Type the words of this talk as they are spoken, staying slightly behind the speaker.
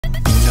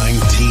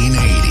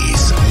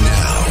1980s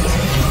now.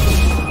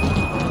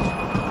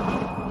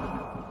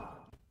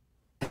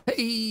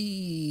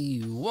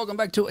 Hey, welcome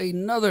back to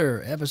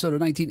another episode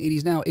of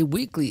 1980s Now, a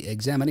weekly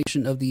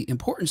examination of the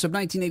importance of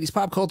 1980s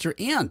pop culture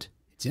and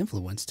its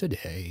influence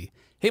today.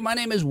 Hey, my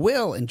name is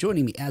Will, and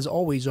joining me, as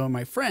always, are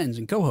my friends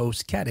and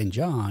co-hosts, Kat and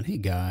John. Hey,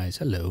 guys.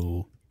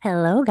 Hello.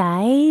 Hello,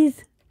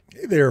 guys.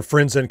 Hey there,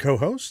 friends and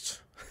co-hosts.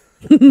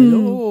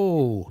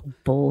 Hello.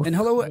 Both. And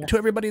hello to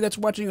everybody that's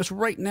watching us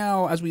right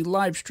now as we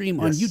live stream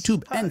on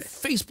YouTube and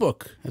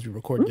Facebook as we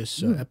record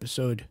this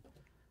episode.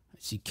 I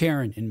see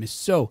Karen and Miss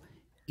So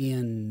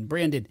and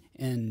Brandon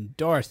and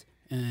Darth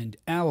and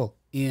Owl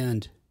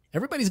and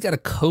everybody's got a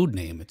code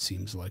name, it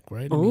seems like,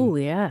 right? Oh,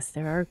 yes.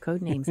 There are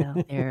code names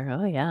out there.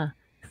 Oh, yeah.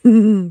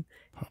 And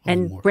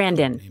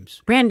Brandon.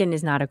 Brandon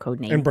is not a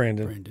code name. And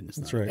Brandon. Brandon is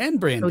That's not. right. And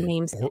Brandon. Code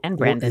names and Or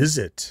Brandon. is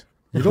it?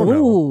 You don't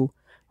know.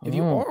 If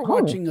you are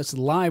watching us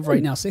live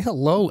right now, say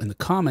hello in the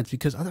comments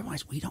because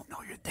otherwise we don't know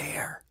you're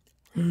there.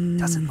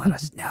 Doesn't let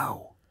us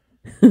know.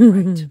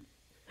 Right.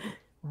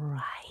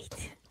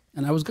 Right.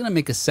 And I was going to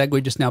make a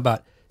segue just now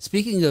about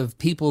speaking of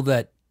people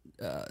that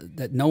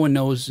that no one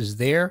knows is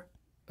there.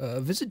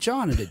 Visit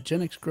John at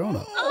Gen X Grown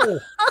Up.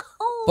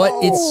 But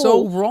it's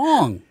so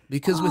wrong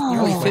because with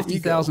nearly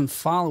 50,000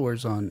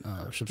 followers on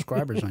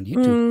subscribers on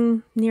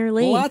YouTube,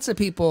 Nearly. lots of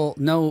people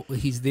know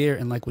he's there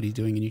and like what he's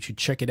doing, and you should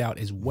check it out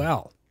as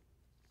well.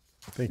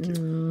 Thank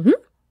you.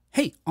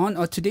 Hey, on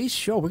today's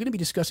show, we're going to be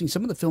discussing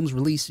some of the films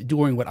released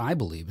during what I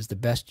believe is the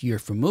best year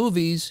for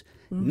movies,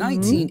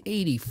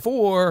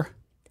 1984.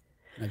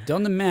 I've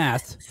done the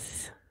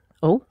math.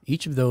 Oh.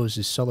 Each of those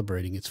is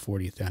celebrating its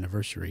 40th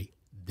anniversary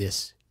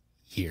this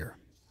year.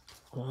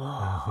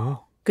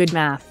 Good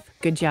math.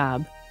 Good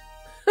job.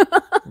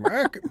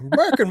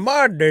 Back in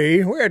my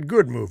day, we had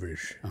good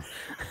movies.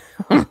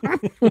 And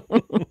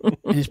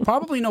it's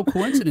probably no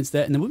coincidence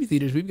that in the movie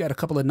theaters, we've got a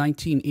couple of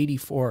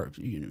 1984,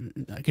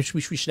 I guess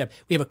we should have,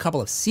 we have a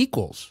couple of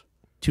sequels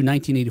to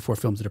 1984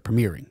 films that are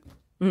premiering.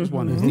 There's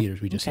one in the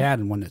theaters we just had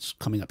and one that's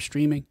coming up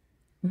streaming.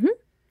 And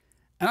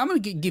I'm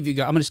going to give you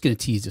guys, I'm just going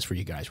to tease this for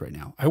you guys right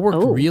now. I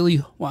worked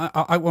really, well,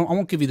 I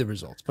won't give you the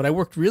results, but I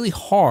worked really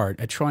hard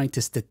at trying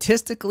to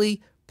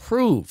statistically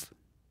prove,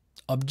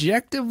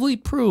 objectively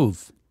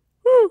prove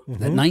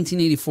that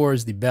 1984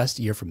 is the best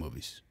year for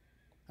movies.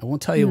 I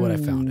won't tell you what I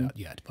found out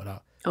yet,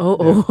 but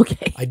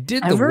Okay. I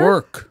did the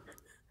work.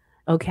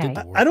 Okay.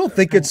 I don't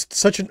think it's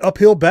such an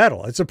uphill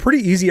battle. It's a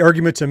pretty easy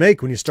argument to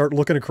make when you start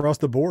looking across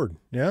the board.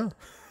 Yeah.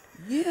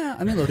 Yeah.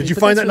 I mean, look, Did you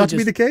find that not to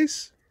be the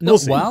case? No, We'll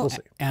see. well, We'll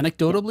see.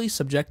 anecdotally,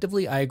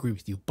 subjectively, I agree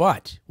with you.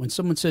 But when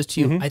someone says to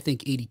you, I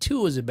think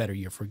 82 is a better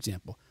year, for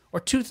example, or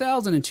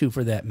 2002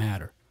 for that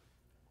matter,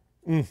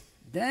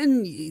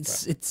 then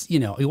it's you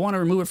know, you want to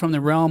remove it from the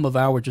realm of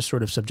our just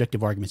sort of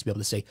subjective arguments to be able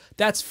to say,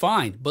 that's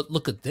fine, but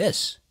look at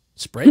this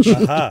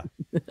spreadsheet.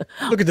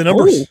 Look at the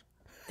numbers.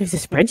 There's a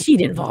spreadsheet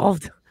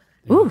involved.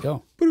 There you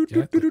go.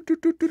 Exactly.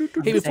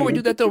 Hey, before we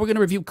do that, though, we're going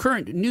to review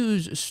current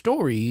news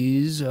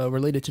stories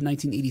related to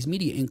 1980s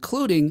media,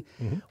 including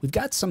we've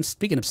got some,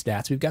 speaking of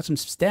stats, we've got some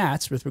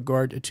stats with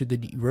regard to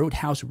the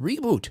Roadhouse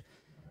reboot.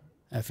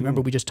 If you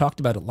remember, we just talked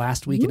about it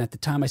last week, and at the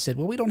time I said,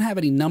 well, we don't have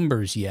any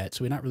numbers yet,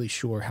 so we're not really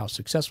sure how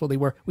successful they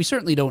were. We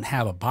certainly don't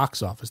have a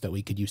box office that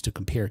we could use to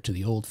compare to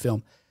the old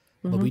film,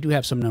 but we do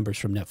have some numbers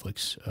from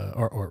Netflix,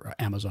 or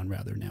Amazon,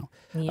 rather, now.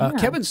 Yeah.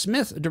 Kevin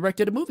Smith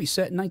directed a movie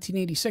set in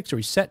 1986, or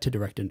he's set to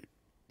direct it.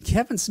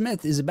 Kevin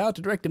Smith is about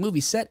to direct a movie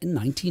set in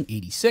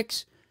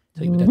 1986.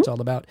 Tell you what that's all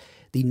about.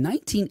 The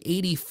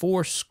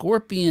 1984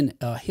 Scorpion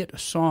hit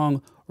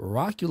song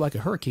 "Rock You Like a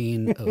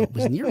Hurricane"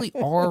 was nearly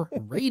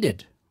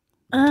R-rated.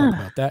 We'll talk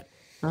about that.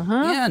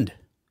 And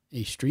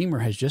a streamer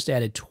has just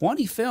added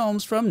 20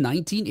 films from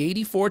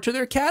 1984 to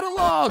their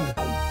catalog.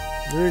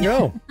 There you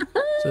go. So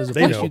there's a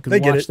They place know. you can They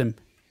get watch it. them.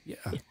 Yeah,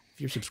 if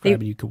you're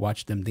subscribing, you can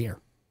watch them there.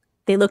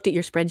 They looked at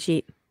your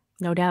spreadsheet.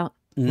 No doubt.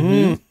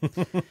 Well,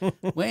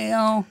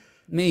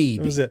 maybe.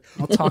 That was it.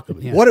 I'll talk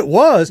about it. What it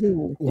was,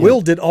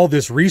 Will did all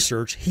this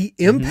research. He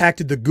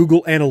impacted the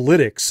Google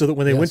Analytics so that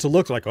when they went to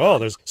look, like, oh,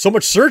 there's so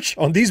much search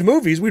on these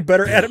movies, we'd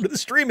better add them to the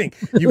streaming.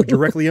 You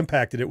directly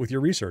impacted it with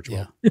your research.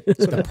 Yeah. Will.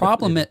 So the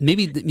problem,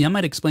 maybe I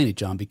might explain it,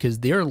 John, because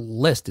their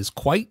list is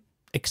quite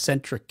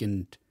eccentric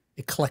and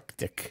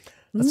eclectic.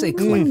 Let's say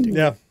eclectic.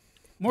 Yeah.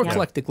 More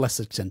eclectic, less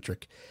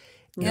eccentric.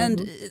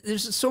 And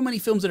there's so many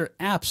films that are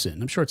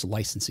absent. I'm sure it's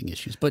licensing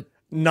issues, but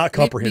Not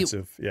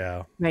comprehensive.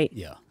 Yeah. Right.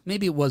 yeah,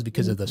 maybe it was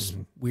because of this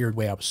weird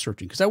way I was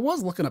searching. Because I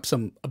was looking up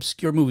some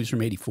obscure movies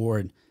from '84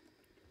 and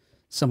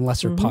some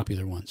lesser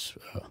popular ones,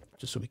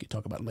 just so we could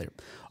talk about them later.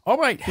 All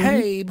right,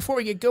 hey, before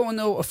we get going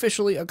though,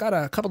 officially, I got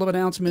a couple of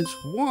announcements.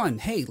 One,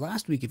 hey,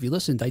 last week, if you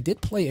listened, I did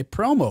play a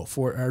promo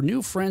for our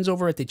new friends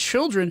over at the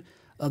Children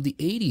of the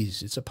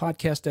 80s. It's a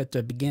podcast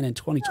that began in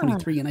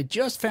 2023, and I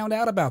just found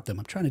out about them.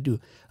 I'm trying to do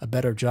a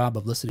better job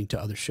of listening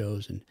to other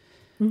shows and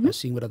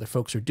seeing what other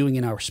folks are doing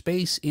in our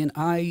space. And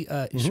I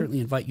certainly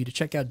invite you to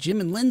check out Jim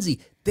and Lindsay.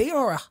 They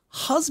are a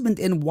husband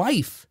and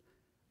wife.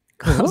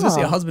 I was going to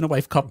say a husband and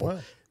wife couple. Wow.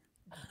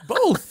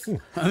 Both.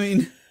 I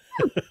mean,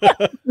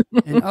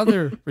 and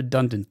other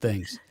redundant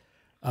things.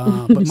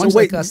 But much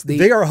wait, like us,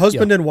 they are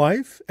husband and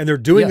wife, and they're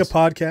doing Yes. a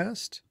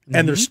podcast,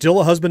 and they're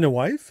still a husband and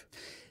wife?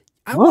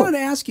 I wanted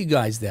to ask you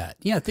guys that.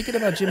 Yeah, thinking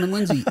about Jim and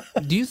Lindsay,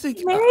 do you think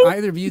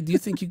either of you, do you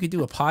think you could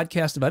do a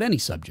podcast about any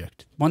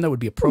subject? One that would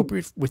be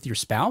appropriate with your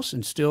spouse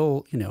and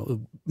still,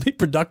 be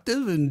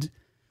productive and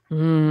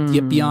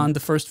get beyond the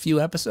first few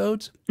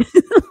episodes?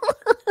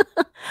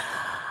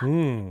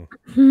 There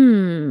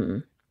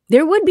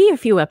would be a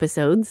few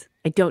episodes.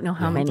 I don't know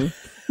how many.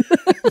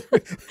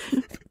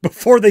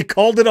 Before they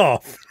called it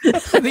off.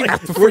 Before We're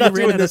not you ran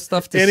doing out this of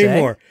stuff to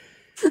anymore.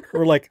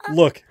 We're like,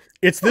 look,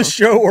 it's this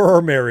show or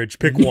our marriage.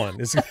 Pick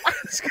one.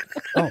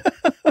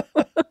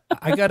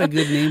 I got a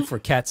good name for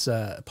Kat's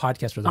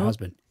podcast with her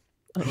husband.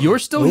 You're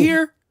still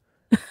here?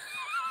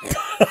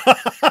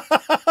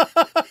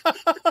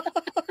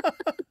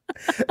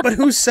 But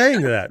who's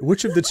saying that?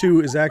 Which of the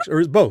two is actually, or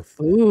is both?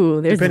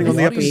 Ooh, there's Depending on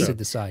the audience episode. to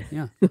decide.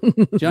 Yeah.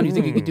 John, you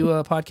think you could do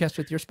a podcast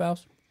with your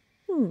spouse?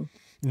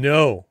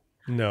 No.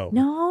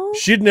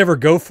 She'd never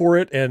go for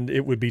it, and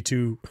it would be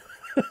too...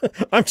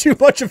 I'm too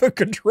much of a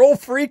control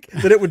freak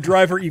that it would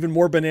drive her even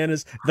more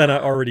bananas than I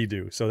already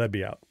do. So that'd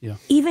be out. Yeah.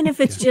 Even if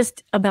it's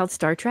just about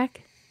Star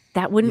Trek,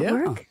 that wouldn't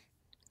work.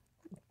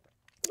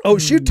 Oh,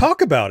 she'd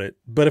talk about it,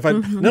 but if I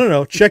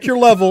no, check your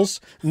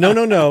levels.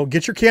 No,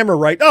 get your camera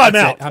right. Oh, I'm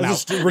out.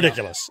 This is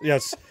ridiculous.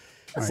 Yes,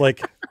 it's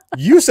like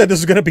you said this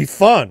is going to be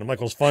fun. I'm like,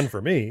 well, it's fun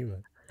for me.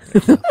 But...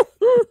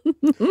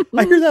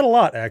 I hear that a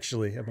lot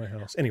actually at my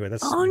house. Anyway,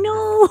 that's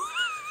no.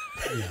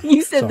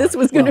 You said this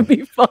was going to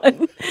be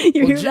fun.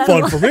 You hear that?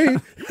 Fun for me.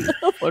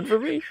 Fun for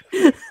me.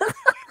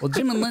 Well,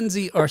 Jim and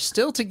Lindsay are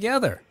still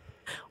together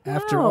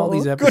after all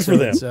these Good for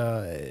them.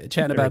 episodes,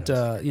 chatting about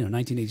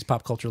 1980s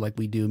pop culture like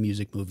we do,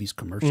 music, movies,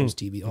 commercials,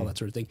 TV, all that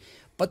sort of thing.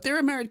 But they're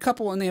a married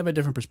couple and they have a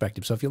different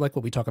perspective. So if you like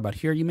what we talk about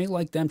here, you may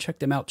like them. Check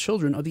them out,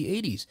 Children of the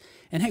 80s.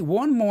 And hey,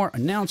 one more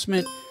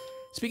announcement.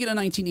 Speaking of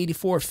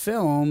 1984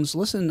 films,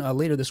 listen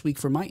later this week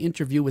for my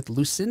interview with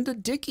Lucinda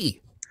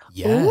Dickey.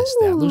 Yes,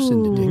 that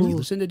Lucinda Dickey.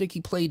 Lucinda Dickey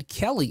played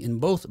Kelly in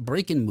both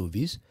Breakin'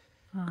 movies.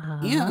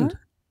 And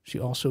she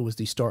also was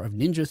the star of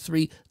Ninja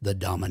 3, The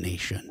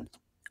Domination.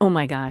 Oh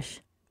my gosh.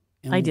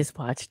 And I just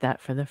watched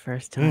that for the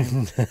first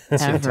time.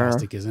 it's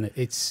fantastic, isn't it?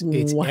 It's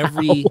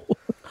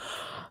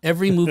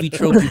every movie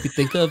trope you could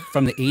think of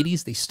from the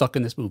 80s, they stuck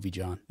in this movie,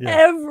 John. Yeah.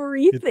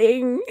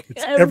 Everything.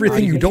 It's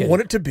everything you don't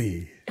want it to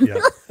be. Yeah.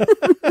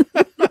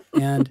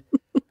 And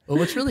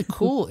what's really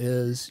cool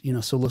is,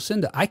 so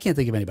Lucinda, I can't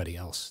think of anybody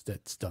else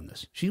that's done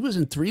this. She was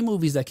in 3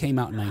 movies that came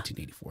out in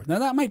 1984. Now,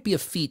 that might be a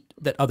feat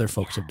that other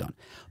folks have done.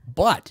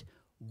 But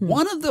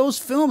one of those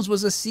films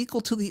was a sequel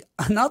to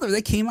another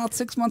that came out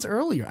 6 months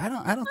earlier. I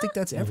don't think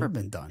that's ever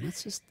been done.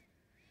 It's just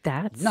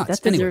nuts.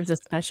 That deserves a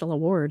special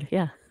award.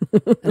 Yeah.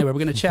 Anyway, we're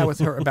going to chat with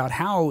her about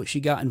how she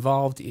got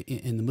involved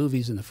in the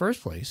movies in the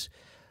first place.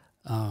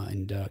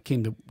 And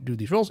came to do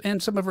these roles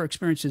and some of her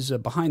experiences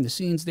behind the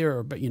scenes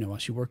there, but while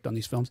she worked on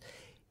these films.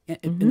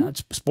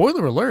 And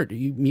spoiler alert,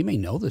 you may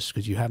know this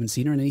because you haven't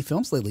seen her in any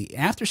films lately.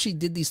 After she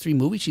did these 3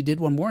 movies, she did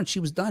one more and she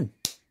was done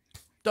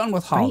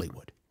with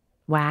Hollywood.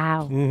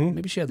 Wow.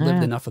 Maybe she had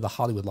lived enough of the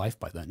Hollywood life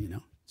by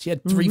then, She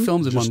had 3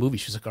 films in one movie.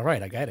 She's like, all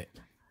right, I got it.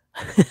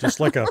 Just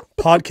like a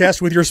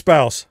podcast with your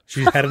spouse.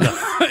 She's had enough.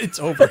 It's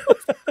over.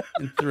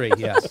 In 3,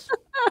 yes.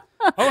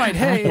 All right,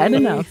 hey. Had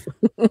enough.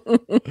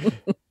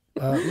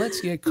 Let's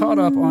get caught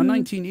up on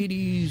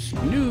 1980s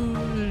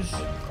news.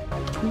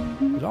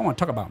 I want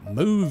to talk about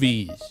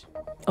movies.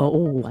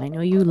 Oh, I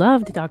know you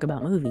love to talk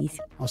about movies.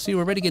 I'll see,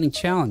 we're already getting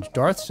challenged.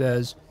 Darth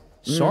says,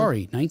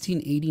 sorry,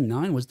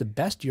 1989 was the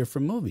best year for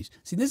movies.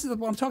 See, this is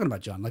what I'm talking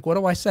about, John. Like, what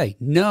do I say?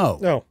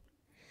 No.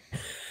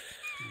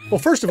 Well,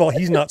 first of all,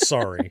 he's not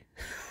sorry.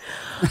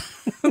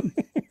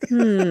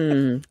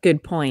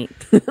 Good point.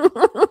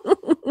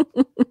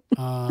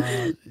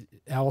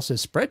 Al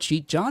says,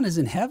 spreadsheet, John is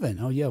in heaven.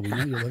 Oh, yeah, we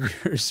know you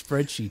love your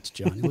spreadsheets,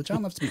 John. Well,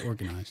 John loves to be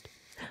organized.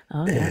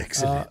 Oh, yeah.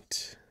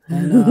 Excellent.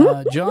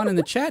 And John in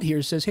the chat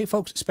here says, hey,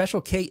 folks,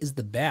 Special K is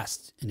the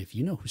best. And if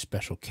you know who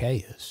Special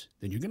K is,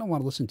 then you're going to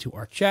want to listen to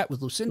our chat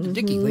with Lucinda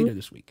Dickey later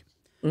this week.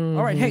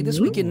 All right, hey, this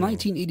week in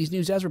 1980s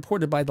news, as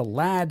reported by the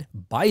Lad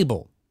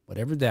Bible,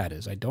 whatever that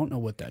is. I don't know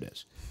what that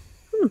is.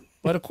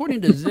 But according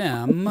to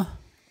them,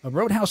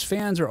 Roadhouse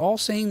fans are all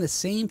saying the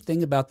same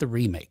thing about the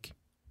remake.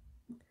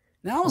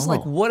 Now I was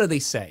like, what are they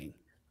saying?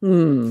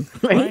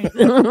 Right?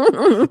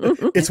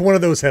 It's one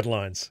of those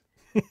headlines.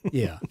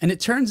 Yeah. And it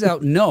turns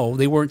out, no,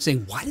 they weren't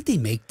saying, why did they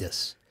make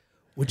this?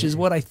 Which is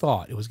what I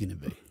thought it was going to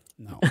be.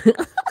 No.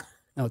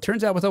 Now, it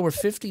turns out with over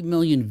 50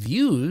 million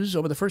views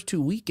over the first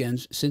 2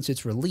 weekends since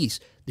its release,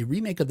 the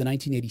remake of the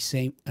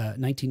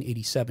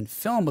 1987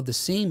 film of the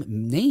same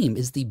name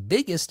is the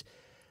biggest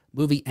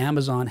movie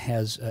Amazon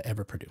has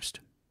ever produced.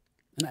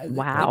 And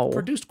wow. They've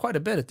produced quite a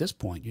bit at this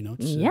point.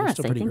 It's Yes,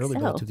 still I pretty think early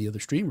so. relative to the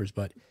other streamers,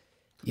 but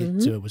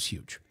it was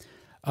huge.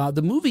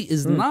 The movie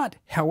is not,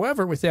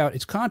 however, without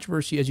its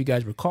controversy, as you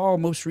guys recall.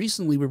 Most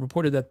recently, we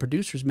reported that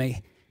producers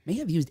may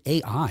have used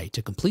AI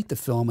to complete the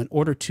film in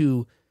order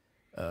to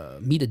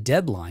meet a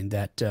deadline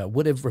that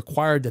would have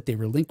required that they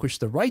relinquish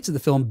the rights of the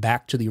film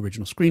back to the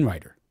original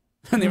screenwriter.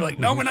 And they were like,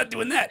 no, we're not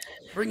doing that.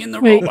 Bring in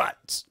the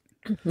robots.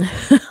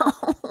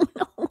 Oh,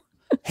 no.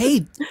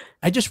 Hey,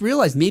 I just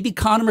realized maybe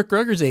Conor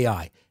McGregor's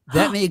AI.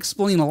 That may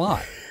explain a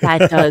lot.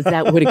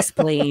 That would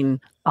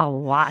explain a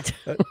lot.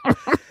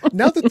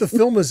 Now that the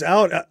film is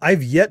out,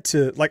 I've yet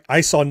to, like,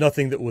 I saw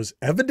nothing that was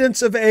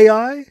evidence of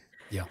AI.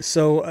 Yeah.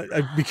 So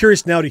I'd be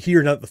curious now to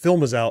hear, now that the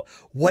film is out,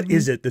 what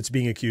is it that's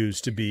being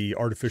accused to be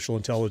artificial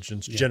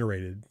intelligence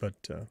generated? But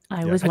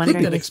I was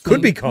wondering. That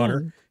could be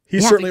Connor.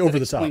 He's certainly over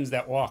the top. Explains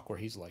that walk where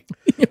he's like,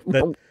 yeah,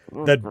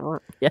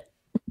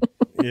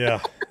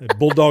 that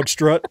bulldog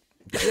strut.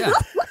 yeah.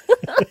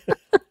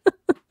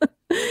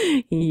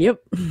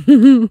 Yep.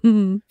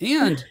 And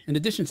in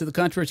addition to the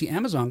controversy,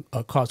 Amazon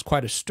caused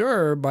quite a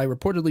stir by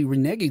reportedly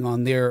reneging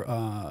on their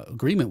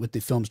agreement with the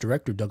film's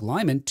director, Doug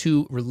Liman,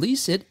 to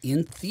release it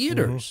in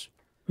theaters.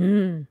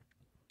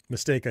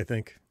 Mistake, I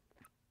think.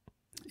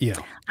 Yeah.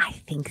 I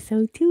think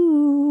so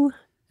too.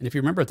 And if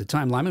you remember at the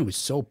time, Lyman was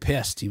so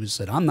pissed. He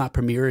said, I'm not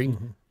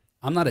premiering.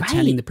 I'm not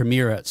attending the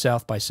premiere at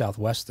South by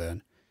Southwest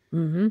then.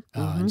 And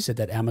he said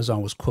that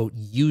Amazon was, quote,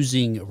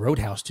 using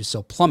Roadhouse to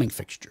sell plumbing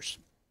fixtures.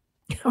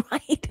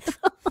 Right.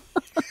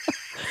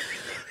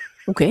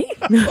 Okay.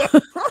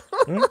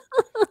 Well,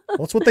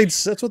 that's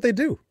what they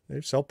do. They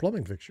sell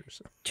plumbing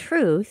fixtures.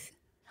 Truth.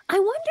 I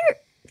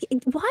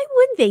wonder, why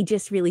would they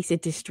just release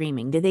it to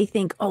streaming? Do they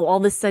think, oh, all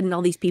of a sudden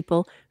all these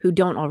people who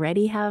don't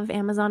already have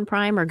Amazon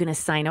Prime are going to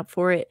sign up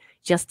for it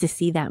just to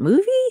see that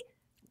movie?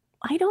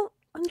 I don't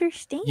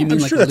understand. You mean I'm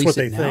like sure that's what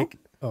release they it now? think.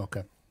 Oh,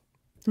 okay.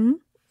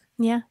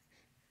 Yeah.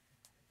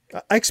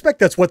 I expect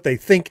that's what they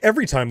think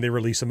every time they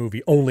release a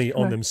movie only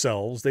on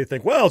themselves. They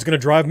think, well, it's going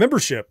to drive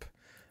membership.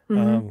 I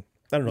don't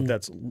know if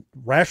that's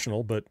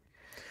rational, but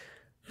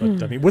I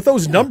mean, with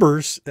those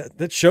numbers,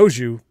 that shows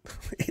you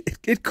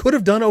it could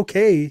have done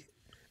okay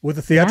with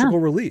a theatrical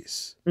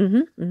release. Yeah.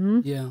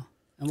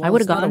 And I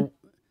would have gone.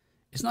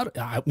 It's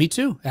not, me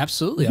too.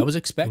 Absolutely. I was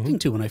expecting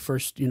to when I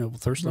first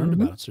learned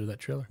about it through that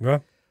trailer. Yeah.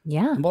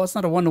 Yeah. And while it's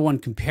not a one-to-one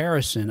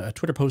comparison, a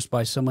Twitter post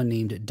by someone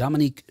named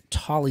Dominique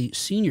Tolley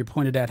Sr.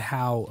 pointed out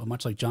how,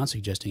 much like John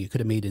suggesting, it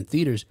could have made in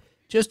theaters.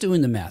 Just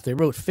doing the math, they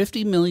wrote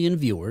 50 million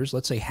viewers.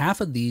 Let's say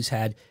half of these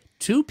had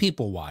 2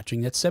 people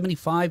watching. That's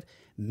 75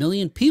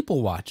 million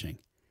people watching.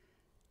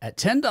 At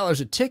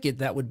 $10 a ticket,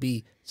 that would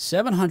be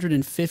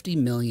 750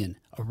 million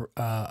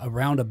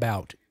around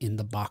about in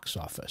the box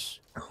office.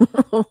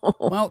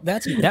 Well,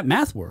 that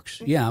math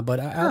works. Yeah, but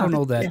I don't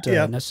know that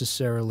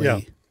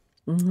necessarily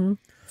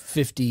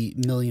 50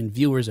 million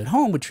viewers at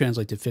home would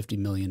translate to 50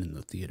 million in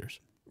the theaters.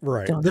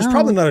 Right. There's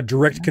probably not a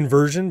direct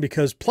conversion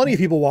because plenty of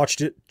people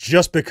watched it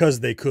just because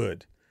they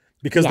could.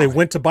 Because they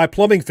went to buy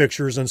plumbing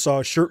fixtures and saw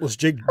a shirtless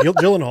Jake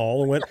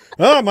Gyllenhaal and went,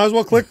 oh, I might as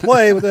well click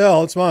play. What the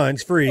hell? It's mine.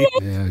 It's free.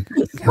 Yeah,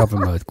 help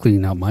him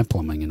cleaning out my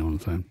plumbing, you know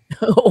what I'm saying?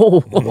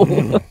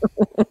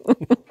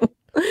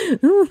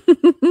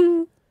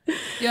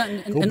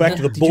 Yeah, Go back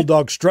to the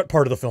bulldog strut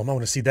part of the film. I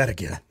want to see that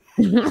again.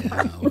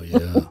 Oh,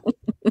 yeah.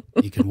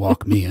 You can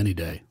walk me any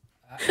day.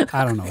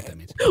 I don't know what that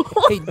means.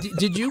 Hey,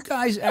 did you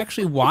guys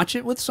actually watch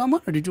it with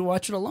someone or did you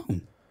watch it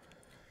alone?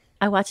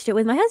 I watched it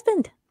with my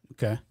husband.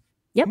 Okay.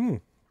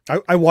 Yep.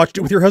 I watched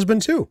it with your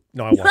husband too.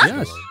 No, I watched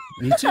it.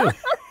 Me too.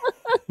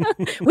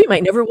 We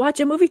might never watch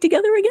a movie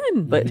together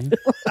again, but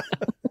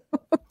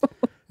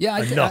yeah,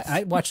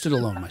 I watched it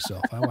alone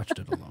myself. I watched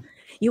it alone.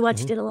 You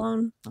watched it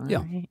alone? All Yeah.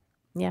 right.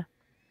 Yeah.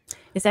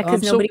 Is that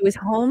because nobody was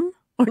home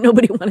or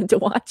nobody wanted to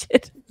watch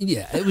it?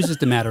 Yeah, it was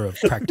just a matter of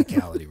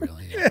practicality,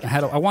 really. Yeah.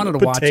 I wanted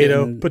to watch it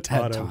and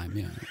had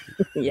time.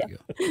 Yeah.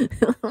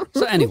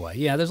 So anyway,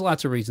 yeah, there's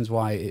lots of reasons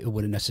why it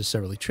wouldn't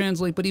necessarily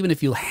translate. But even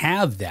if you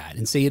have that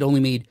and say it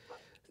only made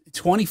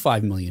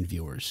 25 million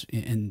viewers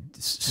and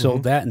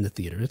sold that in the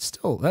theater,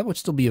 that would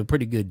still be a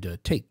pretty good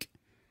take.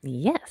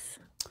 Yes.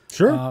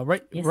 Sure.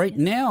 Right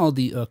now,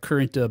 the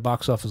current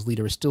box office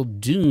leader is still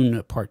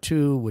Dune Part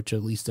 2, which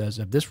at least as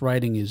of this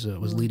writing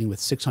was leading with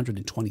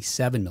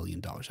 $627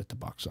 million at the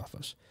box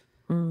office.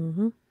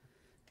 I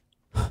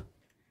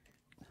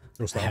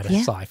had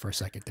a sigh for a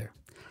second there.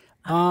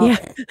 Or I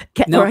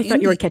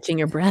thought you were catching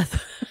your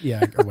breath.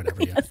 Yeah, or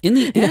whatever. Yeah. In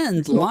the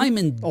end,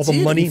 Lyman all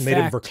the money made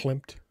it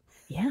verklempt.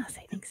 Yes,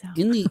 I think so.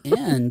 In the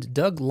end,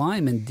 Doug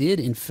Liman did,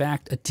 in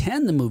fact,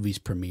 attend the movie's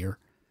premiere.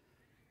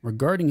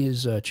 Regarding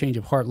his change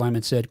of heart,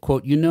 Lyman said,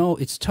 quote,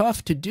 it's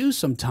tough to do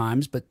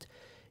sometimes, but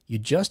you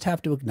just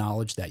have to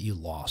acknowledge that you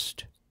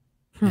lost,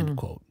 end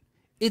quote.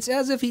 It's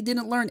as if he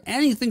didn't learn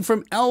anything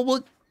from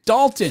Elwood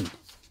Dalton.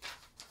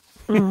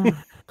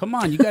 Come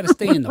on, you got to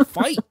stay in the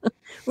fight.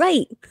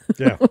 Right.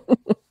 Yeah.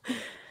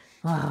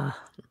 I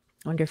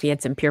wonder if he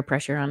had some peer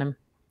pressure on him.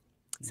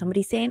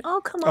 Somebody saying,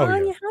 oh, come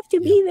on, you have to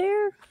be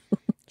there.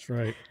 That's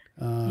right.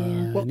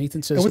 Well,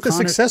 Nathan says, and with the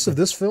success of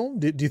this film,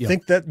 do you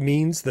think that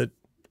means that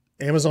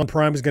Amazon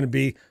Prime is going to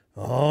be,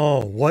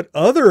 what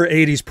other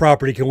 80s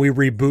property can we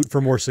reboot for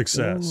more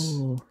success?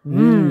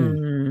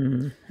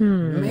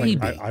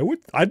 Maybe.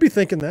 I'd be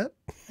thinking that.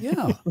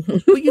 Yeah.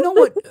 But you know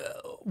what?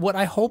 what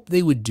I hope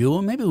they would do,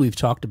 and maybe we've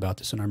talked about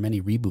this in our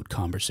many reboot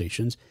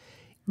conversations,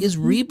 is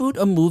reboot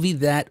a movie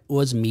that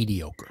was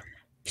mediocre.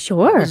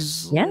 Sure.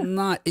 Yeah.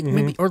 Not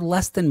maybe or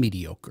less than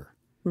mediocre.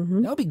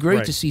 That would be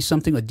great to see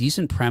something, a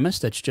decent premise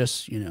that's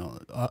just, you know,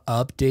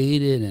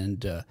 updated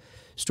and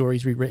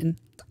stories rewritten.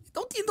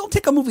 Don't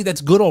take a movie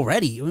that's good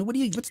already. I mean,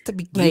 what's to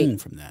be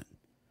gained from that?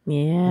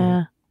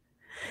 Yeah.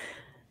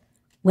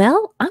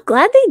 Well, I'm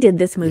glad they did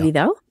this movie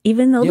though,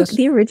 even though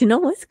the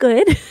original was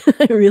good.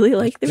 I really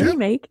like the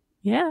remake.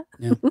 Yeah.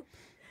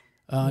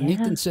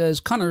 Nathan says,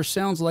 Connor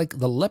sounds like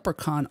the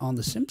leprechaun on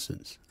The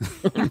Simpsons.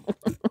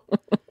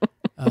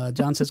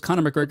 John says,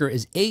 Conor McGregor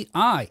is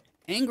AI,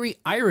 Angry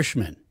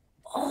Irishman.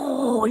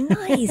 Oh,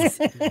 nice.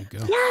 There you go.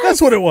 Yes.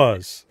 That's what it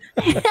was.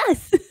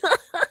 Yes.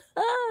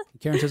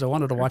 Karen says, I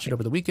wanted to watch it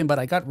over the weekend, but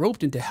I got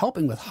roped into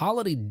helping with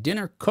holiday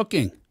dinner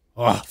cooking.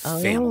 Oh,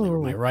 family,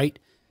 am I right?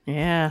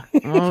 Yeah.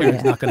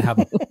 Karen's not going to have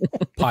a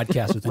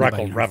podcast with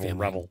anybody in her family.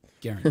 Revel.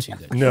 Guarantee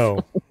that.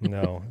 No.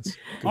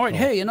 All right.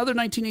 Hey, another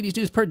 1980s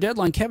news per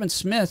Deadline. Kevin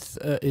Smith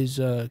is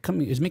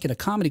making a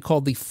comedy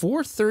called The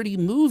 4:30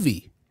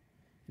 Movie.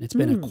 And it's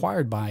been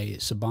acquired by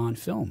Saban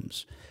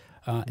Films.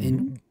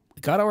 And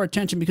got our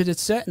attention because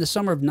it's set in the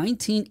summer of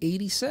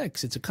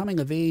 1986. It's a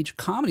coming-of-age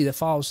comedy that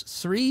follows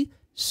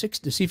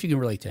to see if you can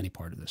relate to any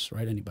part of this,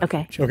 right? Anybody?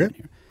 Okay. Here.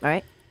 All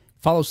right.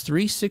 Follows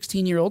 3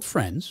 16-year-old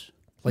friends,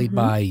 played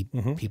by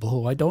people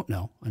who I don't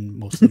know, and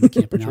most of them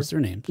can't pronounce their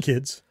names.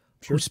 Kids.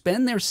 Who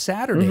spend their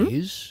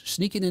Saturdays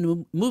sneaking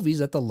into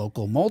movies at the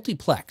local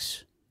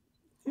multiplex.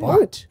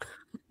 But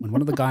when one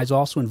of the guys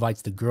also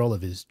invites the girl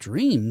of his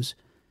dreams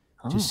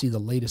to see the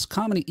latest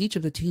comedy, each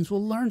of the teens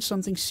will learn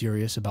something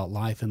serious about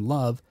life and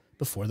love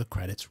before the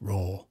credits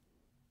roll.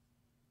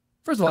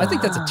 First of all, I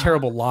think that's a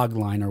terrible log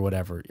line or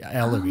whatever,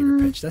 elevator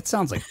pitch. That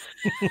sounds like...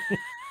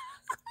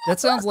 That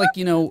sounds like,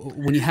 you know,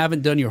 when you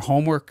haven't done your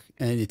homework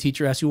and the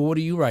teacher asks you, well, what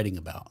are you writing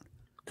about?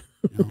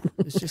 You know,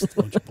 it's just a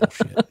bunch of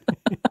bullshit.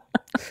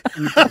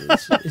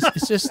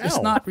 It's just, it's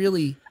not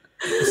really,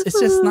 it's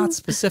just not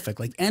specific.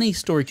 Like any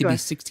story could be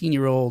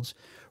 16-year-olds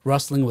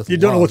wrestling with You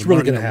don't know what's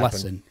really going to happen.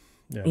 Lesson.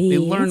 Yeah. They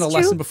learn the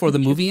lesson before the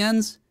movie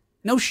ends?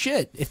 No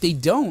shit. If they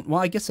don't,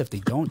 well, I guess if they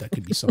don't, that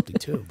could be something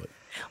too. But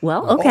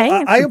well, okay.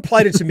 I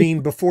applied it to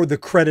mean before the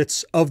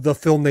credits of the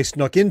film they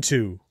snuck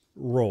into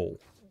roll,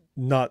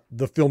 not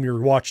the film you're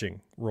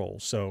watching roll.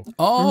 So there's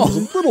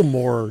a little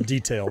more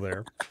detail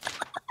there.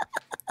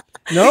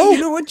 No? You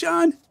know what,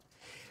 John?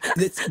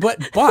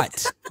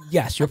 But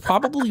yes, you're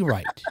probably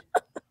right.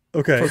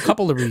 Okay. For a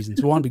couple of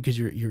reasons. One, because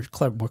you're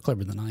more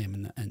clever than I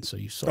am, and so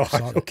you saw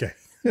that. Okay.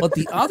 But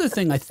the other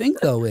thing I think,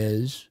 though,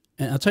 is,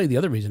 and I'll tell you the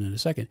other reason in a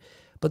second,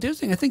 but the other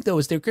thing I think, though,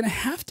 is they're going to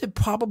have to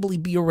probably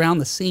be around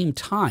the same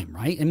time,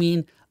 right? I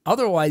mean,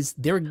 otherwise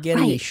they're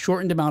getting a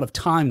shortened amount of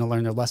time to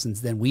learn their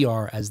lessons than we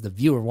are as the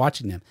viewer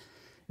watching them.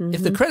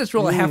 If the credits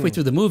roll halfway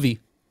through the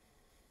movie,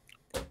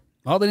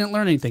 well, they didn't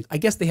learn anything. I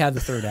guess they had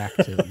the third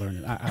act to learn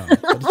it. I don't know.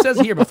 But it says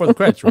here before the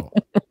credits roll.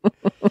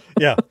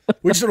 Yeah.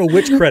 We just don't know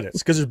which credits,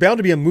 because there's bound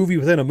to be a movie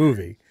within a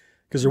movie,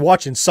 because they're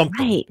watching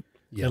something. Right.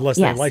 Yeah. Unless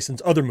they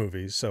license other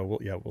movies. So,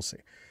 we'll see.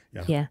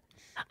 Yeah.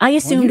 I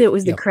assumed it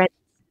was the credits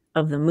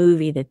of the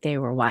movie that they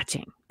were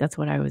watching. That's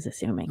what I was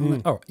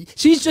assuming. Oh,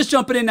 she's just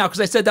jumping in now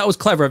because I said that was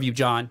clever of you,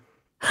 John.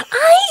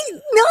 I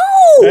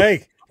know.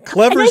 Hey,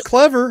 clever's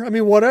clever. I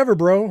mean, whatever,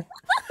 bro.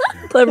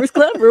 Clever's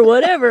clever,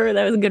 whatever.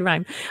 That was a good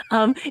rhyme.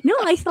 No,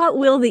 I thought,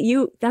 Will, that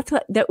you,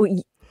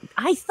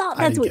 I thought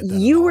that's what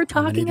you were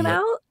talking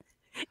about.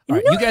 All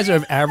right, you guys are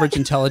of average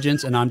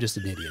intelligence, and I'm just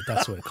an idiot.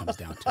 That's what it comes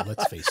down to.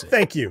 Let's face it.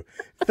 Thank you.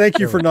 Thank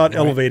you for not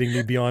elevating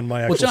me beyond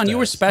my actual Well, John, you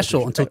were status.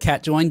 special until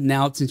Kat joined.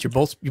 Now, since you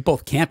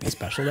both can't be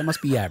special, that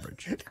must be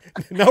average.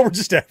 No, we're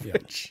just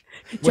average.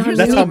 John,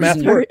 That's how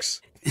math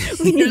works.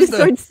 We need to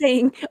start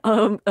saying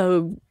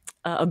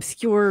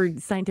obscure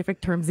scientific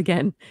terms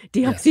again.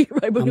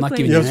 Deoxyribonucleic. I'm not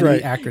giving you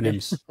any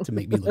acronyms to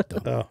make me look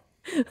dumb.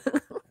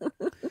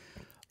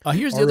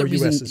 Here's the other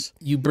reason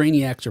you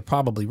brainiacs are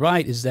probably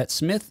right, is that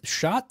Smith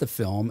shot the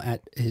film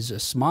at his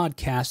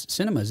Smodcast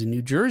Cinemas in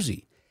New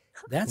Jersey.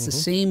 That's the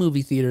same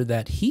movie theater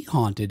that he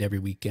haunted every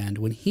weekend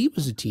when he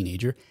was a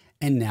teenager,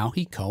 and now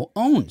he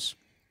co-owns.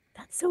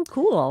 That's so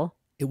cool.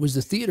 It was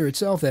the theater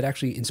itself that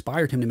actually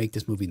inspired him to make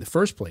this movie in the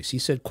first place. He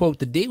said, quote,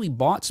 "The day we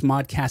bought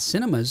Smodcast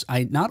Cinemas,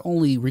 I not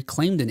only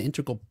reclaimed an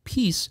integral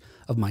piece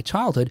of my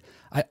childhood,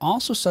 I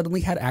also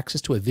suddenly had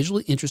access to a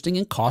visually interesting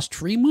and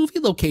cost-free movie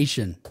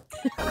location."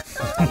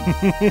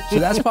 So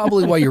that's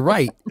probably why you're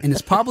right. And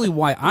it's probably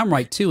why I'm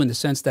right, too, in the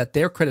sense that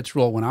their credits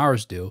roll when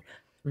ours do.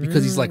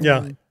 Because he's like,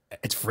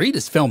 it's free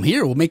to film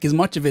here. We'll make as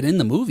much of it in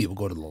the movie. We'll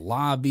go to the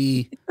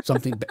lobby,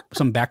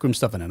 some backroom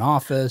stuff in an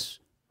office,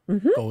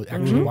 go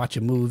actually watch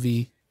a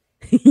movie.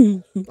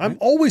 I'm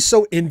always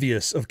so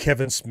envious of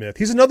Kevin Smith.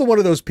 He's another one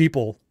of those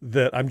people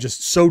that I'm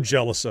just so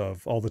jealous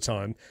of all the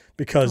time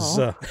because,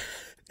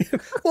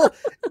 well,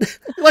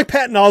 like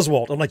Patton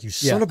Oswalt, I'm like, you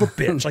son of a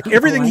bitch. Like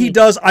everything he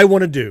does, I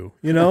want to do,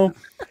 you know?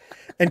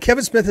 And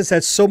Kevin Smith has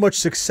had so much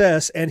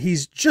success, and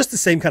he's just the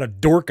same kind of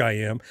dork I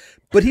am,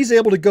 but he's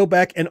able to go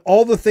back and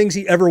all the things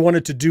he ever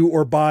wanted to do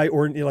or buy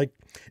or like,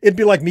 It'd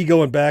be like me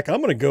going back. I'm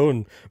going to go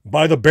and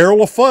buy the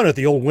Barrel of Fun at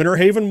the old Winter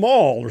Haven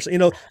Mall,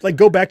 or like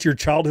go back to your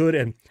childhood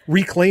and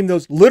reclaim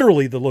those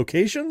literally the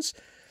locations.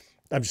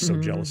 I'm just so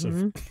jealous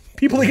of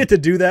people that get to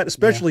do that,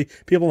 especially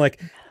people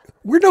like.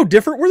 We're no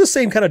different. We're the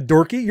same kind of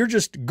dorky. You're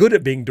just good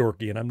at being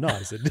dorky, and I'm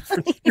not. Is it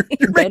different?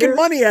 You're making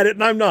money at it,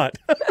 and I'm not.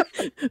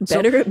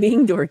 Better at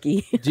being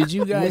dorky. Did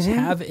you guys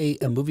have a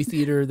movie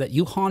theater that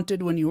you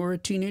haunted when you were a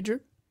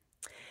teenager?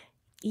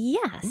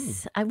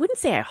 Yes. I wouldn't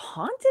say I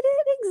haunted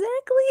it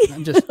exactly.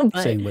 I'm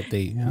just saying what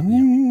they...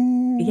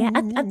 Yeah,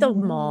 at the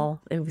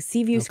mall. It was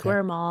Seaview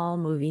Square Mall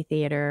movie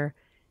theater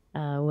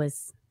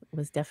was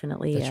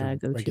definitely a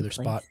go-to regular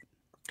place. Spot.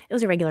 It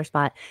was a regular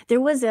spot.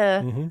 There was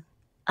a...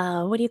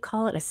 what do you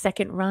call it? A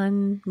second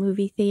run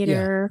movie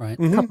theater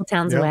a couple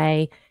towns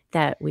away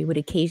that we would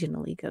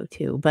occasionally go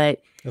to.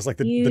 But it's like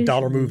the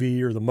dollar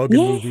movie or the Mogan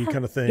movie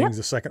kind of things,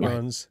 the second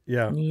runs.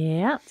 Yeah.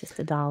 Yeah. Just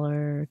 $1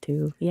 or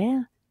 $2.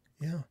 Yeah.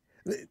 Yeah.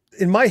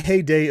 In my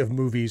heyday of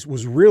movies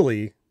was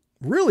really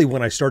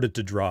when I started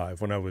to drive,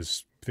 when I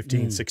was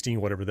 15,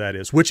 16, whatever that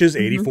is, which is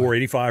 84,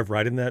 85,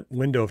 right in that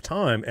window of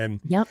time.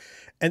 And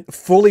and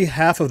fully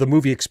half of the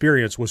movie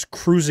experience was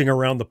cruising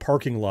around the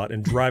parking lot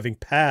and driving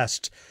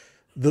past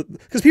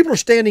because people are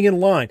standing in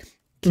line.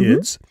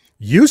 Kids,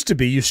 used to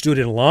be you stood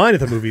in line at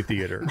the movie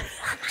theater.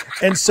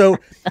 And so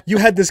you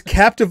had this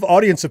captive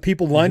audience of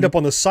people lined up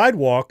on the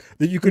sidewalk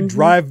that you could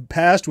drive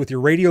past with your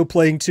radio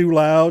playing too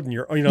loud and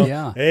you're,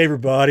 hey,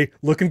 everybody,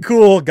 looking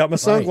cool, got my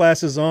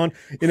sunglasses on.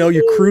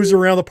 You cruise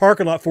around the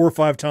parking lot 4 or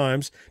 5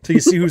 times till you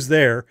see who's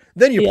there.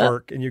 Then you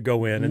park and you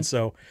go in. And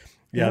so,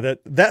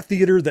 that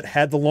theater that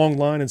had the long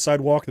line and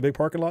sidewalk, the big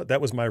parking lot,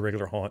 that was my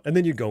regular haunt. And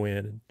then you go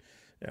in.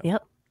 And,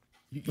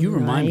 You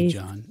remind me,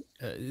 John.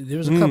 There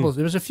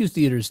was a few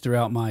theaters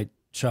throughout my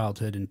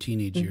childhood and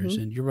teenage years,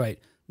 and you're right.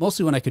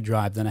 Mostly when I could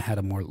drive, then I had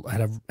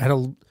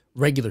a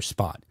regular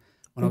spot.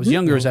 When I was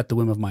younger, I was at the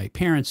whim of my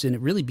parents, and it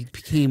really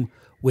became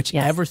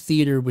whichever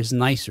theater was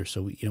nicer.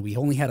 So we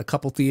only had a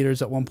couple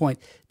theaters at one point.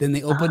 Then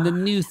they opened a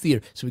new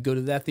theater, so we go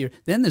to that theater.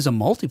 Then there's a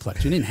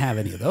multiplex. We didn't have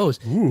any of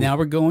those. Now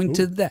we're going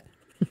to that.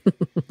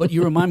 But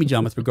you remind me,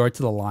 John, with regard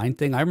to the line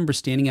thing, I remember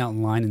standing out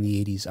in line in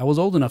the 80s. I was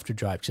old enough to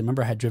drive because I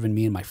remember I had driven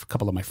me and a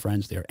couple of my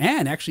friends there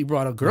and actually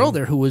brought a girl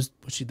there who was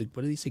she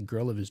what did he say,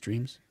 girl of his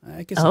dreams?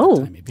 I guess at the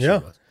time maybe she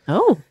was.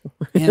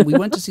 And we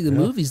went to see the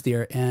movies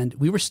there, and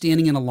we were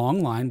standing in a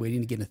long line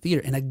waiting to get in a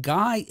theater, and a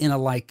guy in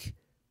a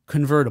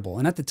convertible.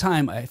 And at the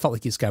time, I felt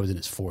like this guy was in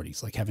his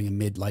 40s, like having a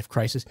midlife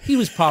crisis. He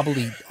was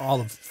probably all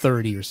of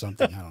 30 or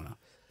something. I don't know.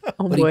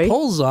 But he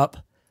pulls up.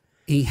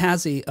 He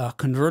has a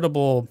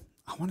convertible...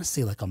 I want to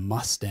say like a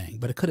Mustang,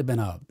 but it could have been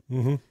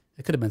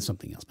it could have been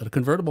something else. But a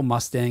convertible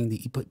Mustang.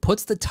 He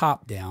puts the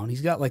top down.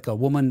 He's got like a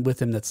woman with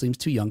him that seems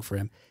too young for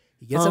him.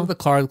 He gets out of the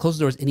car, closes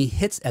the doors, and he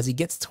hits as he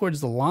gets towards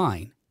the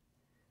line,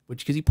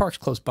 because he parks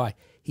close by.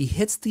 He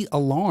hits the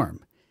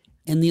alarm,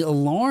 and the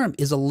alarm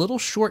is a little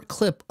short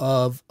clip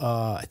of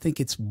I think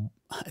I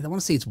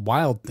want to say it's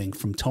Wild Thing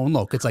from Tone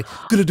Loc. It's like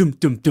dum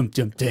dum dum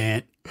dum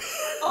dan.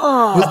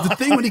 Was the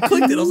thing when he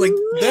clicked it. I was like,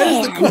 that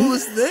is the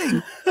coolest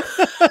thing.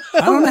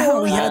 I don't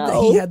know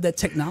how he had that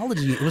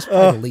technology. It was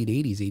probably the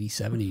late 80s,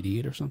 87,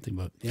 88 or something.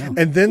 But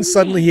And then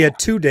suddenly he had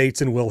 2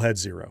 dates and Will had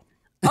 0.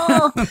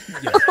 Well,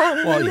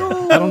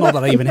 I don't know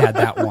that I even had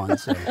that one.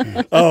 So,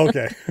 Oh,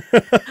 okay.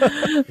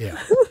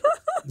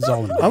 It's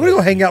all in I'm going to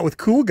go hang out with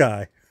cool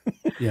guy.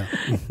 Yeah.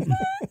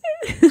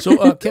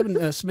 So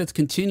Kevin Smith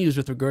continues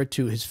with regard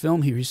to his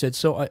film here. He said,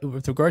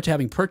 with regard to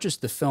having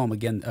purchased the film,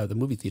 again, the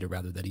movie theater,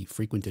 rather, that he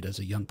frequented as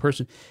a young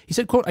person, he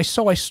said, quote, I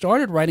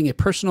started writing a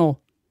personal,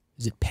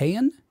 is it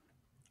paean?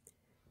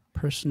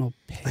 Personal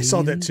paean? I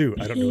saw that too.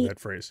 I don't know that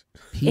phrase.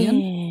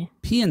 Paean?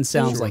 Paean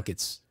sounds like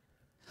it's,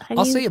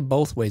 I'll say it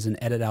both ways and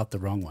edit out the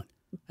wrong one.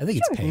 I think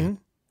it's paean.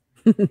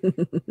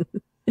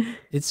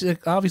 It's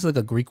obviously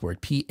like a Greek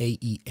word,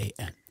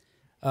 P-A-E-A-N.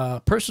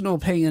 Personal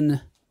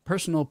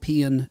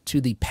paean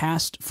to the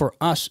past for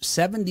us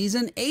 70s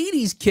and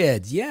 80s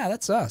kids. Yeah,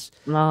 that's us.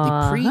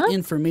 The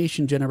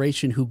pre-information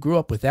generation who grew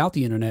up without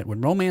the internet,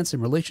 when romance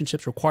and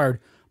relationships required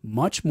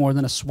much more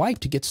than a swipe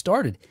to get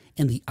started.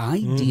 And the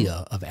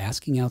idea of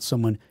asking out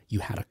someone you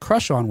had a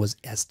crush on was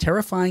as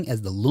terrifying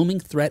as the looming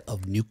threat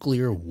of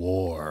nuclear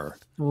war.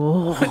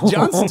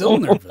 John's still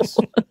nervous.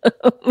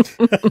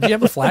 Did you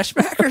have a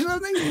flashback or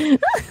something?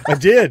 I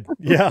did,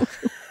 yeah.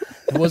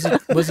 Was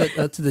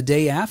it to the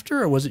day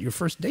after, or was it your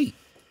first date?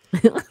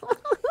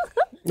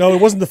 No,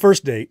 it wasn't the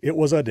first date. It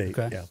was a date.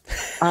 Okay. Yeah.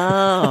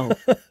 Oh,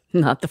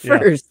 not the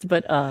first,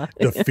 but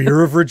the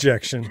fear of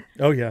rejection.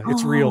 Oh yeah,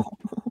 it's real.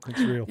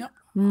 It's real. Yeah.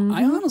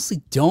 I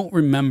honestly don't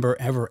remember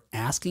ever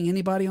asking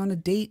anybody on a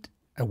date.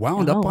 I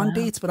wound up on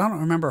dates, but I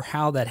don't remember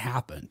how that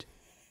happened.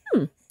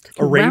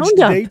 Arranged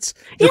dates?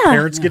 The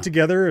parents get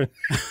together?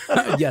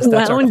 Yes,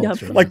 that's our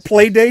culture. Like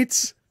play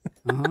dates?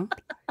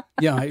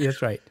 Yeah,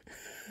 that's right.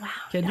 Wow.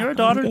 Can your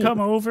daughter come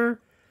over?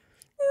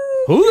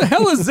 Who the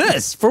hell is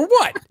this? For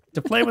what?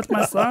 To play with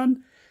my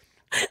son?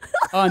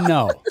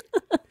 No.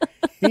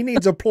 He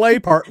needs a play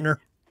partner.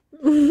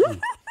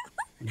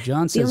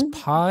 John says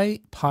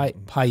paean?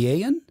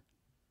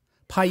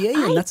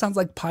 Paella. That sounds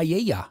like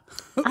paella.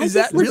 Is just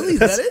that really? Is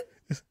that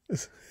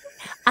it?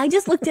 I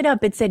just looked it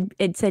up. It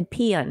said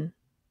peon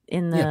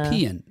in the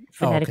peon.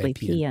 phonetically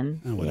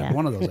peon. Oh, Yeah.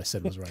 One of those I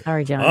said was right.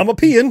 Sorry, John. I'm a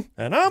peon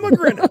and I'm a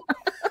grinning.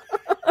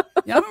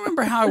 Yeah, I don't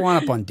remember how I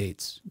wound up on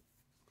dates.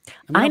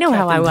 I know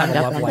how I wound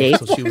up on dates.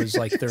 So she was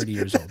like 30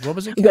 years old. What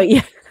was it?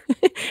 Yeah,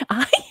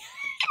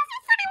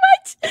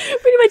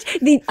 pretty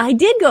much. I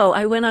did go.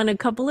 I went on a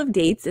couple of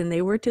dates, and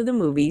they were to the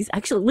movies.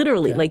 Actually,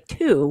 literally, like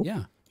 2.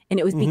 Yeah. And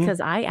it was because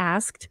I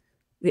asked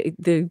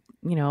the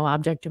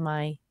object of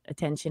my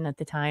attention at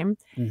the time,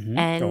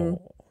 and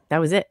that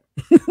was it.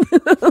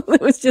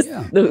 It was just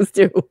those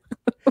 2.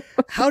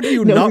 How do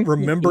you not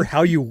remember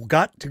how you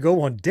got to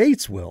go on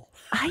dates, Will?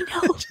 I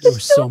know.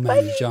 There's so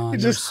many, John.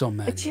 There's so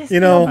many.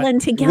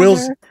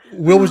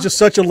 Will was just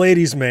such a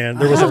ladies' man.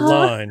 There was a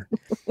line.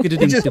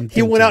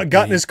 He went out and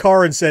got in his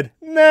car and said,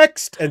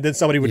 next. And then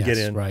somebody would get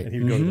in. Right. And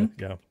he'd go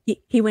to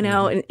the, He went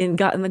out and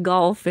got in the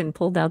Golf and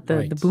pulled out the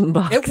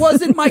boombox. It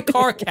wasn't my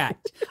car, Cat.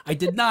 I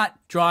did not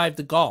drive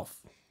the Golf.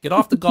 Get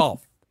off the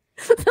Golf.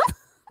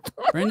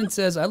 Brandon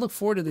says, I look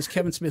forward to this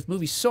Kevin Smith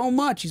movie so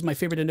much. He's my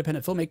favorite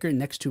independent filmmaker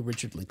next to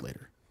Richard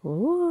Linklater.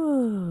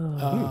 Ooh.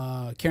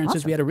 Karen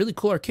says, we had a really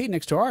cool arcade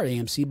next to our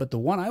AMC, but the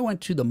one I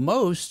went to the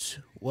most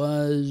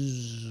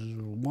was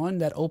one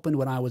that opened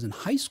when I was in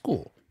high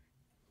school.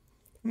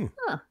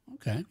 Huh.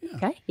 Okay. Yeah.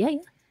 Okay. Yeah.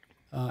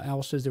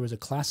 Al says there was a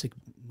classic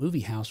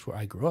movie house where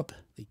I grew up.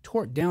 They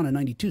tore it down in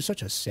 '92.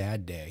 Such a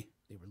sad day.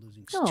 They were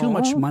losing too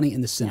much money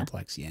in the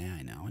Cineplex. Yeah,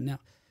 I know. And now,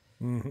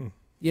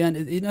 yeah,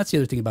 and that's the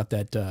other thing about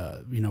that,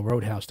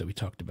 Roadhouse that we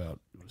talked about.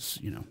 Was,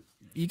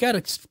 you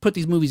got to put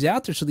these movies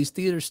out there so these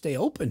theaters stay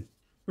open.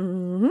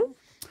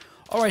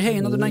 All right, hey,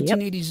 another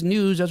 1980s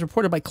news. As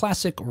reported by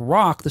Classic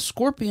Rock, the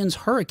Scorpions'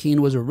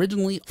 Hurricane was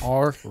originally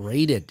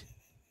R-rated.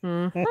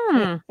 All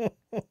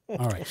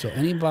right, so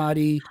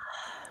anybody,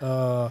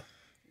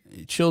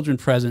 children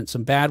present,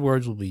 some bad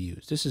words will be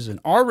used. This is an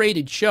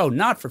R-rated show,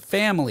 not for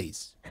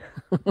families.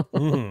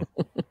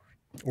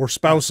 Or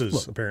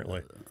spouses,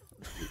 apparently.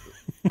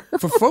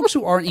 For folks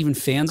who aren't even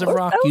fans of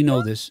rock, you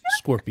know this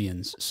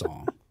Scorpions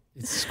song.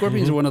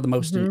 Scorpions are one of the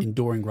most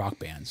enduring rock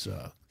bands.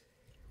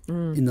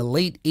 In the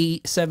late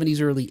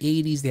 70s, early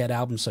 80s, they had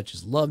albums such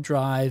as Love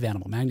Drive,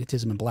 Animal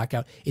Magnetism, and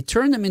Blackout. It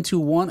turned them into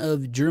one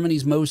of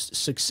Germany's most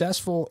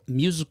successful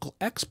musical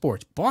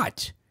exports.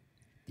 But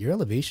their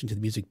elevation to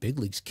the music big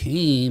leagues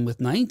came with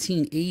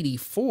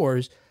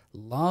 1984's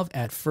Love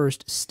at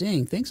First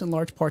Sting, thanks in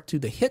large part to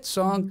the hit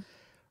song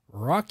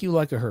Rock You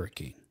Like a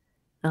Hurricane.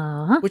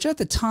 Which at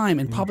the time,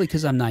 and probably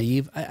because I'm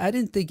naive, I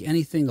didn't think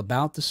anything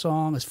about the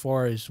song as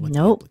far as what the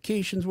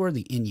implications were,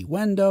 the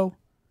innuendo.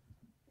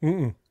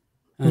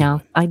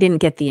 No, I didn't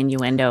get the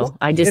innuendo. Well,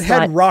 I just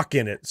had rock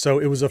in it, so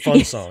it was a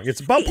fun song.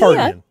 It's about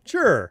partying.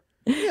 Sure.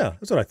 Yeah,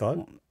 that's what I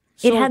thought.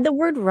 It had the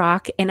word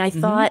rock, and I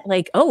thought,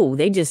 like, oh,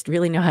 they just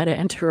really know how to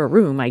enter a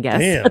room, I guess.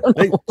 Damn,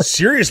 they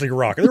seriously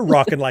rock. They're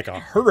rocking like a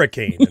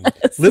hurricane. And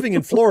living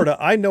in Florida,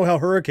 I know how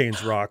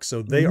hurricanes rock,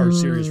 so they are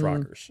serious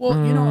rockers. Well,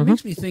 it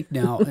makes me think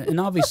now, and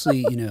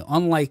obviously,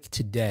 unlike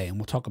today, and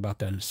we'll talk about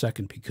that in a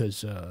second,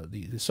 because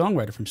the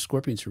songwriter from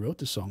Scorpions who wrote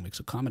this song makes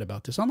a comment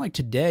about this. Unlike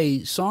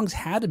today, songs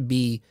had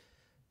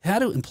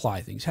to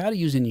imply things, how to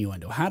use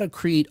innuendo, how to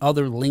create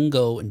other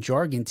lingo and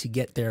jargon to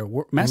get their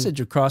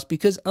message across,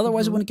 because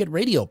otherwise it wouldn't get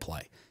radio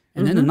play.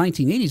 And then in the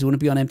 1980s, it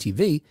wouldn't be on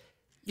MTV.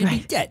 You'd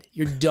be dead.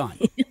 You're done.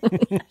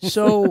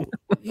 So,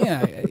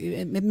 yeah,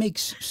 it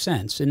makes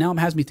sense. And now it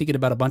has me thinking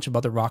about a bunch of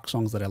other rock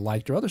songs that I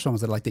liked, or other songs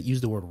that I liked that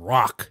use the word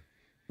rock.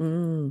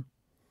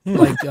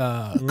 Like,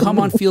 come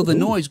on, feel the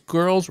noise.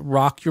 Girls,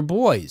 rock your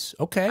boys.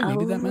 Okay,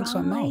 maybe that meant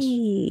something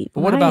else.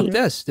 But what about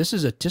this? This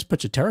just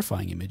puts a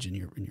terrifying image in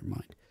your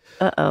mind.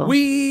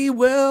 We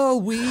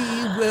will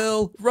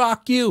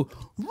rock you.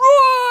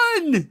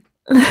 Run!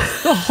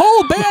 The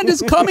whole band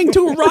is coming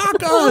to rock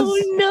us.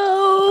 Oh,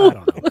 no. I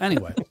don't know.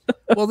 Anyway,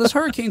 well, this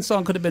Hurricane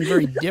song could have been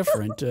very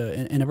different.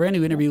 In a brand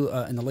new interview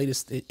in the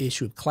latest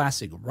issue of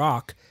Classic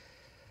Rock,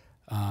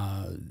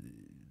 let's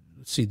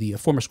see, the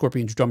former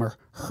Scorpions drummer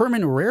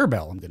Herman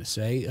Rarebell, I'm going to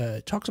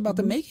say, talks about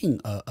the making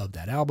of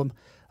that album,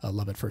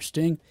 Love at First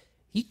Sting.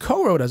 He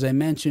co-wrote, as I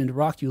mentioned,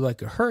 Rock You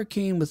Like a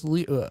Hurricane, with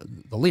the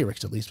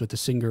lyrics, at least, with the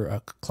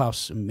singer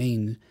Klaus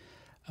Meine.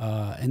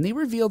 And they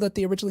revealed that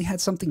they originally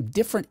had something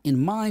different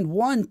in mind.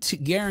 One, to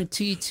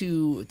guarantee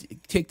to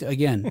take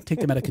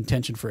them out of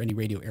contention for any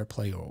radio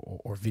airplay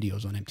or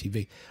videos on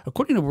MTV.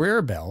 According to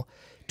Rarebell,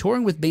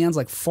 touring with bands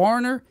like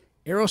Foreigner,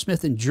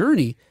 Aerosmith, and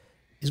Journey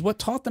is what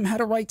taught them how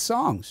to write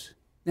songs.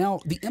 Now,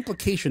 the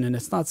implication, and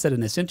it's not said in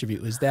this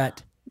interview, is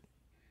that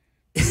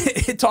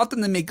it taught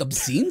them to make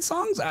obscene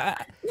songs? I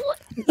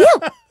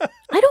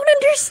don't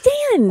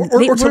understand.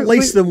 Or to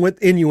lace them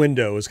with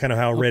innuendo is kind of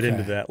how I read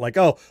into that. Like,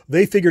 oh,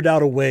 they figured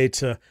out a way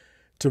to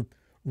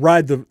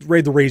ride the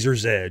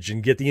razor's edge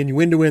and get the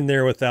innuendo in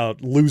there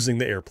without losing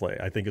the airplay,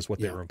 I think is what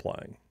they were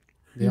implying.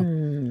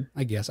 Yeah,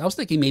 I guess. I was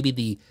thinking maybe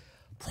the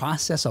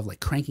process of like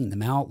cranking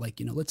them out, like,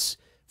 let's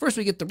first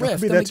we get the riff,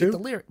 then we get the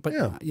lyric. But I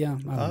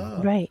don't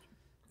know. Right.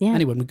 Yeah.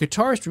 Anyway, when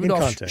guitarist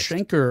Rudolf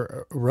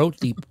Schenker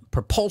wrote the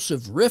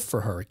propulsive riff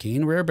for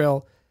Hurricane,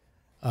 Rarebell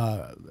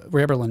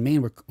and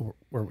Maine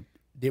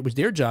it was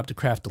their job to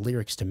craft the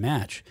lyrics to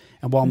match.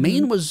 And while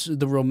Maine was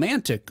the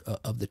romantic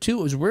of the two,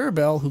 it was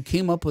Rarebell who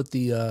came up with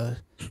the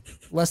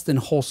less than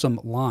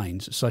wholesome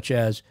lines, such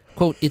as,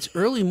 quote, "It's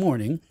early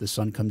morning, the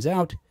sun comes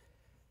out.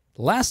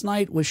 Last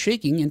night was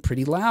shaking and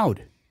pretty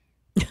loud."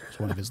 That's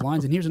one of his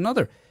lines. And here's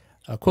another,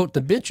 quote,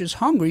 "The bitch is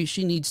hungry,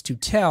 she needs to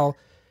tell,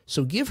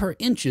 so give her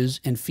inches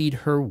and feed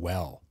her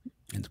well."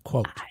 End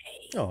quote.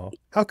 Oh,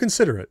 how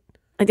considerate.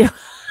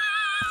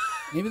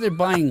 Maybe they're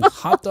buying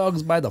hot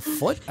dogs by the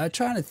foot. I'm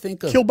trying to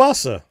think of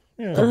kielbasa.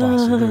 Yeah.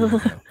 Kielbasa. There you go.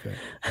 Okay.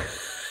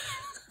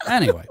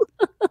 Anyway,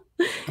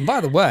 and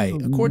by the way,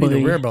 according to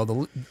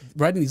Rarebell,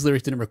 writing these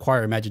lyrics didn't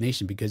require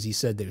imagination because he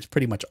said it was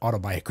pretty much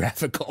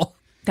autobiographical.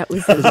 That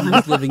was he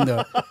was living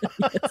the.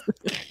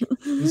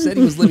 He said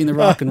he was living the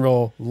rock and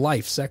roll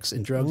life, sex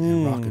and drugs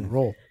and rock and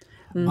roll.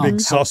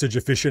 Big sausage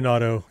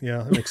aficionado.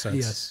 Yeah, that makes sense.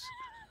 Yes.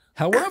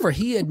 However,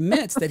 he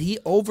admits that he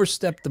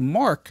overstepped the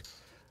mark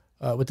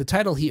with the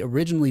title he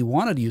originally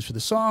wanted to use for the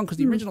song, because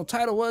the original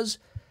title was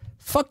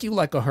 "Fuck You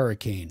Like a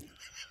Hurricane."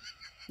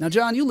 Now,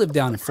 John, you live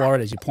down in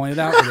Florida, as you pointed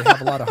out, where they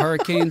have a lot of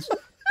hurricanes.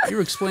 You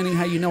were explaining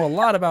how you know a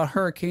lot about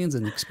hurricanes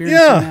and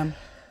experiencing them.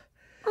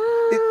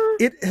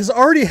 It has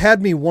already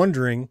had me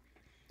wondering,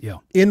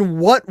 in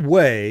what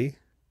way,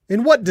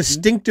 in what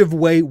distinctive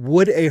way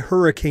would a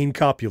hurricane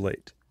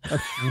copulate?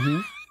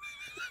 And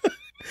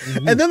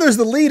then there's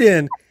the lead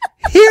in,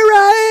 "Here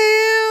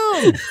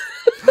I am."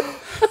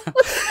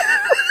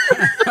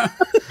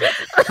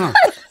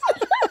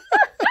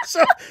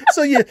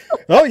 So you,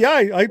 oh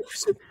yeah,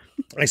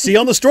 I see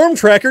on the storm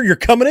tracker you're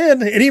coming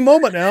in any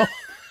moment now.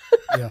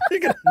 Yeah.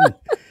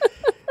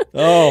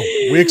 Oh,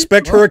 we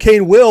expect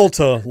Hurricane Will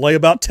to lay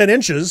about 10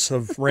 inches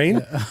of rain.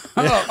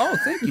 Yeah. Oh,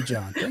 thank you,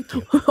 John. Thank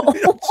you.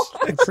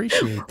 I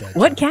appreciate that.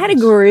 What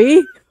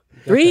category?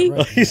 3,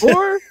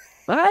 4,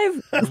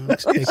 5?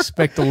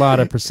 Expect a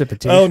lot of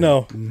precipitation. Oh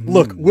no!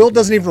 Look, Will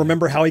doesn't even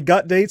remember how he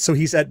got dates, so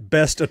he's at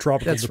best a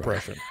tropical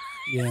depression. Right.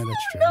 Yeah,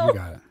 that's true. You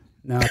got it.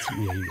 No,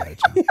 you got it,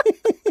 John.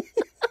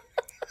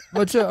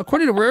 But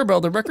according to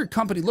Rarebell, the record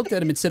company looked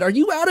at him and said, "Are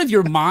you out of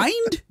your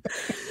mind?"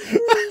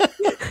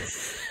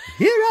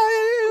 Here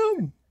I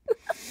am.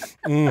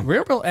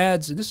 Rarebell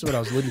adds, and this is what I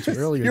was alluding to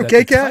earlier. You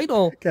okay, Cat?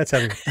 Title, Cat's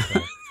having.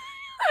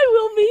 I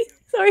will be.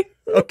 Sorry.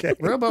 Okay.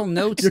 Rarebell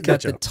notes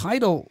that the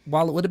title,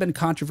 while it would have been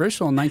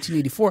controversial in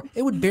 1984,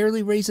 it would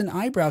barely raise an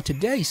eyebrow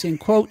today, saying,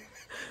 quote,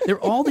 "There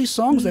are all these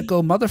songs that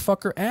go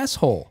motherfucker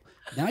asshole.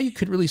 Now you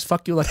could release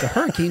Fuck You Like a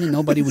Hurricane and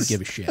nobody would give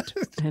a shit."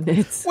 And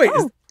it's, wait,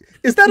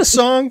 is that a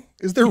song?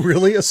 Is there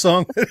really a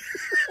song?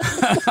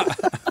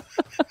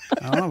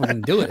 I don't know. We're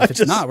going to do it. If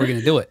it's not, we're going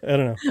to do it. I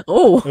don't know.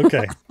 Oh.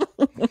 Okay.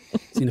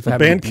 Seeing if I have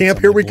Band camp,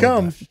 here we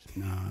come.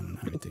 No, I don't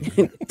have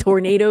anything.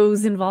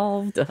 Tornadoes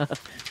involved.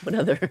 What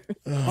other?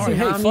 All right.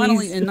 Hey,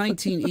 finally, in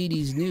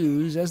 1980s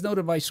news, as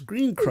noted by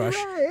Screen Crush,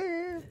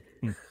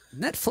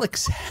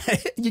 Netflix,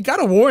 you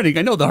got a warning.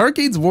 I know the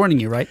hurricane's warning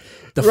you, right?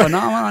 The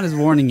phenomenon is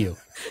warning you.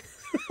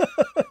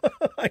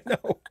 I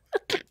know.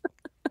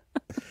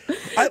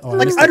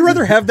 I'd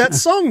rather have that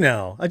song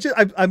now.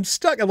 I'm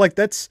stuck. I'm like,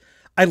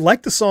 I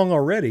like the song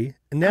already,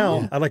 and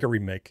now I like a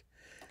remake.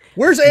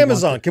 Where's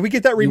Amazon? Can we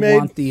get that remade? You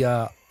want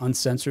the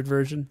uncensored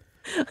version?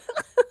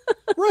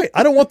 Right.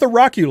 I don't want the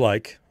rock you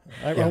like.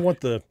 I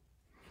want the.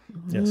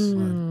 Yes.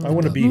 I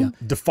want to be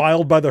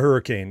defiled by the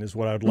hurricane is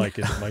what I would like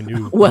in my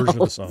new version of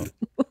the song.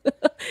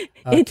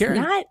 It's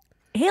Karen, not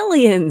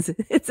aliens.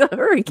 It's a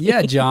hurricane.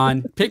 Yeah,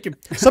 John.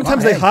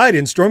 Sometimes they hide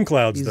in storm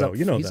clouds, though.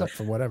 You know he's that. Up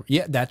for whatever.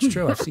 Yeah, that's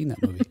true. I've seen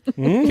that movie.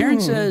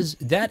 Karen says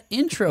that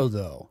intro,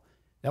 though,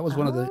 that was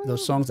one of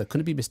those songs that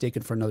couldn't be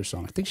mistaken for another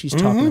song. I think she's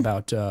talking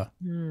about, I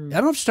don't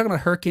know if she's talking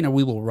about Hurricane or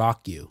We Will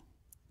Rock You.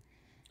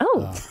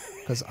 Oh.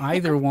 Because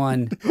either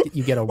one,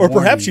 you get a Or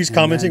perhaps she's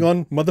commenting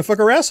on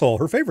Motherfucker Asshole,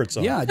 her favorite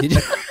song. Yeah, did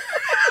you?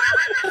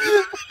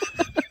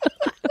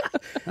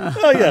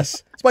 Oh,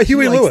 yes. It's by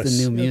Huey Lewis.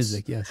 The new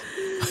music, yes.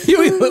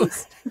 Huey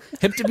Lewis.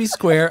 Hip to be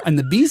square. And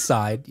the B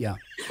side, yeah.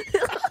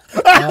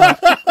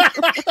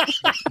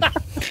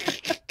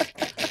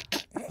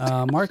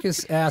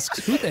 Marcus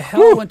asks, who the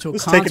hell went to a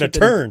concert? Taking a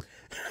turn.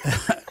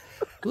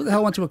 Who the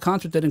hell went to a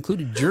concert that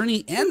included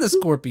Journey and the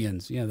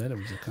Scorpions? Yeah, that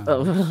was a concert.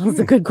 Oh, that's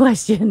a good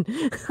question.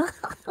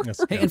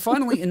 Hey, and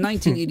finally, in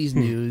 1980s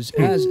news,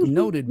 as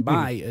noted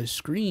by a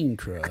Screen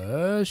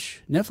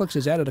Crush, Netflix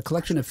has added a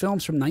collection of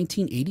films from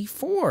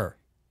 1984.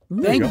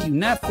 Thank you,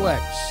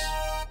 Netflix.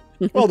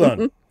 Well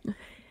done.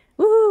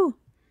 Woo!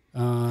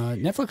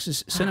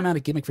 Netflix's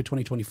cinematic gimmick for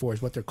 2024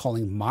 is what they're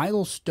calling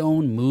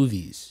milestone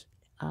movies.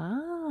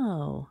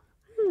 Oh.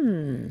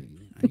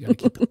 You got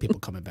to keep people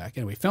coming back.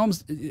 Anyway,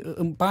 films,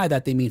 by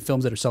that they mean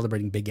films that are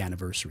celebrating big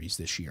anniversaries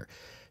this year.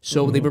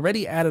 So they've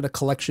already added a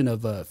collection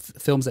of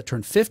films that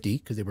turned 50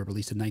 because they were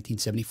released in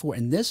 1974.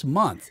 And this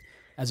month,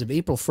 as of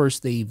April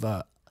 1st, they've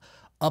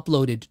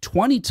uploaded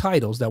 20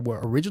 titles that were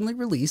originally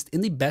released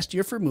in the best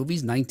year for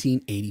movies,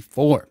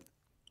 1984.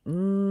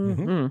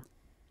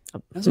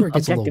 That's where it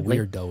gets a little objectively.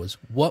 weird, though, is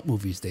what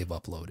movies they've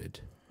uploaded.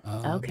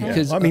 Okay.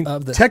 Because I mean,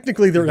 of the,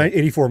 technically they're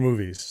 84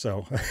 movies,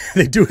 so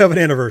they do have an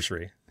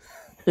anniversary.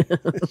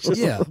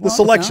 yeah, The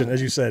selection,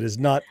 as you said, is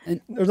not.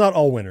 They're not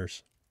all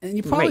winners. and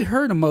you probably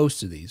heard of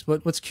most of these.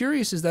 But what's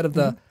curious is that of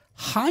the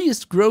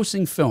highest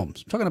grossing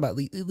films, I'm talking about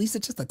at least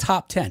it's just the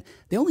top 10,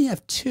 they only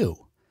have 2.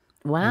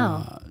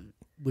 Wow.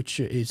 Which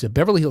is a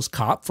Beverly Hills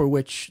Cop, for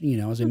which,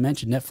 as I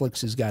mentioned,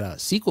 Netflix has got a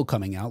sequel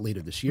coming out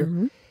later this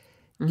year.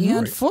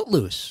 And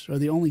Footloose are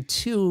the only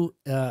 2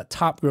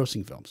 top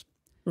grossing films.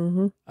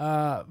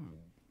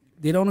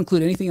 They don't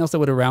include anything else that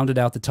would have rounded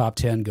out the top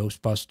 10,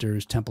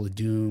 Ghostbusters, Temple of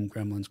Doom,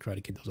 Gremlins,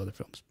 Karate Kid, those other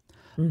films.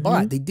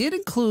 But they did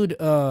include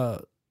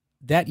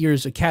that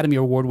year's Academy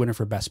Award winner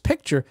for Best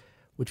Picture,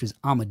 which was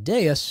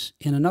Amadeus,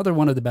 and another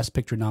one of the Best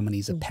Picture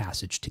nominees, A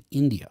Passage to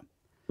India.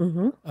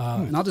 And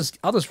I'll just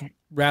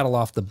rattle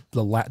off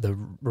the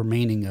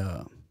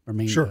remaining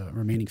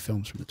remaining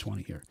films from the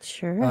 20 here.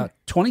 Sure.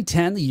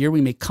 2010, the year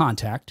we make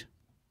contact.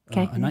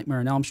 Okay. A Nightmare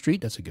on Elm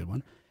Street, that's a good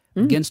one.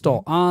 Against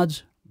All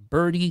Odds,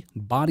 Birdie,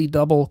 Body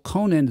Double,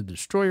 Conan the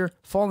Destroyer,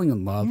 Falling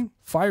in Love,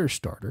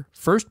 Firestarter,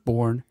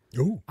 Firstborn,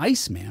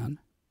 Iceman,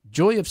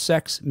 Joy of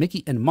Sex,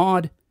 Mickey and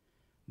Maude,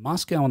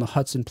 Moscow on the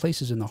Hudson,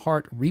 Places in the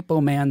Heart,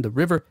 Repo Man, The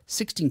River,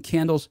 16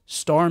 Candles,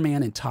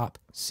 Starman, and Top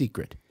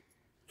Secret.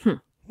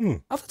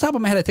 Off the top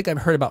of my head, I think I've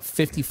heard about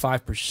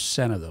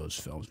 55% of those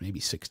films, maybe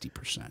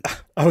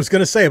 60%. I was going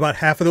to say about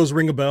half of those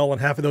ring a bell,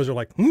 and half of those are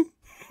like,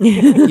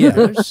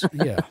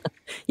 Yeah.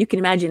 You can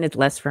imagine it's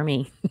less for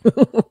me.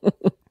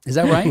 Is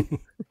that right?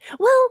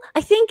 Well,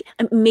 I think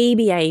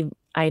maybe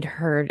I'd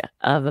heard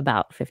of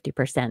about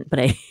 50%, but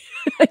I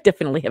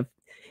definitely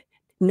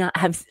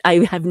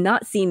I have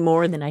not seen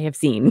more than I have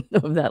seen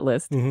of that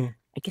list. I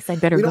guess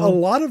I'd better go. A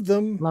lot of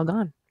them log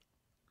on.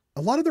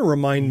 A lot of them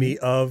remind me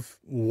of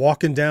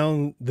walking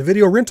down the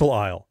video rental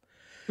aisle.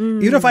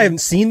 Even if I haven't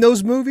seen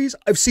those movies,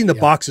 I've seen the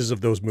boxes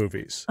of those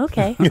movies.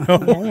 Okay.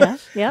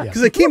 Yeah.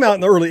 Because they came out in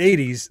the early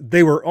 80s.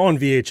 They were on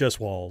VHS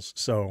walls.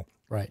 So,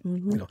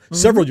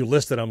 several you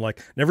listed, I'm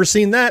like, never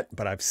seen that,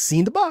 but I've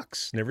seen the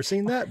box. Never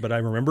seen that, but I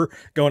remember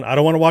going, I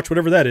don't want to watch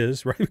whatever that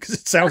is, right? Because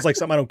it sounds like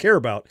something I don't care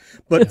about.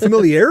 But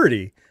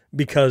familiarity,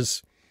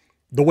 because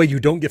the way you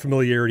don't get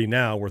familiarity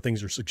now, where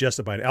things are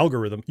suggested by an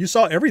algorithm, you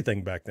saw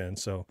everything back then.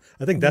 So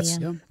I think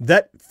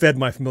that fed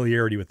my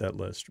familiarity with that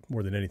list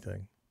more than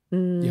anything.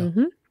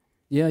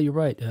 Yeah, you're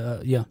right.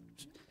 Yeah.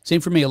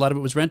 Same for me. A lot of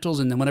it was rentals,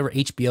 and then whenever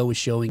HBO was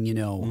showing,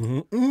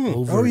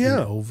 over and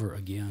over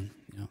again.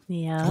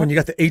 Yeah. When you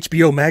got the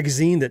HBO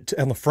magazine that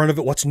on the front of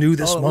it, what's new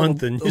this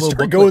month, and you start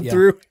booklet, going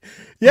through.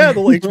 Yeah, the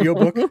little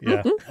HBO book.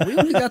 Yeah. We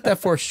only got that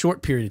for a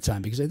short period of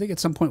time, because I think at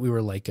some point we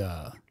were like,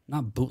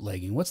 not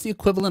bootlegging. What's the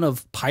equivalent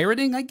of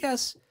pirating, I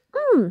guess?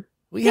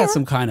 We had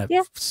some kind of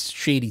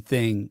shady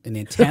thing, an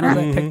antenna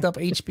that picked up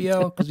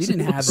HBO, because we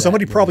didn't have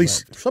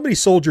that. Somebody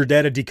sold your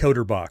dad a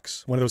decoder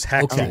box, one of those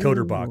hacked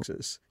decoder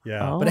boxes.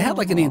 Yeah. But it had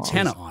like an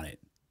antenna on it.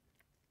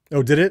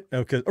 Oh, did it?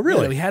 Okay. Oh,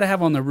 really? Yeah, we had to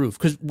have on the roof,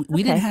 because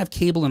we didn't have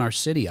cable in our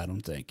city, I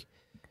don't think.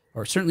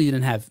 Or certainly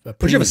didn't have a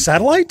Did you have a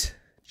satellite?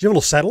 Did you have a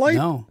little satellite?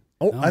 No.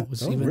 Oh, no,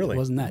 really? It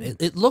wasn't that.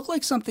 It looked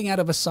like something out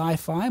of a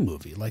sci-fi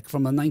movie, like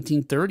from the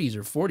 1930s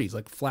or 40s,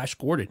 like Flash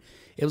Gordon.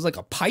 It was like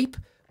a pipe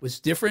with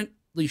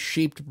differently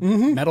shaped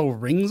metal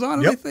rings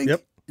on it, I think.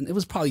 And it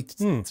was probably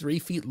 3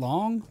 feet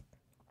long.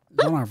 It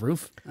was on our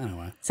roof.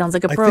 Anyway. Sounds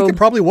like a probe. I think it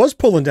probably was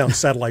pulling down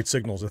satellite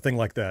signals, a thing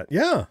like that.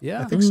 Yeah.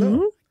 I think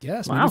so.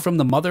 Yes, maybe from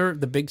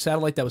the big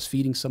satellite that was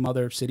feeding some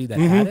other city that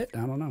had it.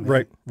 I don't know.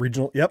 Right.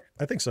 Regional. Yep.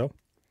 I think so.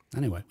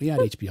 Anyway, we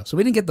had HBO. So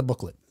we didn't get the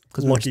booklet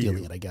because we were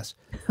stealing it, I guess.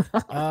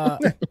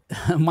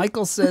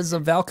 Michael says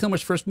Val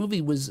Kilmer's first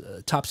movie was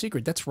Top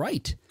Secret. That's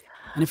right.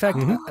 And in fact,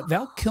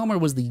 Val Kilmer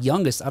was the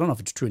youngest. I don't know if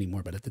it's true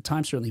anymore, but at the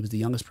time, certainly he was the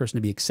youngest person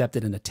to be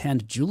accepted and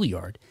attend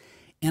Juilliard.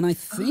 And I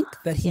think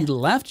that he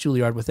left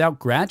Juilliard without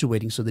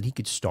graduating so that he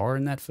could star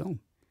in that film.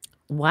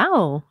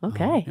 Wow.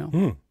 Okay.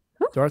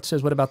 Darth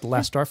says, what about The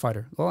Last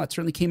Starfighter? Well, it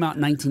certainly came out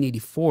in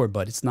 1984,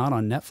 but it's not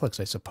on Netflix,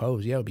 I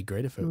suppose. Yeah, it would be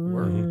great if it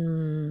were.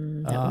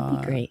 That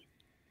would be great.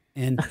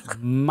 And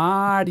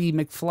Marty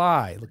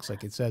McFly, looks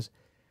like it says,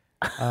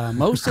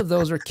 most of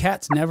those are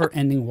Cat's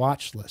never-ending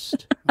watch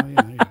list. Oh,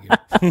 yeah,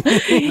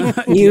 there you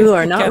go. You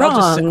are not Cat,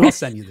 wrong. I'll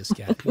send you this,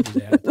 Cat. You just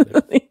add it to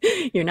there.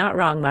 You're not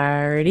wrong,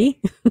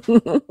 Marty.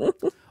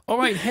 All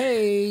right,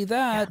 hey,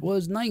 that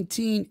was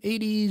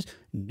 1980s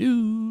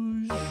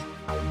news.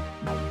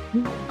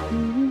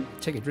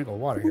 Take a drink of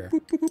water here.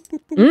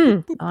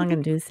 Oh, I'm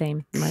going to do the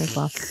same. Might as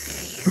well.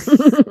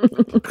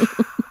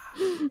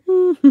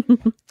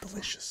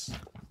 Delicious.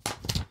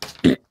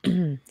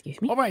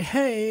 Excuse me. All right,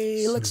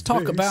 hey, let's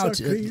talk about...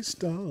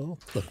 look,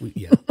 thank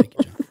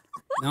you, John.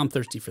 Now I'm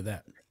thirsty for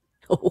that.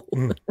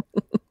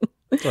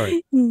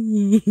 Sorry.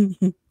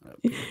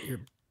 Put your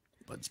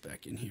buds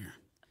back in here.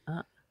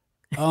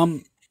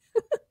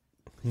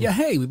 Yeah,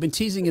 hey, we've been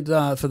teasing it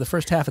for the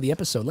first half of the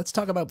episode. Let's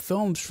talk about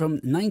films from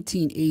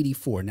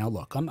 1984. Now,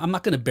 look, I'm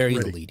not going to bury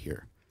the lead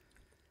here.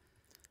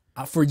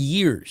 For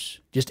years,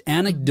 just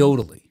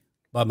anecdotally,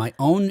 by my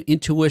own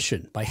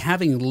intuition, by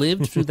having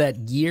lived through that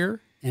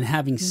year And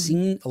having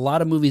seen a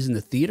lot of movies in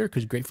the theater,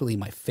 because gratefully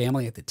my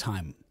family at the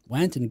time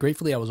went, and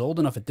gratefully I was old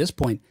enough at this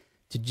point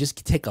to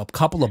just take a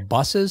couple of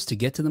buses to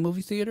get to the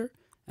movie theater,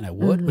 and I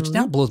would, which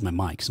now blows my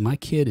mind because my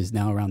kid is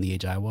now around the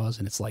age I was,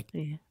 and it's like,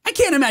 I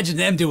can't imagine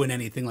them doing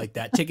anything like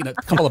that, taking a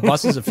couple of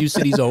buses a few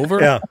cities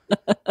over,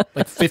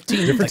 like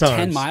 15, like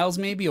 10 miles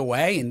maybe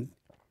away, and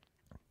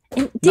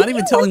not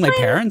even telling my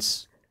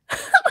parents.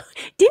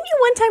 Didn't you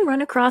one time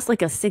run across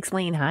like a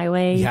 6-lane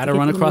highway? You had to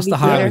run across the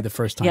highway the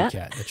first time,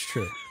 Kat. That's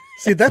true.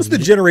 See, that's the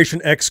Generation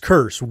X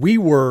curse. We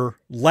were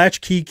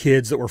latchkey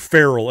kids that were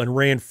feral and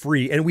ran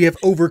free, and we have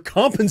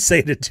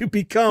overcompensated to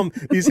become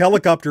these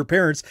helicopter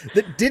parents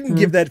that didn't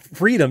give that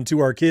freedom to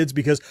our kids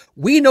because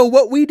we know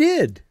what we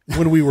did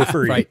when we were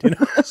free. Right. You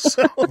know?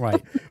 So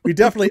we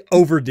definitely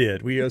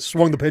overdid. We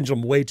swung the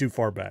pendulum way too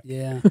far back.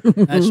 Yeah,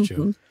 that's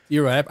true.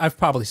 You're right. I've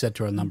probably said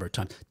to her a number of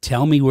times,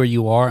 tell me where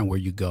you are and where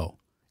you go.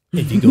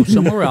 If you go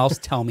somewhere else,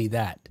 tell me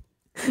that.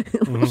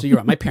 So you're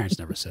right. My parents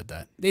never said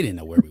that. They didn't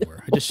know where we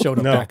were. I just showed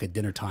up back at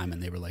dinner time,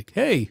 and they were like,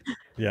 "Hey,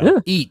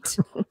 eat."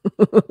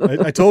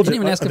 I told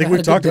you. I think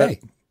we've talked about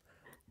it.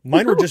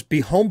 Mine would just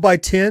be home by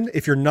 10.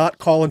 If you're not,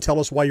 call and tell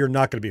us why you're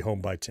not going to be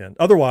home by 10.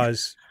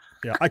 Otherwise,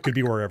 I could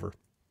be wherever.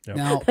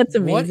 Now, that's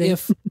amazing. what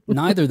if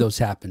neither of those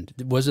happened?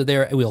 Was it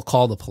there? We'll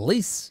call the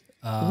police.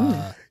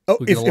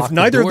 If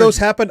neither of those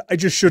happened, I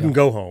just shouldn't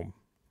go home.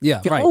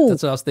 Yeah, right.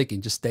 That's what I was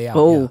thinking. Just stay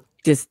out.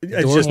 Just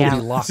doors will be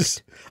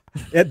locked.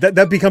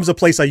 That becomes a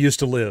place I used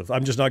to live.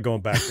 I'm just not going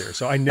back there.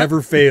 So I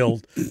never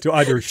failed to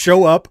either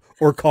show up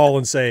or call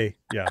and say,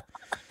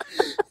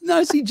 No,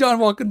 I see John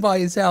walking by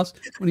his house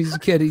when he's a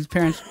kid. His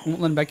parents won't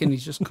let him back in.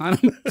 He's just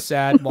kind of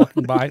sad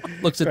walking by,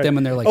 looks at them,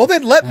 and they're like, "Oh,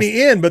 they'd let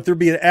me in, but there'd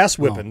be an ass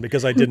whipping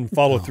because I didn't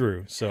follow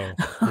through." So,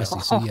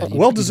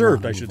 well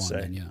deserved, I should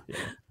say.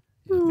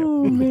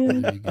 Oh,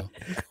 man. There you go.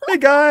 Hey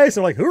guys,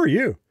 I'm like, who are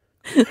you?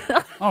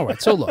 All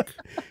right, so look,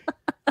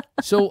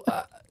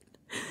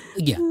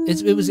 again,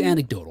 it was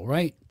anecdotal,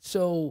 right?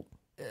 So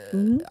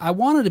I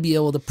wanted to be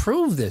able to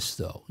prove this,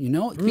 though,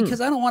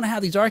 because I don't want to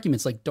have these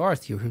arguments like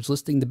Darth here, who's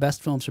listing the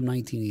best films from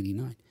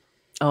 1989.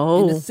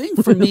 And the thing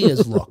for me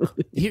is, look,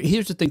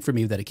 here's the thing for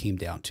me that it came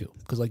down to,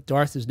 because like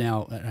Darth is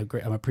now, I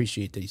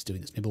appreciate that he's doing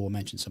this. Maybe we'll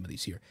mention some of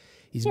these here.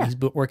 He's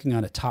working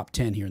on a top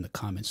 10 here in the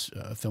comments,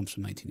 films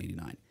from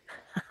 1989.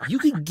 You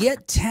could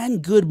get 10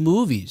 good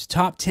movies,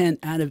 top 10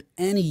 out of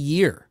any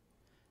year.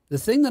 The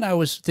thing that I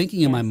was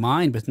thinking in my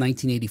mind with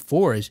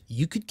 1984 is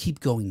you could keep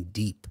going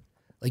deep.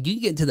 Like you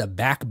can get into the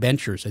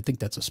backbenchers. I think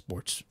that's a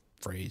sports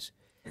phrase.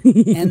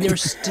 And they're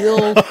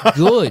still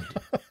good.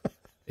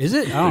 Is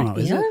it? I don't know.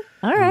 Is it?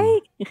 All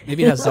right.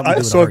 Maybe it has something to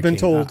do with So I've been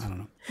told. I don't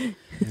know.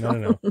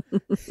 No.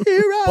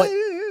 Here I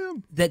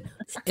am.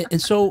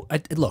 And so,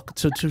 look,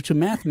 to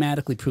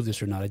mathematically prove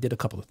this or not, I did a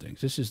couple of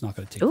things. This is not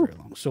going to take very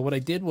long. So what I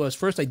did was,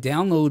 first I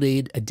found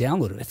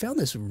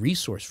this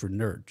resource for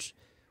nerds,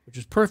 which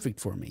is perfect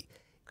for me.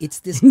 It's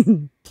this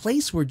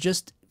place where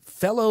just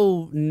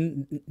fellow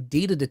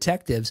data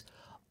detectives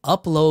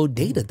upload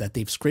data that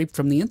they've scraped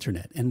from the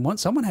internet. And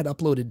someone had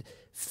uploaded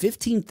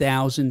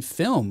 15,000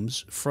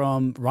 films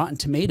from Rotten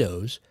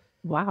Tomatoes.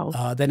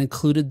 Wow. That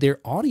included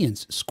their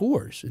audience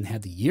scores and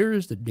had the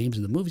years, the names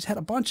of the movies, had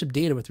a bunch of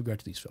data with regard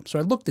to these films. So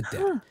I looked at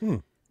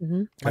that.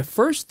 My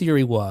first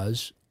theory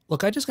was,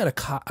 look, I just got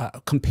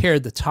to compare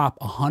the top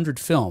 100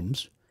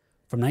 films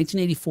from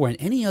 1984 and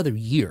any other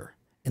year,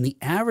 and the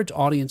average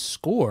audience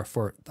score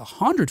for the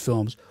 100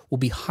 films will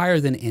be higher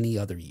than any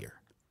other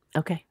year.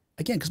 Okay.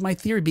 Again, because my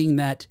theory being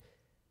that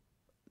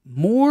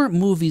more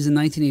movies in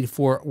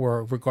 1984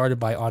 were regarded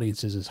by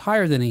audiences as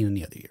higher than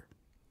any other year.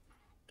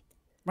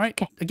 Right?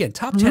 Okay. Again,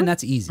 top 10,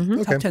 that's easy.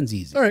 Top 10's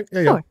easy. All right.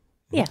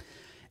 Yeah.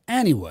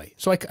 Anyway,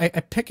 so I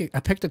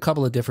picked a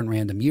couple of different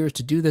random years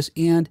to do this,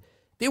 and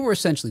they were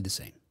essentially the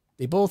same.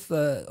 They both,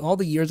 all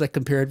the years I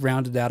compared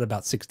rounded out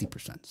about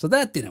 60%. So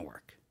that didn't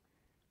work.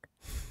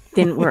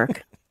 Didn't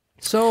work.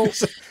 So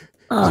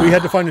he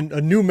had to find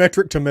a new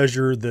metric to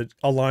measure that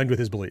aligned with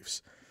his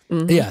beliefs.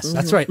 Yes,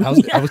 that's right. I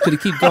was going to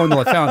keep going until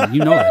I found it.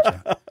 You know that,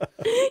 John.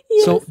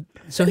 Yes.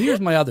 So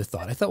here's my other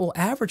thought. I thought, well,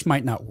 average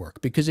might not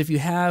work because if you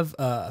have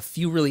a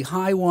few really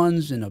high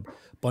ones and a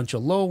bunch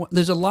of low ones,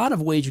 there's a lot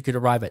of ways you could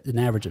arrive at an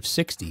average of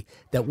 60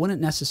 that wouldn't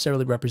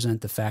necessarily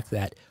represent the fact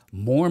that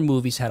more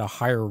movies had a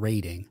higher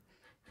rating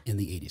in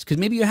the 80s. Because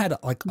maybe you had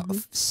like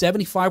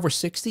 75 or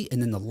 60,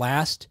 and then the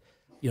last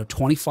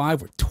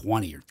 25 or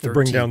 20 or 13. To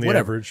bring down the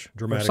whatever, average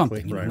dramatically. or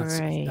something.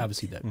 Right.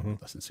 Obviously, that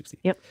less than 60.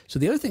 Yep. So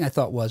the other thing I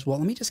thought was, well,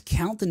 let me just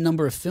count the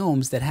number of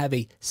films that have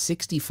a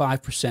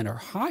 65% or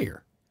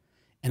higher.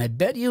 And I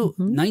bet you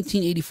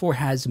 1984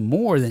 has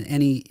more than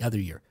any other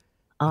year.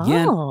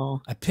 Again,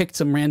 I picked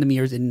some random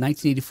years in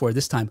 1984,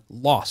 this time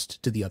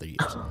lost to the other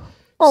years.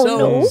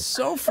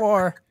 So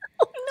far,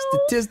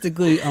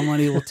 statistically, I'm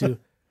unable to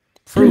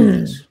prove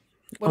this.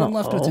 What I'm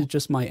left with is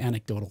just my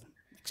anecdotal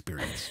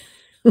experience.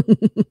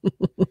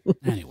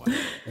 Anyway,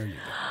 there you go.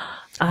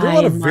 There are a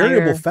lot of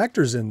variable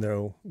factors in,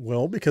 though,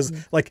 Will, because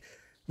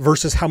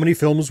versus how many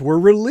films were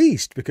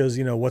released, because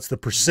what's the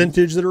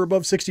percentage that are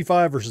above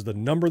 65 versus the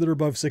number that are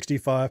above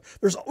 65.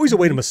 There's always a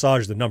way to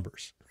massage the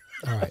numbers.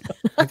 All right,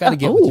 I got to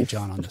get with you,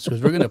 John, on this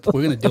because we're gonna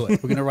do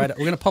it. We're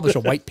gonna publish a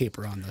white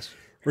paper on this.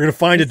 We're gonna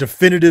find a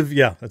definitive.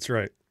 Yeah, that's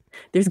right.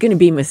 There's going to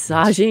be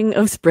massaging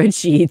of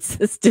spreadsheets.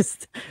 It's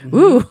just,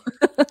 ooh.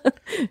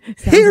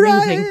 Here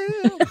I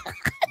am.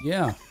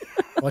 Yeah,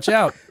 watch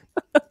out.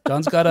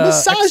 John's got a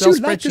massage Excel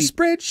you like a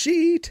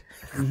spreadsheet.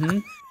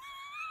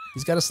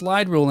 He's got a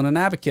slide rule and an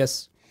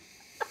abacus.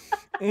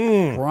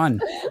 Run.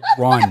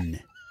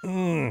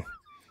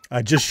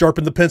 I just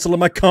sharpened the pencil in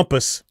my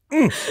compass.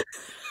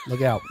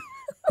 Look out.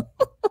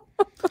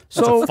 That's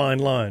a fine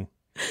line.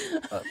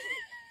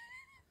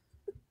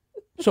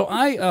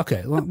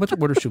 Okay. Well,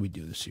 what order should we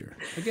do this here?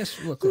 I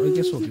guess we'll do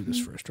this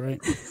first,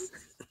 right?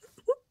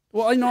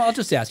 Well, I'll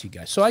just ask you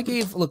guys. So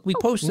we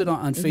posted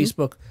on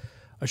Facebook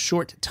a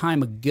short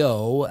time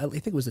ago. I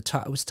think it was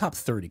top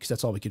 30 because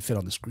that's all we could fit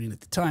on the screen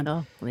at the time.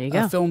 Oh, there you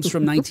go. Films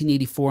from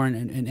 1984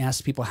 and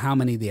asked people how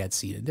many they had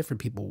seen. And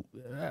different people,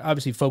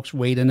 obviously folks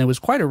weighed in. There was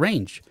quite a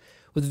range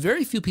with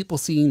very few people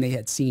saying they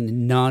had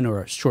seen none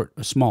or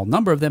a small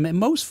number of them. And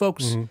most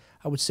folks,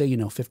 I would say,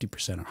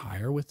 50% or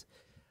higher with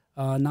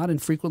not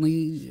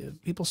infrequently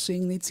people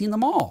saying they'd seen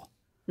them all.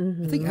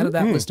 I think out of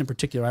that list in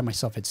particular, I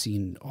myself had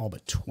seen all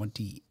but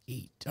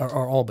 28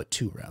 or all but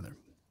 2 rather.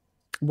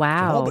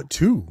 Wow. All but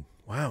 2.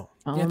 Wow.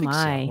 Oh, yeah, I think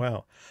my. So.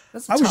 Wow.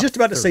 That's the I was top just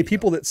about to 30, say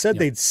people though. that said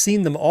they'd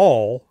seen them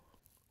all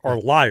are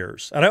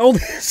liars. And I only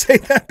say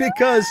that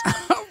because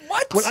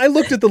when I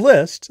looked at the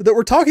list that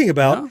we're talking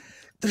about,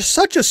 there's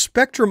such a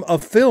spectrum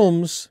of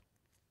films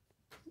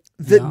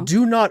that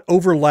do not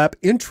overlap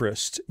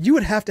interest. You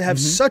would have to have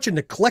such an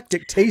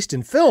eclectic taste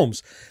in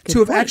films to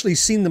have actually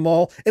seen them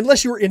all,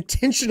 unless you were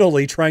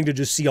intentionally trying to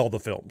just see all the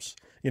films.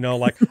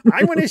 Like,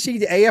 I want to see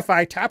the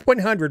AFI Top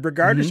 100,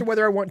 regardless of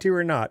whether I want to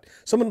or not.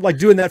 Someone like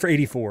doing that for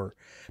 84.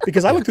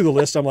 Because I look through the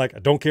list, I'm like, I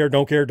don't care.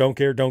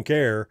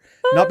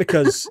 Not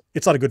because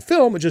it's not a good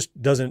film, it just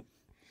doesn't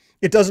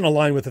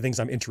align with the things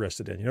I'm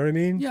interested in. You know what I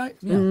mean? Yeah,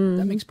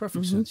 that makes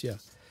perfect sense, yeah.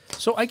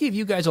 So I gave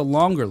you guys a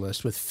longer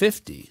list with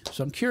 50.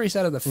 So I'm curious,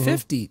 out of the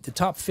 50, the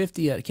top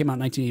 50 that came out in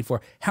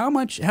 1984, how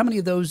many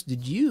of those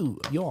did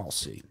you all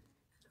see?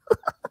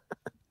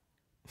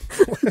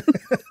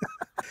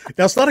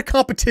 Now, it's not a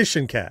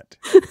competition, Kat.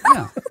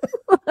 Yeah.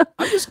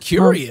 I'm just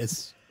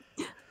curious.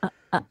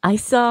 I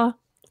saw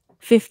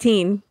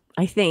 15,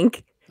 I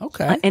think.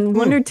 Okay. And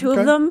one or two okay.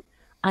 of them,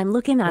 I'm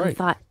looking at Right. and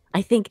thought,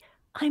 I think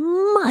I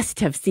must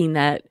have seen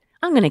that.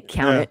 I'm going to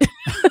count it.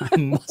 I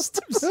must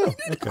have seen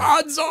it. okay.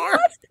 Odds are.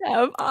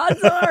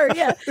 Odds are,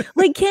 yeah.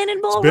 Like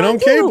Cannonball It's been Run on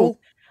 2. cable.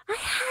 I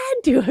had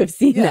to have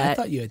seen Yeah, I that.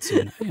 thought you had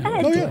seen it. Yeah, I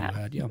had you to.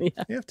 had, yeah.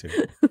 You have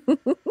to.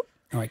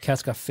 All right,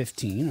 Kat's got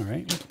 15, all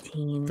right.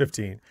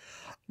 15.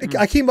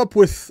 I came up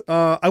with,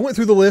 I went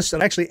through the list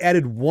and actually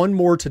added one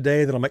more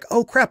today that I'm like,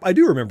 oh, crap, I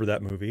do remember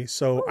that movie.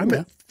 So I'm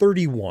at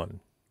 31.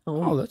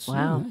 Oh, that's,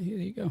 wow. yeah,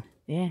 there you go.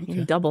 Yeah,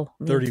 you double.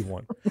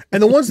 31.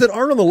 And the ones that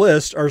aren't on the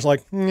list are just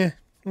like, Yeah,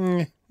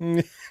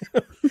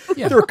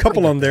 there are a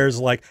couple on there is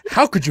like,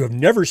 how could you have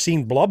never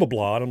seen blah, blah,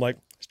 blah? And I'm like,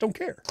 just don't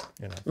care.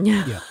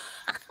 yeah.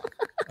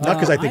 Not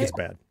because I think it's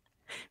bad.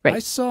 Right. I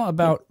saw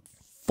about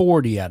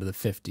 40 out of the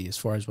 50 as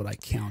far as what I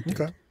counted.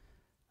 Okay.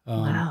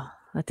 Wow.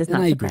 That does And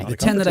not I agree. surprise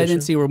The me. 10 that I didn't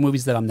competition. see were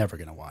movies that I'm never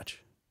going to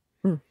watch.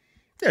 Yeah,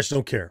 just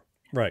don't care.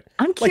 Right.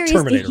 I'm Like curious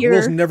Terminator. to hear.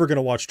 Will's never going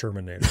to watch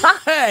Terminator.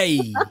 Hey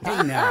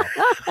now.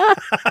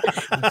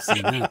 I've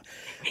seen that.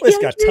 It's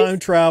got time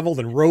travel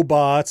and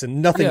robots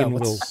and nothing Yeah, in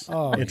what's-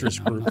 Will's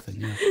interest group.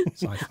 Nothing, yeah.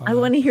 Sci-fi. I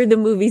want to hear the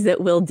movies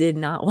that Will did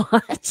not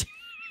watch.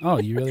 Oh,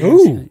 you really? Ooh.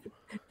 haven't seen it?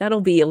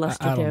 That'll be I don't know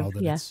illustrative.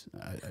 that Yeah. it's.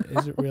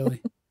 Is it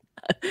really?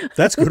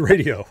 That's good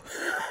radio.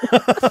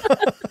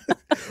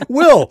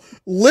 Will,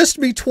 list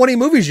me 20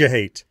 movies you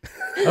hate.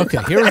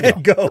 Okay, here we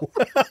And go. go.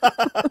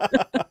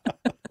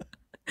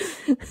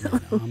 No,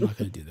 I'm not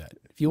going to do that.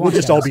 If you We'll want,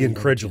 just to all ask be me, I'll do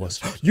incredulous.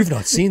 that. You've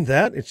not seen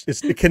that?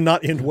 It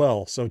cannot end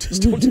well, so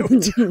just don't do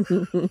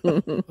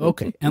it.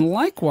 Okay, and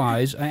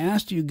likewise, I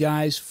asked you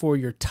guys for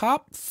your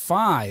top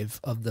 5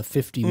 of the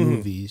 50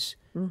 movies.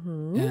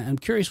 And I'm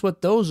curious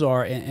what those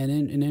are, and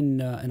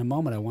in a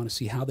moment, I want to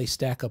see how they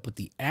stack up with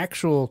the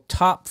actual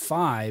top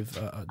 5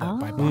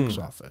 by box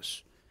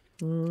office.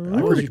 I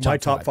What was predict your my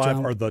top top 5 five,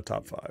 John? are the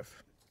top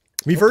 5.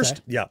 Me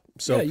first? Yeah.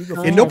 So Yeah, you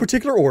go in no first.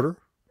 particular order.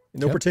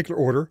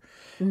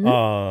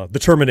 Yep. The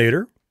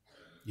Terminator,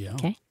 Yeah.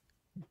 Okay.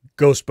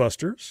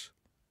 Ghostbusters,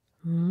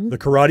 The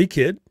Karate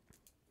Kid,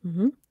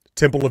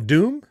 Temple of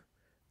Doom,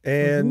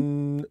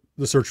 and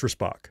The Search for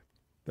Spock.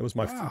 That was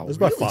my Wow, that was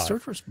my really? 5.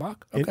 Search for Spock.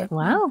 Okay.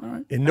 Wow. All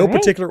right. In no All right.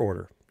 particular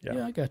order. Yeah,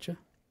 Yeah. I gotcha.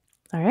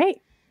 All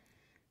right.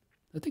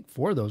 I think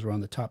 4 of those were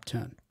on the top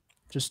 10.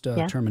 Just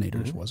Yeah.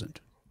 Terminators wasn't.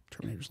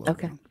 Terminators. lower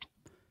Okay. down.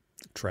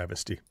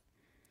 Travesty.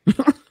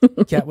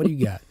 Kat, what do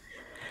you got?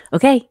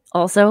 Okay.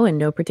 Also, in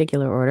no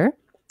particular order,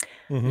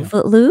 Mhm.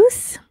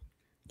 Footloose,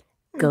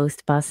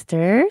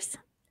 Ghostbusters,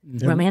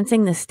 Mhm.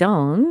 Romancing the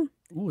Stone.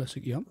 Ooh, that's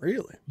a, yeah.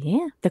 Really?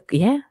 Yeah.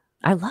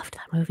 I loved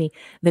that movie.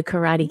 The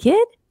Karate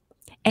Kid,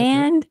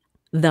 and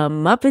The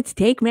Muppets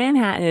Take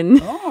Manhattan.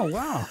 Oh,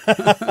 wow.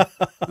 That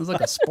was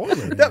like a spoiler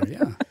there,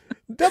 yeah.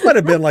 That might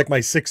have been like my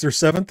 6th or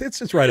 7th.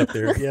 It's right up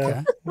there.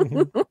 Yeah.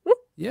 Okay.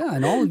 Yeah,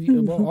 and all of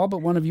you, well, all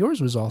but one of yours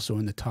was also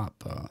in the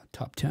top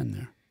 10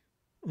 there.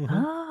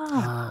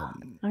 All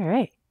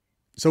right.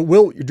 So,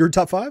 Will, your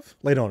top 5?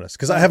 Lay it on us,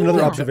 because I have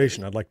another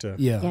observation I'd like to.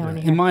 Yeah,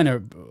 and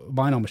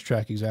mine almost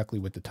track exactly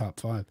with the top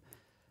 5.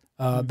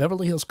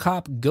 Beverly Hills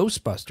Cop,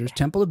 Ghostbusters,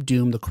 Temple of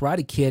Doom, The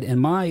Karate Kid, and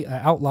my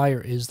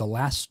outlier is The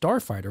Last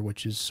Starfighter,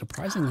 which is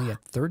surprisingly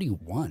at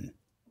 31.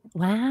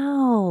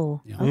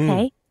 Wow. Yeah.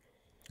 Okay.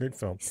 Great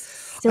film.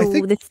 So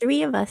the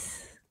three of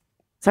us.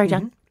 Sorry,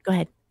 John. Go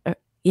ahead.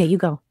 Yeah, you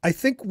go. I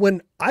think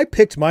when I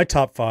picked my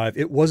top 5,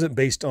 it wasn't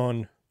based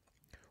on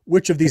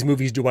which of these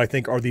movies do I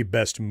think are the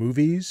best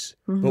movies,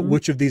 but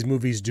which of these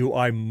movies do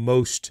I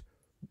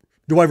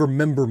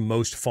remember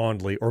most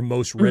fondly or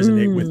most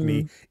resonate with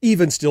me,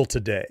 even still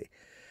today.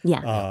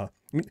 Yeah.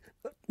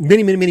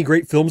 Many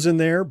great films in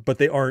there, but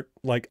they aren't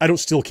like, I don't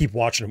still keep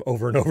watching them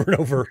over and over and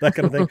over, that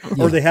kind of thing.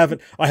 Or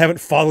I haven't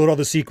followed all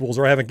the sequels,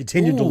 or I haven't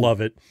continued to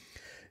love it.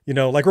 You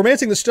know, like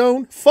Romancing the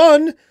Stone,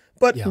 fun,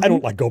 but I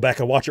don't like go back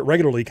and watch it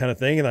regularly kind of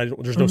thing. And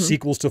there's no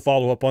sequels to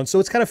follow up on. So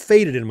it's kind of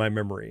faded in my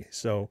memory.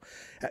 So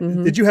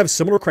did you have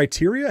similar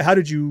criteria? How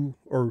did you,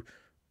 or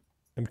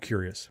I'm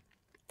curious.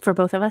 For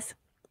both of us?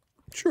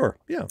 Sure.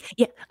 Yeah.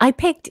 Yeah. I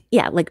picked,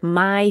 like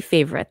my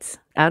favorites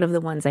out of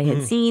the ones I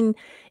had seen.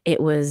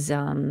 It was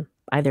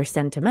either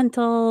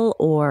sentimental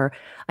or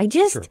I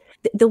just,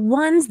 the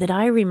ones that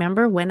I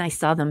remember when I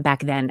saw them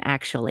back then,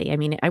 actually. I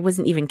mean, I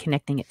wasn't even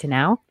connecting it to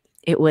now.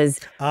 It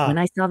was when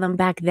I saw them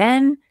back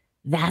then.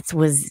 That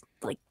was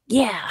like,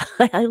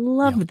 I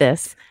love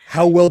this.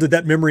 How well did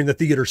that memory in the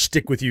theater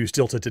stick with you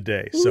still to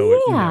today?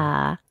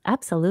 So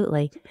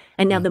absolutely.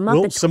 And now the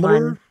Muppets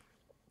one.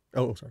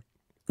 Oh, sorry.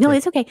 No,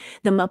 it's okay.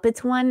 The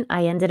Muppets one,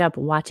 I ended up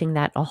watching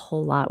that a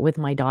whole lot with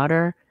my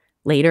daughter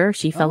later.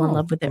 She fell in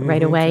love with it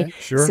right away. Okay.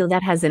 Sure. So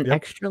that has an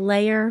extra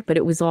layer, but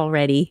it was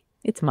already,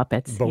 it's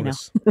Muppets.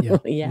 Bonus. You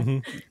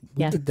know?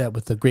 We did that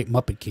with the Great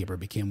Muppet Caper.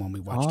 Became one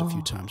we watched a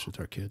few times with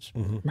our kids.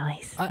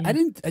 Nice. I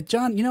didn't,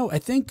 John, I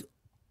think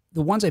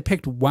the ones I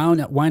picked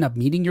wound up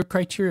meeting your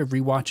criteria of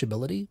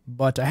rewatchability,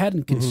 but I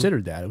hadn't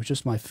considered that. It was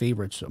just my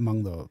favorites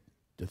among the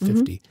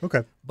 50.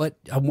 Okay. But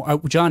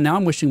John, now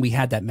I'm wishing we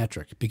had that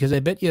metric, because I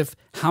bet you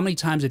how many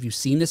times have you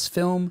seen this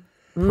film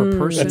per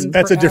person?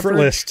 That's a different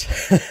list.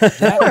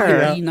 That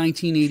would be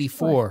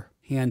 1984,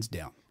 hands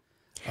down.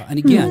 And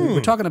again,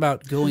 we're talking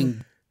about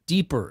going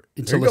deeper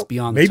until it's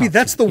beyond. Maybe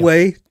that's the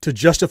way to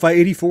justify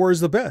 84 as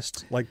the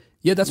best. Like,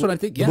 that's what I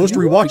think. The most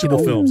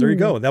rewatchable films. There you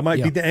go. That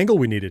might be the angle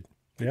we needed.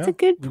 That's a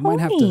good point. We might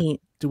have to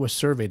do a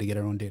survey to get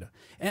our own data.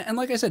 And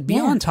like I said,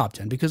 beyond top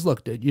 10, because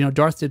look,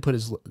 Darth did put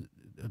his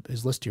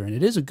list here, and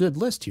it is a good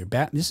list here.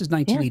 This is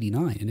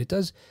 1989, and it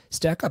does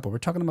stack up. But we're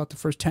talking about the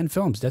first 10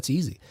 films. That's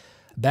easy.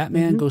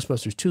 Batman,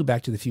 Ghostbusters 2,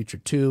 Back to the Future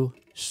 2,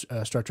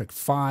 Star Trek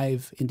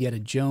 5, Indiana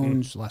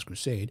Jones, Last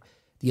Crusade,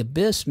 The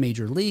Abyss,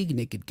 Major League,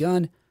 Naked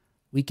Gun,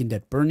 Weekend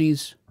at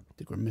Bernie's. I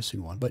think we're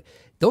missing one. But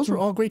those were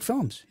all great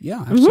films.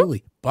 Yeah,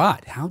 absolutely.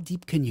 But how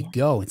deep can you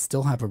go and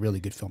still have a really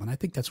good film? And I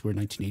think that's where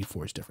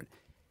 1984 is different.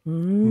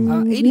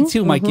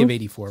 82 might give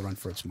 84 a run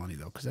for its money,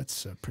 though, because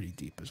that's pretty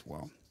deep as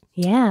well.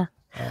 Yeah.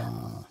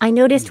 I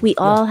noticed we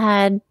all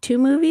had 2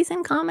 movies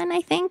in common,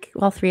 I think.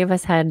 All 3 of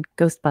us had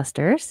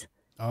Ghostbusters.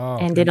 Oh,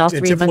 and did all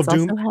 3 of us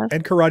also have?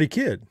 And Karate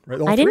Kid.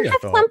 Right? I didn't have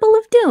Temple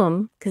of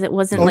Doom because it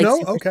wasn't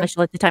super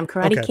special at the time.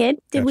 Karate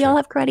Kid. Did we all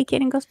have Karate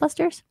Kid and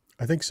Ghostbusters?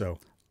 I think so.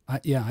 I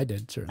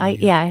did,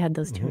 certainly. I had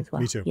those 2 as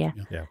well. Me too.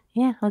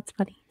 Yeah, that's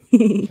funny.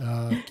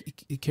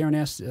 Karen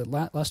asked,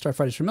 Last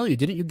Starfighter is familiar.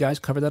 Didn't you guys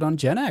cover that on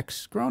Gen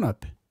X, Grown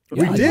Up?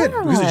 We did,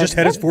 because it just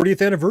had its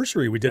 40th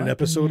anniversary. We did an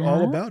episode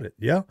all about it.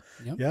 Yeah.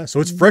 So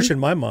it's fresh in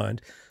my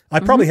mind. I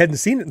probably hadn't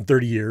seen it in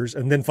 30 years,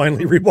 and then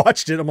finally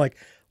rewatched it. I'm like,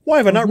 why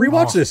have I not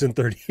rewatched this in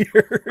 30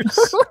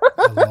 years?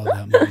 I love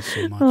that movie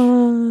so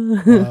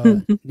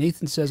much.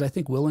 Nathan says, I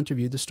think Will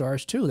interviewed the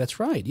stars too. That's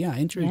right. Yeah, I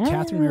interviewed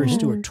Catherine Mary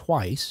Stewart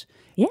twice.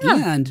 Yeah.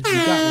 And we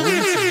got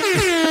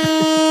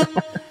Lance.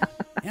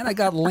 And I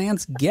got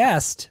Lance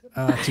Guest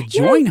to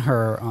join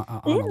her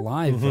on a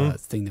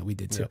live thing that we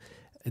did too.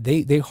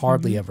 They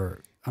hardly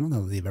ever, I don't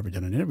know if they've ever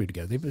done an interview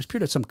together. They've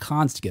appeared at some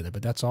cons together,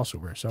 but that's also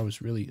rare. So I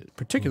was really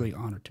particularly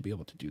honored to be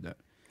able to do that.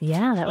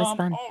 Yeah, that was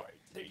fun. All right,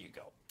 there you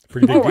go.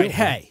 Pretty big deal.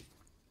 Hey,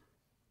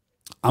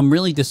 I'm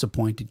really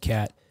disappointed,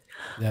 Kat,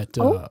 that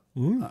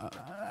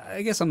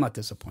I guess I'm not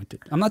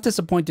disappointed. I'm not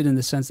disappointed in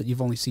the sense that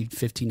you've only seen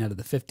 15 out of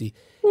the 50,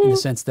 in the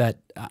sense that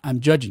I'm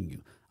judging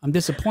you. I'm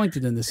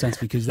disappointed in the sense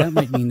because that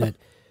might mean that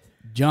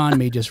John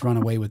may just run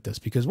away with this,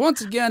 because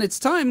once again, it's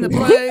time to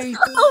play.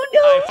 Oh, no.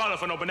 I ain't falling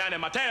for no banana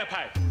in my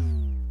tailpipe.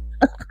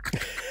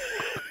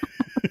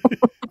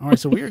 All right,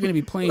 so we are going to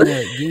be playing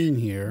a game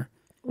here.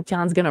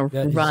 John's going to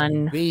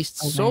run. Based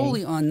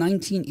solely on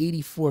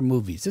 1984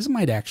 movies. This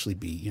might actually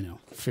be,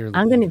 fairly.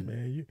 I'm going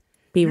to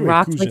be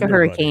rocked like a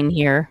hurricane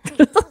here.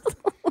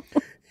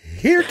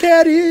 Here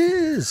Cat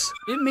is.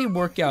 It may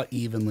work out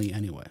evenly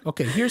anyway.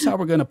 Okay, here's how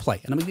we're going to play.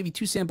 And I'm going to give you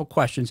 2 sample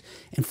questions.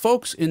 And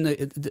folks, I'm going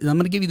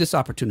to give you this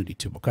opportunity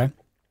too, okay?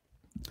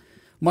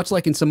 much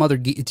like in some other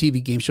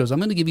TV game shows, I'm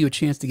going to give you a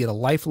chance to get a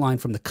lifeline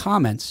from the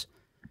comments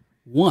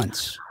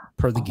once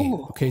per the game.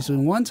 Okay, so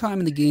in one time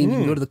in the game, you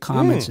can go to the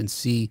comments and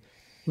see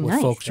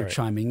what folks are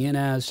chiming in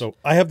as. So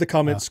I have the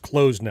comments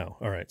closed now.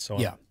 All right, so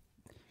yeah.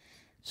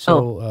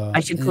 So I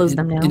should close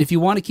them now. And if you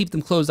want to keep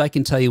them closed, I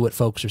can tell you what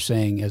folks are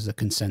saying as a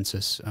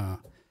consensus.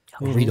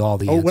 Read all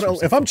the answers. Well,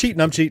 if I'm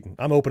cheating, I'm cheating.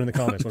 I'm opening the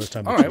comments when it's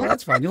time. All right, well,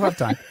 that's fine. You'll have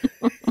time.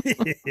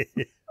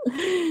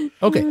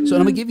 Okay, so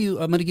I'm gonna give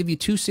you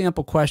 2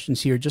 sample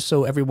questions here, just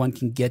so everyone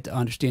can get to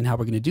understand how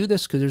we're going to do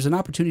this, because there's an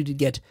opportunity to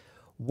get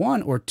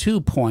 1 or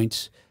 2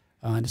 points,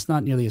 and it's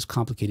not nearly as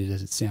complicated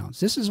as it sounds.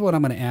 This is what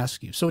I'm going to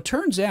ask you. So it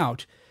turns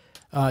out,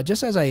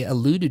 just as I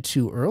alluded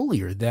to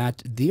earlier,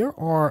 that there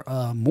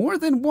are more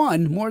than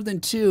 1, more than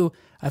 2.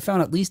 I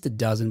found at least a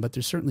dozen, but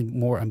there's certainly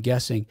more, I'm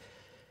guessing,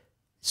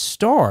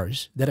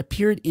 stars that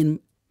appeared in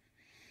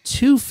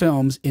 2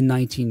 films in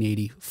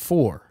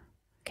 1984.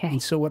 Okay.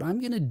 And so what I'm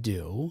going to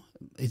do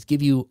is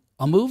give you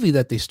a movie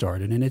that they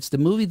starred in, and it's the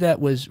movie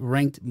that was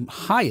ranked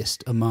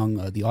highest among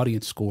the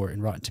audience score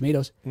in Rotten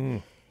Tomatoes.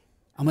 I'm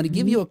going to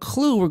give you a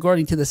clue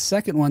regarding to the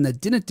second one that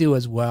didn't do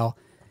as well.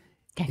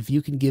 Okay. If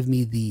you can give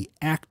me the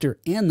actor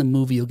and the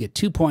movie, you'll get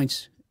 2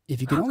 points.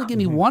 If you can only give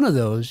me one of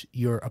those,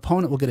 your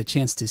opponent will get a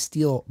chance to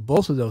steal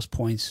both of those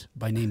points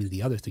by naming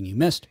the other thing you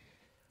missed.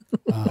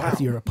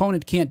 If your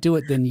opponent can't do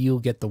it, then you'll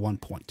get the 1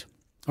 point.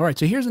 All right,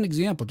 so here's an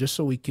example, just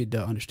so we could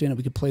understand it.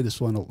 We could play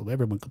this one.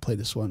 Everyone could play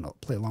this one. I'll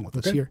play along with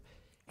us here.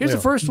 Here's the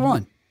first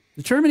one.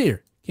 The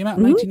Terminator came out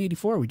in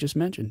 1984. We just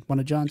mentioned one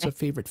of John's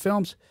favorite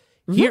films.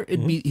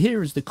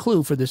 Here's the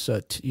clue for this,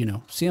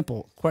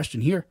 sample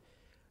question here.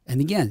 And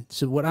again,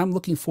 so what I'm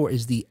looking for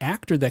is the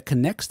actor that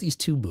connects these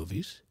 2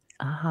 movies.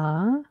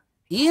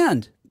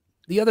 And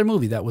the other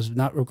movie that was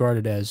not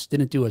regarded as,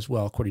 didn't do as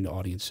well according to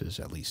audiences,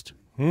 at least.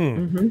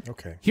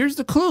 Okay. Here's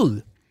the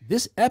clue.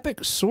 This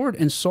epic sword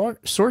and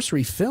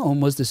sorcery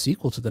film was the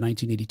sequel to the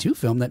 1982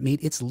 film that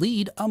made its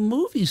lead a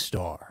movie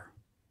star.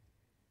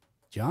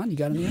 John, you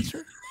got an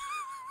answer?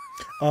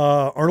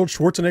 Arnold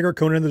Schwarzenegger,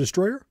 Conan the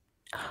Destroyer?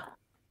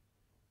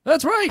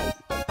 That's right.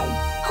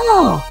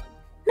 Oh,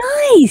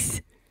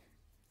 nice.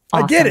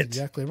 I get it.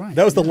 Exactly right.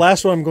 That was the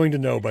last one I'm going to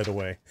know, by the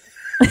way.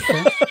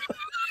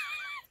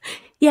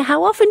 Yeah,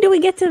 how often do we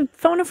get to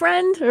phone a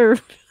friend? Or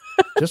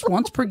just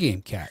once per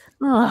game, Kat.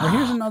 Now,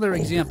 here's another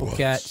example,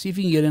 Kat. See if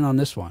you can get in on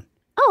this one.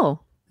 Oh.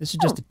 This is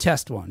just a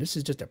test one. This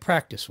is just a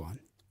practice one.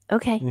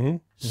 Okay.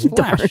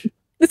 Splash.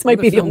 This might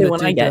be the only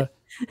one I get.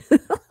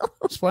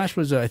 Splash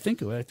was, I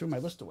think, I threw my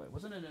list away.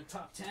 Wasn't it in the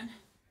top 10?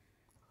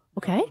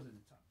 Okay.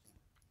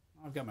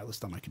 I've got my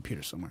list on my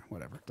computer somewhere.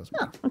 Whatever. It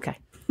doesn't matter. Okay.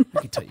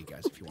 I can tell you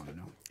guys if you want to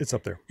know. It's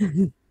up there.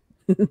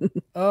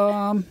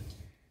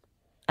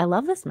 I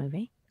love this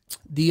movie.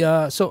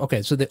 So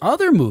the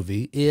other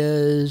movie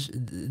is,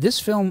 this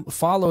film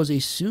follows a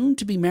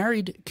soon-to-be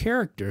married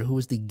character who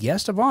is the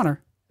guest of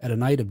honor at a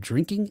night of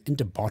drinking and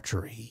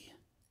debauchery.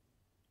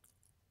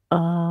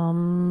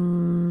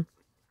 Yeah.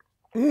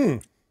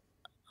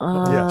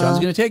 John's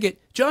gonna take it.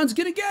 John's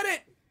gonna get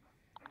it.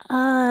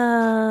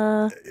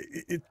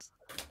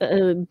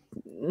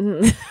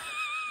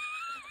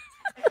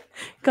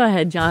 Go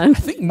ahead, John. I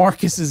think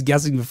Marcus is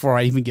guessing before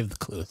I even give the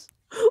clues.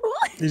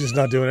 He's just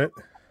not doing it.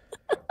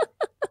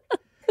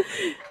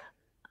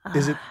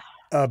 Is it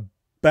a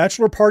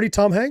bachelor party,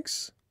 Tom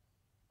Hanks?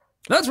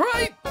 That's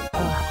right.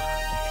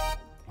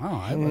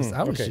 Wow, I was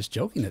just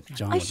joking that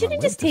John. I should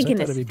have just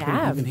taken a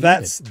stab.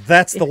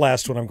 That's the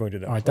last one I'm going to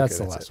know. All right, that's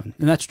the last one,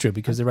 and that's true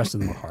because the rest of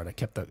them were hard. I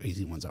kept the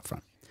easy ones up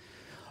front.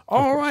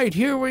 All right,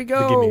 here we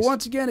go.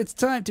 Once again, it's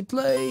time to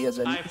play. I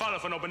ain't falling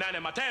for no banana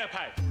in my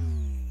tailpipe.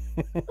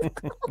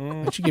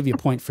 I should give you a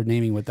point for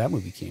naming what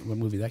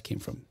movie that came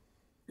from.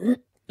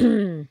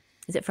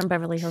 Is it from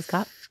Beverly Hills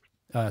Cop?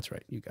 That's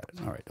right. You got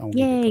it. All right. I'll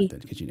Yay.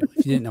 Because if you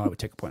didn't know, I would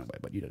take a point away,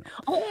 but you didn't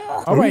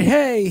know. All right.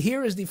 Hey,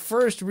 here is the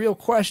first real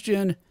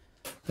question.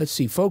 Let's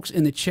see. Folks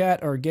in the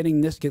chat are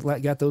getting this.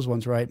 Got those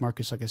ones right.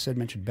 Marcus, like I said,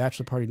 mentioned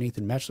Bachelor Party.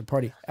 Nathan, Bachelor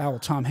Party. Owl,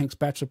 Tom Hanks,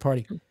 Bachelor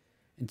Party.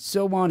 And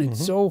so on and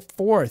so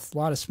forth. A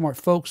lot of smart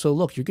folks. So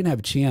look, you're going to have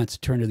a chance to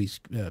turn to these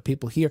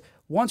people here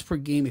once per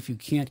game if you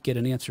can't get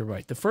an answer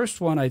right. The first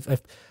one I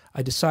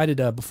decided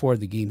before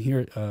the game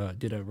here,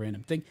 did a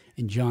random thing,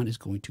 and John is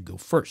going to go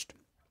first.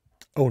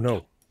 Oh,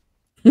 no.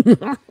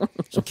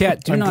 So,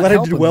 Kat, I'm glad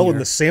I did well in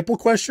the sample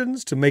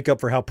questions to make up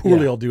for how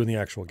poorly I'll do in the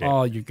actual game.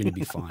 Oh, you're going to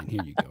be fine.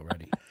 Here you go.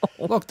 Ready?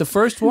 Look, the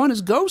first one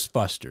is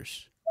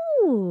Ghostbusters.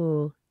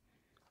 Ooh.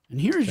 And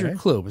here's your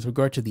clue with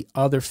regard to the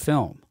other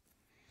film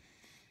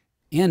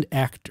and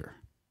actor.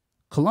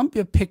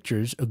 Columbia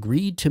Pictures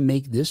agreed to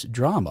make this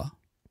drama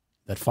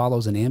that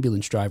follows an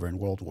ambulance driver in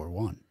World War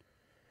I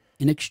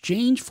in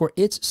exchange for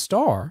its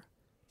star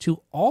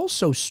to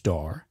also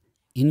star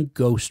in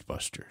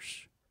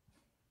Ghostbusters.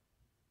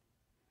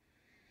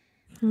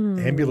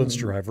 Ambulance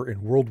driver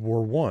in World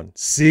War I.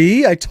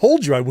 See, I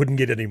told you I wouldn't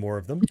get any more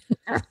of them.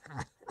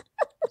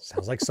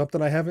 Sounds like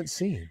something I haven't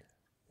seen.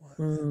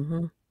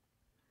 If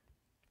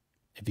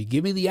you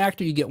give me the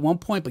actor, you get 1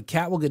 point, but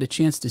Kat will get a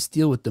chance to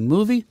steal with the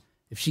movie.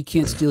 If she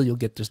can't steal, you'll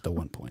get just the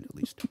 1 point at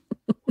least.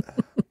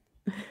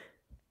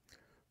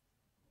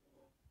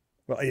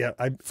 Well, yeah.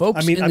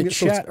 Folks I mean, in the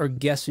chat are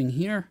guessing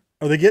here.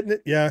 Are they getting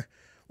it? Yeah.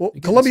 Well,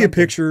 Columbia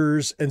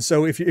Pictures, and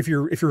so if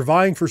you're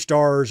vying for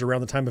stars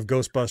around the time of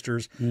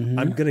Ghostbusters,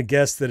 I'm going to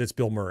guess that it's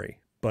Bill Murray,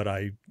 but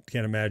I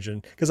can't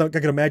imagine, because I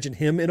can imagine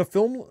him in a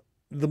film,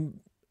 the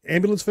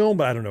ambulance film,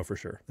 but I don't know for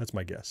sure. That's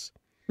my guess.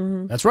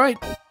 That's right.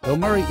 Bill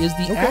Murray is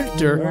the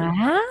actor.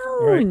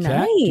 Wow, nice.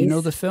 Kat, do you know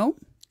the film?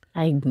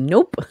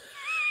 Nope.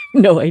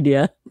 No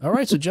idea. All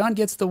right, so John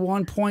gets the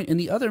 1 point, and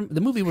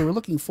the movie we were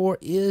looking for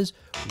is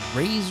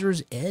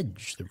Razor's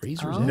Edge. The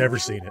Razor's Edge. Never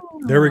seen it.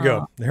 There we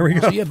go. There we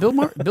go. So yeah, Bill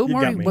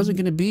Murray wasn't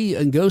going to be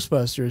in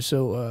Ghostbusters,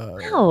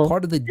 so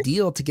part of the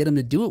deal to get him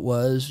to do it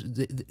was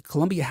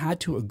Columbia had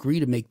to agree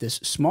to make this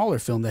smaller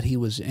film that he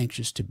was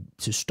anxious to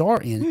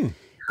star in,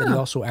 that he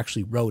also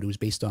actually wrote. It was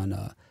based on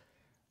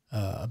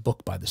a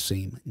book by the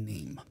same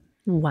name.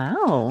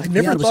 Wow. I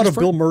never thought of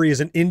Bill Murray as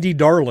an indie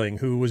darling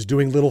who was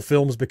doing little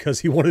films because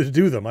he wanted to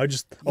do them. I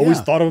just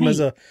always thought of him as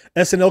a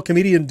SNL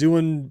comedian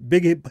doing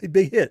big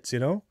hits, you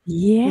know?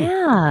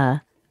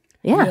 Yeah.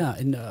 Yeah.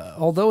 And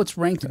although it's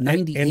ranked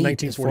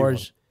 98 as far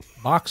as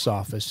box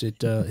office,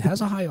 it has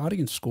a high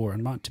audience score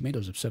on Rotten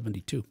Tomatoes of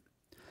 72.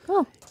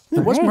 Oh,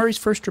 it was Murray's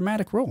first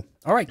dramatic role.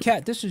 All right,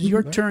 Kat, this is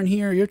your turn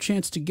here. Your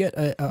chance to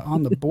get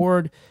on the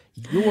board.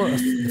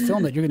 The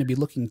film that you're going to be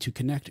looking to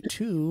connect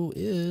to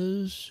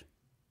is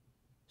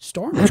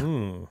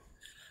Starman.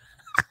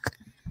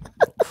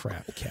 Oh,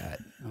 crap, Kat.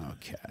 Oh,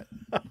 Kat.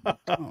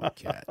 Oh,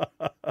 Kat.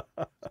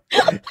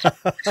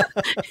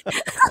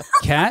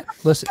 Kat,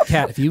 listen,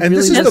 Kat, if you and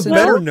really this is the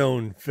better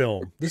known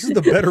film. This is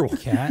the better one.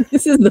 Kat,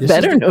 this is the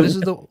better known. This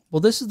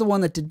is the one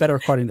that did better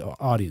according to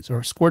audience,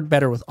 or scored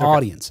better with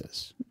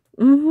audiences.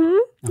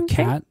 Now,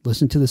 Kat,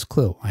 listen to this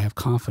clue. I have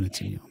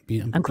confidence in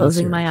you. I'm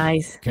closing my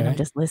eyes. Okay. And I'm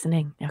just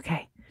listening.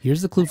 Okay.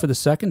 Here's the clue for the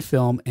second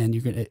film, and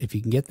if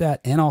you can get that,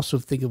 and also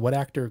think of what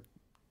actor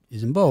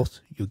is in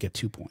both, you'll get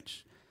 2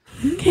 points.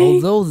 Okay.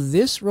 Although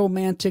this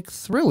romantic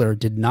thriller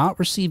did not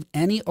receive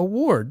any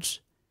awards,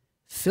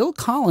 Phil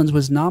Collins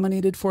was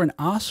nominated for an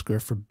Oscar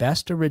for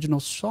Best Original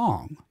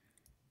Song.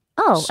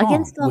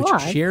 Against All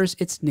Odds, which shares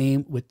its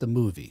name with the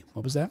movie.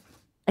 What was that?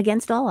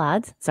 Against All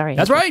Odds. Sorry.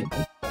 That's right.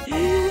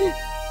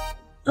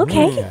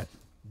 Okay.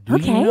 Do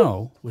you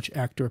know which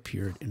actor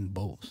appeared in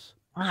both?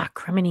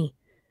 Criminy.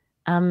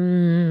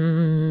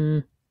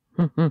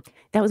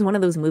 That was one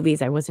of those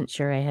movies I wasn't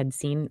sure I had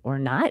seen or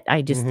not.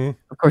 I just,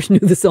 of course, knew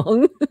the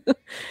song.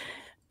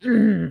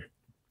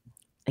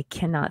 I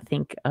cannot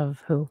think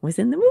of who was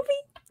in the movie.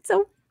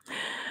 So,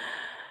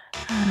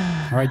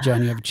 all right,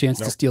 John, you have a chance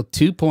to steal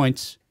 2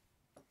 points.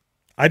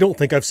 I don't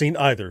think I've seen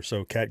either,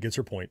 so Kat gets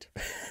her point.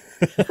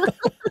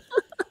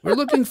 We're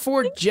looking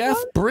for Jeff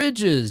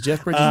Bridges.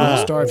 Jeff Bridges was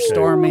the star of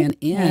Starman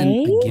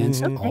and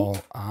Against All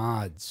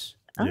Odds.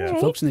 Yeah. So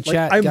folks in the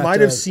chat, I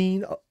might have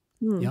seen.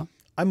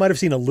 I might have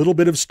seen a little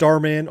bit of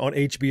Starman on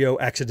HBO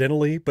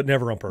accidentally, but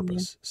never on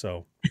purpose.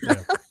 So,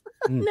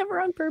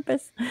 never on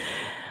purpose.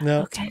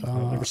 No,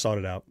 never sought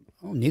it out.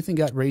 Oh, Nathan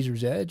got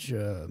Razor's Edge.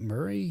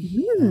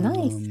 Murray,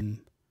 nice.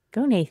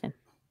 Go Nathan.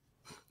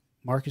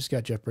 Marcus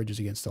got Jeff Bridges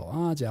Against All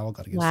Odds. Al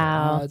got Against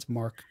All Odds.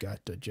 Mark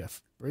got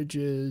Jeff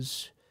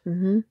Bridges.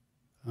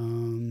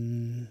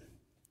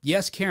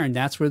 Yes, Karen,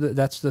 that's where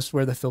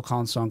the Phil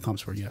Collins song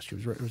comes from. Yes, it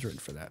was written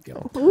for that.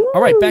 Yep.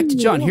 All right, back to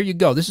John. Here you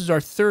go. This is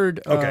our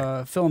third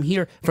film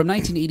here from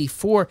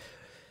 1984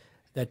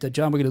 that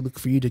John, we're going to look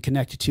for you to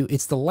connect to.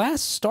 It's The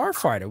Last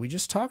Starfighter. We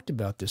just talked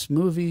about this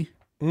movie.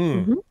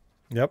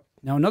 Yep.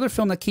 Now, another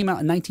film that came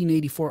out in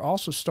 1984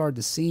 also starred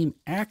the same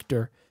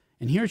actor.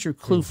 And here's your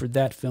clue for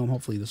that film.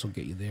 Hopefully this will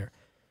get you there.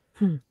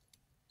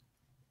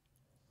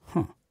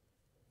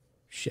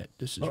 Shit,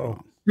 this is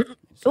wrong.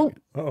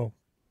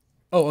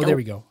 Oh, there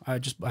we go. I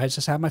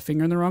just have my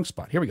finger in the wrong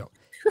spot. Here we go.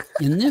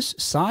 In this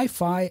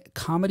sci-fi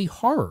comedy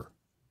horror,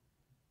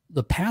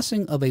 the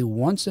passing of a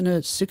once in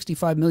a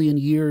 65 million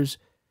years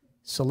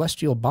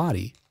celestial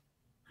body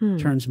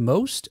turns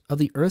most of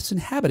the Earth's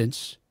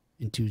inhabitants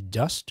into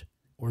dust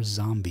or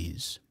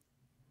zombies.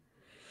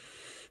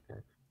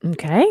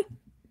 Okay.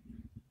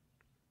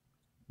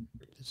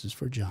 This is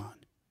for John.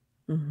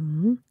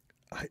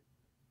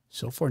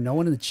 So far, no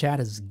one in the chat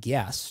has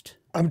guessed.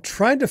 I'm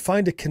trying to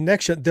find a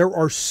connection. There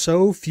are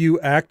so few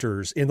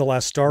actors in The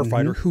Last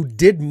Starfighter who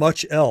did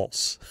much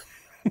else.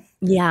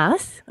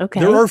 Yes. Okay.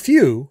 There are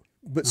few,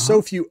 but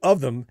so few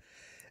of them.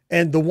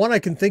 And the one I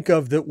can think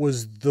of that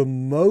was the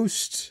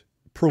most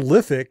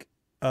prolific,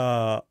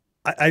 I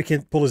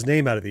can't pull his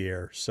name out of the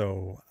air.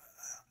 So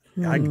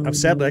I'm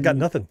sadly, I got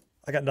nothing.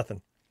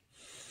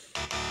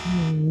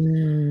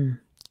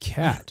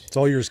 Kat. It's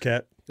all yours,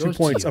 Kat. 2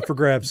 points up for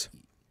grabs.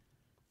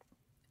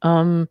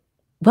 Well,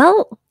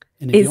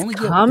 is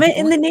Comet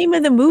in the name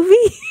of the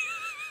movie?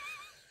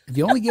 If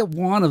you only get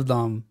one of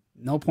them,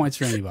 no points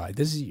for anybody.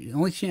 This is your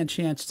only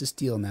chance to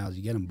steal now is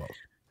you get them both.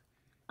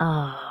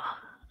 All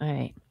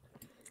right.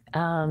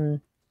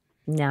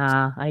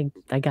 Nah, I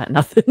got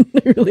nothing.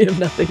 I really have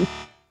nothing.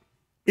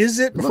 Is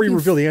it, before you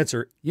reveal the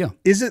answer, Yeah.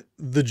 is it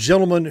the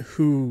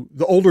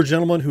older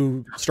gentleman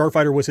who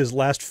Starfighter was his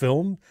last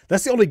film?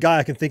 That's the only guy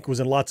I can think was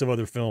in lots of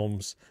other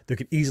films that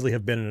could easily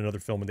have been in another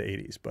film in the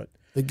 80s. But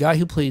The guy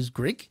who plays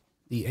Greg,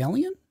 the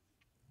alien?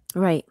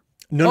 Right.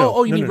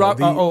 You mean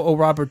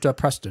Robert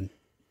Preston.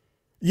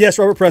 Yes,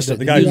 Robert Preston,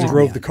 the guy who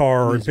drove man. the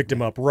car and He's picked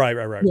him up. Right.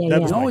 Yeah,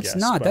 That was No, my it's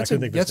guess, not. but I That's a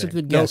couldn't think of his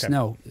good name. guess. Okay.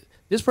 No.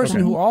 This person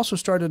who also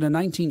started a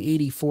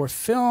 1984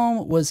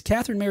 film was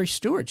Catherine Mary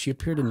Stewart. She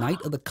appeared in Night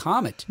of the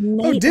Comet.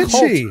 Oh, did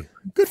she?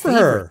 Good for her.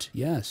 Favorite.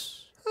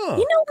 Yes. Huh,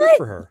 You know good what?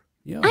 for her.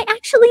 Yeah. I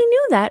actually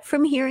knew that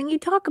from hearing you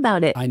talk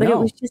about it, I but it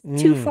know. was just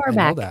too far I know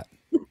back. that.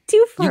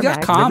 Too far You got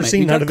back. Comet. Never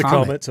seen You got Night of the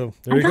Comet, so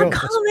there you I go.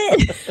 got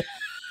Comet.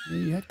 Yeah,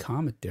 you had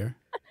Comet there.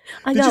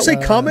 Did you say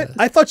Comet?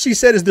 I thought she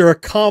said, "Is there a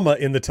comma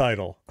in the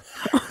title?"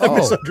 I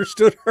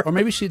misunderstood her. Or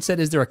maybe she had said,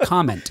 "Is there a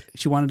comment?"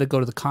 She wanted to go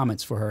to the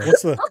comments for her.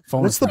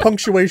 What's the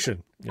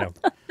punctuation? Yeah.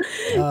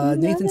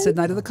 Nathan said,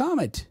 "Night of the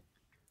Comet."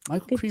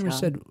 Michael Good Creamer job.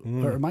 said,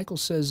 or Michael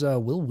says,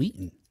 "Will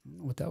Wheaton." I don't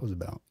know what that was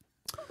about.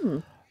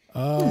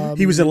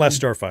 He was in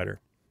Last Starfighter.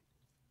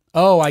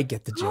 Oh, I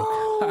get the joke.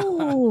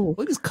 Oh.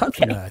 Well, he was cut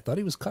from that. I thought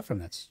he was cut from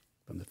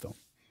the film.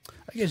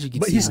 I guess you could.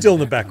 But see he's him still in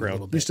the a background.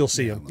 little You bit. still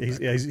see Yeah, him. a little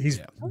bit. He's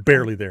Yeah.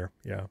 barely there.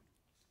 Yeah.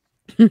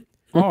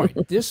 All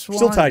right, this one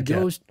Still tied, Cat.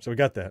 goes. So we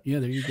got that. Yeah,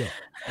 there you go.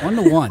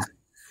 1-1.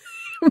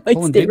 Might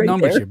Pulling stay big right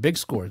numbers there. here, big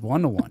scores.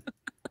 1-1.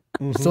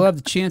 Still have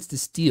the chance to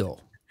steal,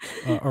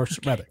 or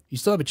rather, you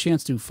still have a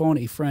chance to phone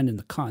a friend in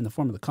the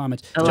form of the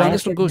comments. Oh, John, I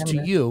this one goes to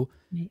remember. you.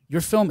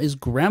 Your film is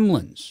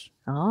Gremlins.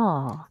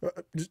 Oh.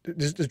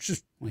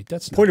 Just Wait,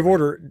 that's point not of right.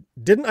 order.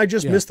 Didn't I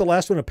just Yeah. miss the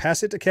last one and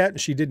pass it to Cat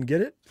and she didn't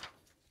get it?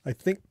 I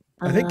think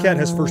Cat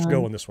has first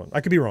go on this one.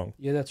 I could be wrong.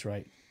 Yeah, that's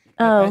right.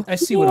 Oh. I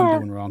see what yeah. I'm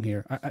doing wrong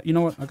here. You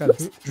know what? I got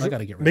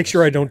to get rid Make of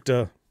sure this. I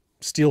don't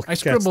steal I Cat's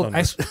scribbled.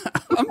 thunder.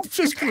 I'm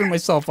just screwing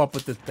myself up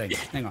with this thing.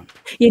 Hang on.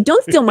 Yeah,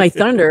 don't steal my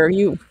thunder.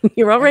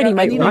 You're already I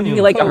might need a run new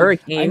me like a code.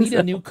 hurricane. I need so-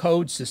 a new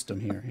code system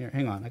here. Here,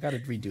 hang on. I got to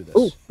redo this.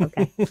 Ooh,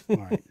 okay. All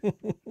right.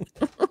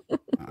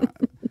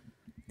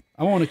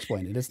 I won't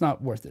explain it. It's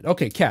not worth it.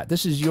 Okay, Kat,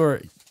 this is your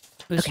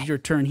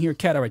turn here.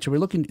 Kat, all right. So we're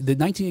looking. The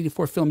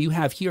 1984 film you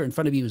have here in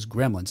front of you is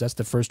Gremlins. That's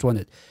the first one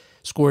that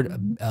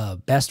scored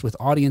best with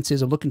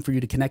audiences. I'm looking for you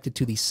to connect it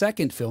to the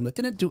second film that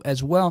didn't do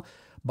as well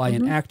by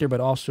an actor, but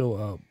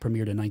also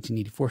premiered in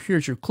 1984.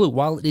 Here's your clue.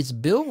 While it is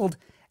billed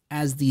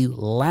as the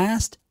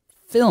last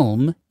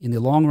film in the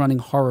long-running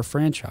horror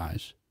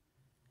franchise,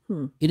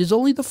 it is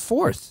only the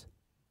fourth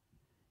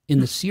in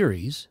the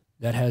series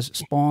that has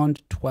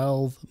spawned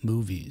 12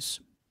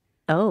 movies.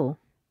 Oh.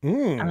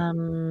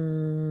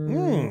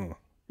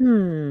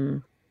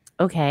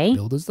 Okay.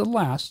 Billed as the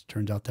last,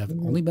 turns out to have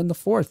only been the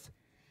fourth.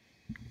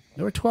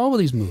 There were 12 of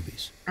these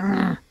movies.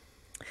 Got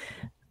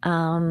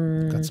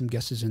some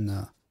guesses in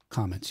the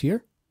comments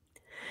here.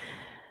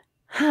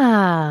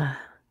 Well,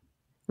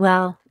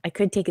 I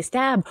could take a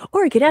stab,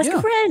 or I could ask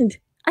a friend.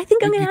 I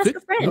think I'm going to ask a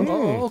friend.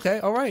 Oh, okay.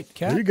 All right,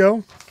 Kat. There you go.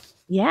 All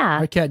Yeah.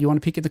 right, Kat, you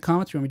want to peek at the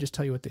comments or you want me to just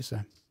tell you what they say?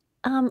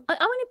 I want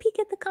to peek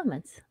at the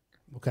comments.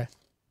 Okay.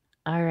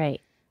 All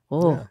right.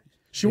 Oh.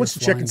 She wants to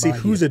check and see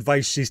flying by whose here.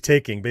 advice she's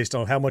taking based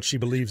on how much she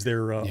believes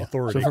their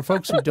authority. So for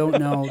folks who don't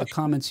know the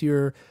comments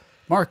here,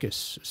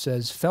 Marcus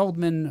says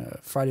Feldman,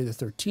 Friday the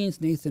 13th.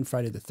 Nathan,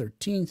 Friday the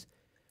 13th.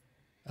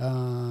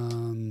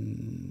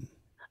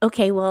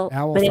 Okay, well,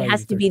 Owl but it Friday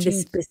has the to be the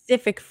 13th.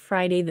 specific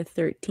Friday the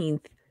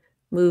 13th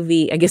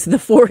movie. I guess the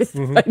fourth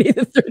Friday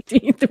the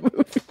 13th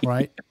movie.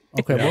 Right.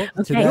 Okay. Well,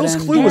 to Okay. that Will's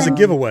end, clue was a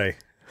giveaway.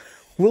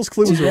 Will's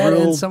clue was to a that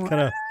end, real someone-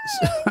 kind of.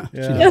 She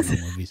doesn't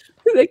know movies.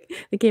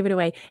 They gave it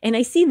away. And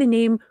I see the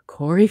name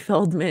Corey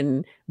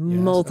Feldman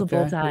multiple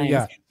okay. What do you times.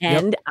 got?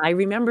 Yep. And I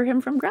remember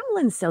him from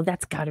Gremlins, so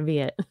that's got to be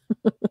it.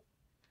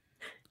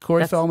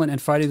 Corey That's- Feldman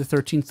and Friday the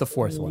 13th, the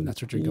fourth one.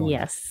 That's what you're going with.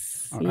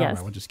 Yes. All yes.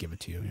 right, we'll just give it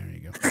to you. There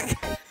you go.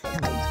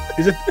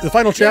 Is it the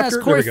final chapter?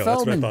 Yes, Corey there we go.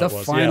 Feldman, That's the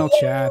what I thought it was. final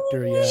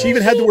chapter. Yeah. She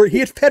even had the word. He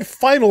had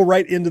final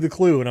right into the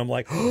clue, and I'm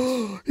like,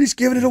 oh, he's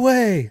giving it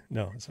away.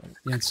 No, it's not.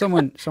 Yeah, and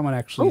someone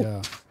actually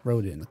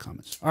wrote it in the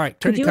comments. All right,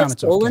 turn Could your you have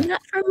comments off. stolen Kat.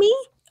 that from me?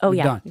 Oh, You're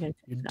yeah. done.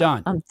 You're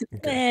done.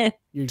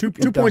 You're Two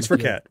done points for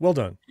with your- Cat. Well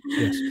done.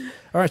 Yes.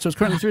 All right, so it's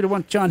currently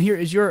 3-1. John, here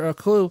is your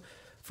clue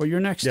for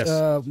your next Yes.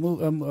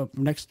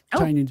 next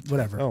tiny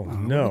whatever. Oh, I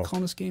don't know, no. What do we call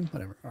this game?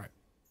 Whatever. All right.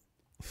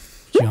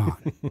 John,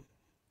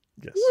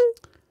 Yes.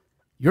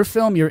 your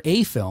film, your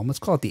A film, let's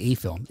call it the A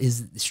film,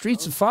 is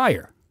Streets of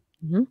Fire.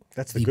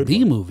 That's the The good B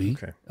one. movie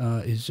Okay.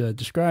 is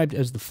described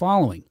as the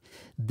following.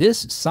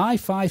 This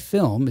sci-fi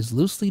film is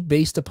loosely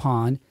based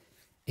upon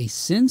a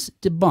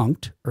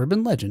since-debunked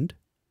urban legend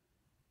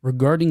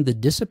regarding the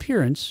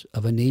disappearance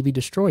of a Navy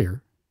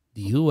destroyer,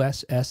 the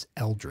USS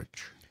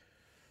Eldridge.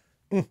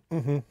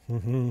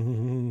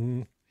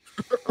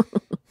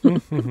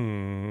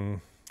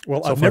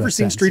 Well, So I've far never that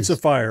seen sentence Streets is-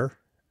 of Fire.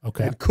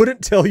 Okay. And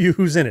couldn't tell you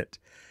who's in it,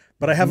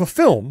 but I have a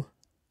film,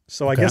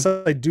 so I Okay. guess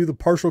I do the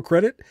partial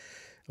credit.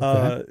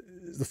 The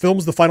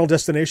film's The Final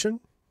Destination.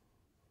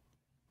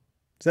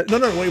 Is that no?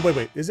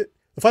 Wait. Is it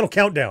The Final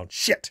Countdown?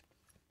 Shit.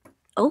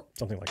 Oh.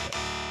 Something like that.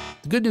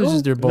 The good news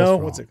is they're both No,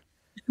 wrong. what's it?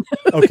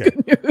 Okay.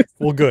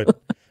 Well, good.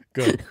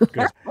 Good.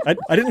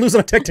 I didn't lose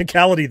on a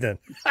technicality then.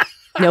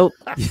 Nope.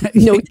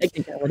 No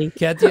technicality.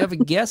 Kat, do you have a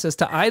guess as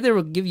to either?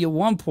 Will give you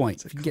 1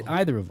 point if you get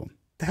either of them.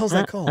 The hell's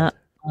that called?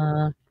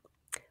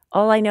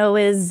 All I know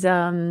is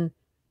a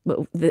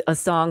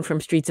song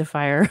from Streets of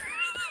Fire.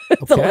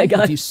 That's all I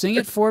got. If you sing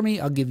it for me,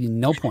 I'll give you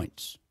no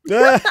points.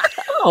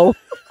 Oh.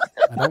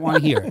 I don't want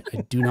to hear it.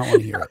 I do not want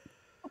to hear it.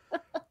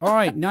 All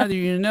right, neither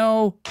you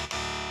know.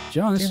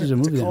 John, this is a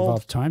movie that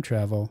involves time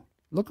travel.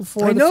 Looking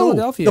for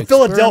the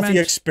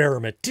Philadelphia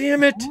Experiment.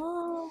 Damn it.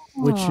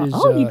 Which is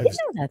you did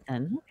know that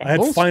then. Okay. I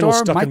had final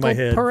stuck Michael in my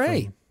head.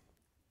 Pare.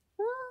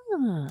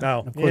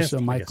 Of course,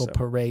 Michael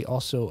Pare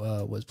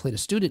also was played a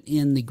student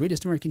in The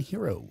Greatest American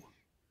Hero.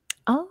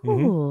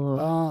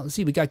 Oh. Let's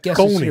see. We got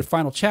guesses here.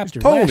 Final chapter.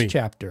 Last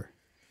chapter.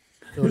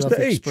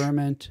 Philadelphia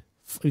Experiment.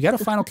 We got a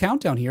final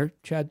countdown here.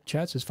 Chad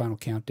says final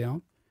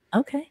countdown.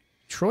 Okay.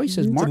 Troy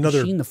says Mark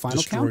Machine, the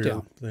final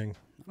countdown thing.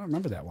 I don't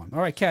remember that one. All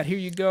right, Kat, here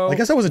you go. I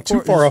guess I wasn't too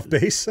far off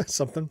base.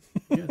 Something.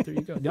 Yeah, there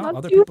you go. No,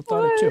 other people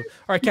thought it too.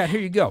 All right, Kat, here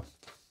you go.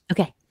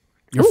 Okay.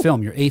 Your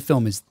film, your A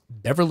film is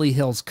Beverly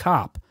Hills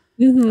Cop.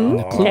 And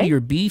the clue to your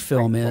B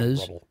film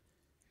is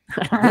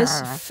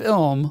this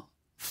film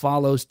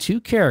follows two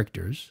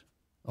characters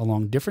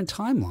along different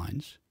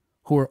timelines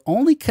who are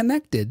only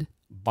connected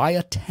by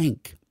a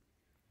tank.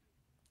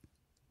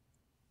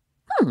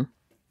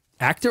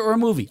 Actor or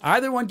movie.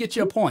 Either one gets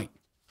you a point.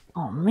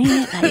 Oh,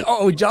 man.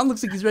 John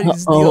looks like he's ready to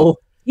steal.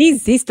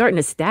 He's starting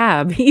to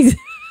stab. He's...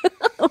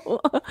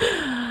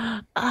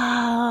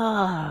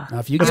 Now,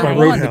 if you get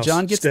one, but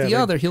John gets the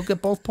other, he'll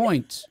get both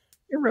points.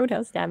 Your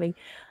roadhouse stabbing.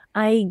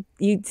 You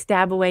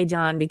stab away,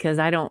 John, because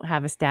I don't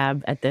have a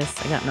stab at this.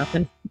 I got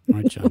nothing. All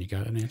right, John, you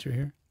got an answer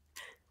here?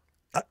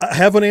 I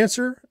have an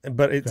answer,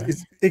 but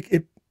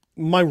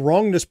my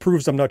wrongness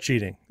proves I'm not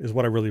cheating, is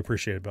what I really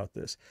appreciate about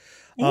this.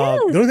 The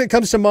only thing that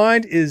comes to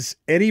mind is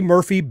Eddie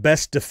Murphy,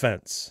 Best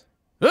Defense.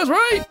 That's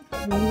right.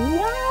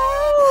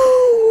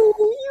 Wow,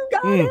 you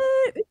got it.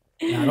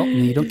 Now,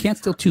 you can't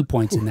steal 2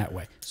 points in that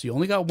way. So you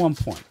only got 1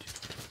 point.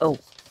 Oh.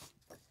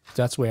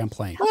 That's the way I'm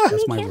playing.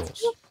 That's my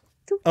rules.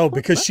 Oh,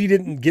 because she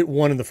didn't get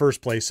one in the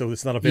first place, so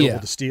it's not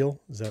available to steal?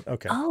 Is that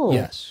okay? Oh.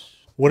 Yes.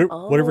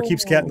 Whatever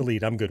keeps Kat in the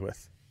lead, I'm good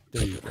with.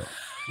 There you go.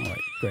 All right,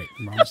 great.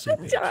 I'm on the same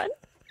page. John.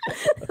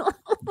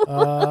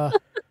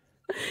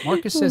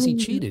 Marcus says he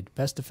cheated.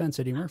 Best defense,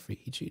 Eddie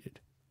Murphy. He cheated.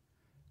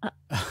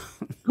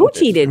 Who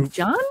cheated?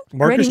 John?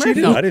 Marcus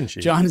cheated? No, I didn't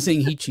cheat. John is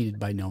saying he cheated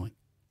by knowing.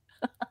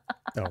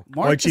 No,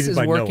 Marcus is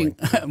working.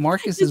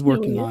 Marcus is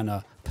working on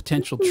a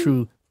potential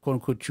true, quote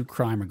unquote, true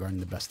crime regarding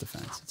the best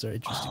defense. It's an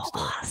interesting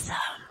story. Awesome.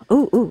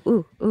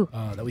 Ooh.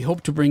 That we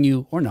hope to bring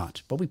you, or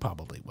not, but we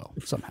probably will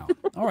somehow.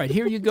 All right,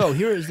 here you go.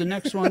 Here is the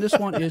next one. This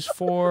one is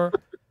for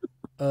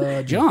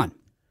John.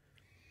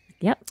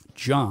 Yep.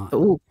 John.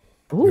 Ooh.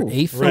 Your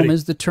A film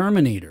is The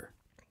Terminator.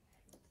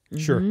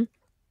 Sure.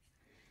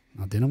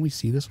 Now, didn't we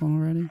see this one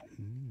already?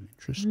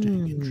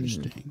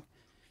 Interesting.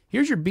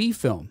 Here's your B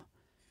film.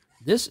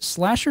 This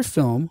slasher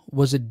film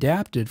was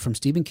adapted from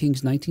Stephen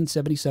King's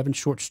 1977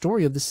 short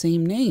story of the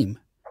same name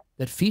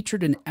that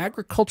featured an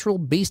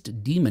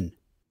agricultural-based demon.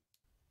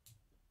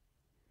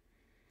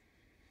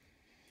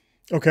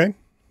 Okay.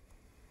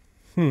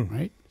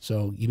 Right?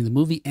 So even the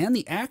movie and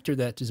the actor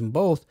that is in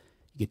both,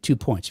 you get 2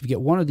 points. If you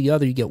get one or the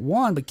other, you get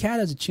one, but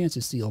Kat has a chance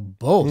to steal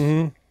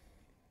both.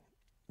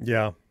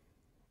 Yeah.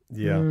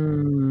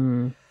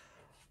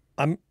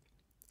 I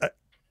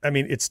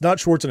mean, it's not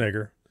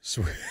Schwarzenegger,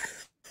 so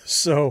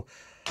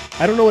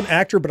I don't know an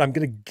actor, but I'm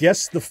going to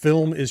guess the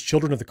film is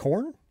Children of the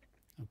Corn.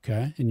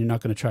 Okay, and you're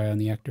not going to try on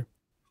the actor?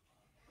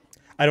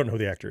 I don't know who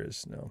the actor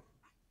is, no.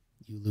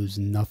 You lose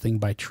nothing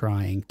by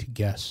trying to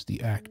guess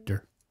the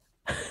actor.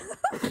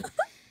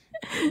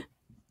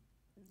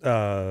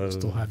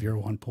 Still have your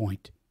 1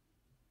 point.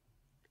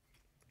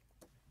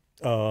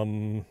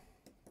 I'm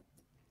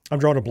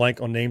drawing a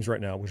blank on names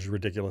right now, which is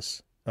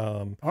ridiculous.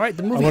 All right,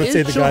 the movie. I want to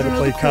say the guy that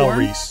played Kyle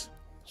Reese.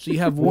 So you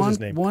have one.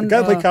 The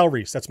guy that played Kyle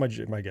Reese. That's my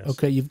guess.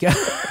 Okay, you've got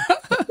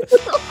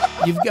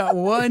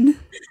one.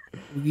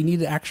 You need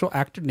the actual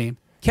actor name.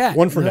 Kat,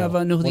 one for you now.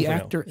 Know who the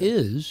actor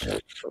is?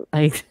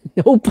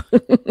 Nope.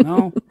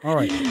 No. All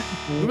right.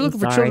 We were looking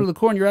for Children of the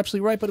Corn. You're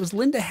absolutely right, but it was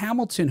Linda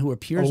Hamilton who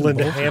appears. in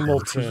Linda both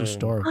Hamilton. She's a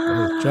star.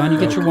 John, you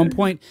get your 1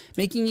 point,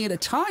 making it a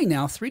tie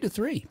now,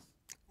 3-3.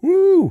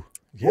 Woo!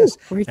 Yes,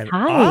 we're and tied.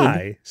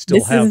 I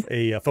still have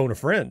a phone a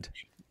friend.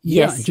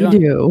 Yes, John, you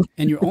do.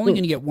 And you're only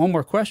going to get one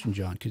more question,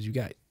 John, because you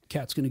got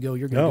Kat's going to go,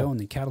 you're going to go, and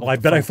then Kat will. Well, I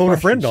bet I phone a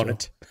friend on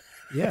it.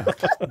 Yeah,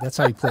 that's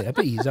how you play. I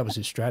bet that was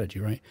his strategy,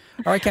 right?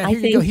 All right, Kat, here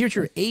you go. Here's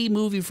your A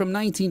movie from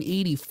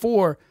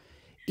 1984.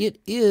 It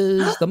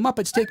is The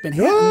Muppets Take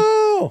Manhattan.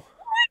 Oh!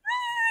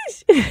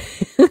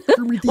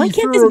 Why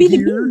can't this be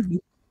the movie?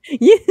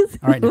 Yes.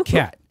 All right, now,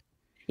 Kat.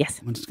 Yes.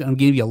 I'm just going to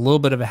give you a little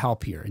bit of a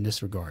help here in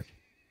this regard.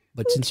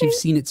 But since you've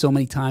seen it so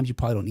many times, you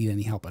probably don't need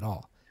any help at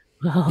all.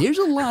 Oh, There's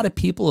a lot of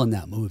people in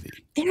that movie.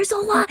 there's a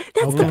lot.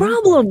 That's the Okay.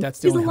 problem. That's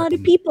the There's a only lot of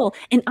helping. people,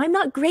 and I'm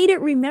not great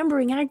at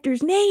remembering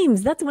actors'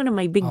 names. That's one of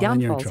my big Oh, then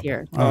you're in downfalls trouble.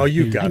 here. All Oh, right,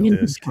 you here got I'm in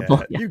this, trouble,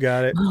 Kat. yeah. You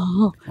got it.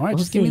 Oh, All right, we'll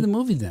just give me see. the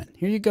movie then.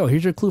 Here you go.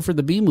 Here's your clue for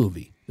the B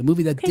movie. The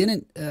movie that Okay.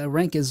 didn't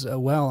rank as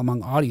well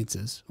among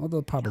audiences,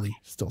 although probably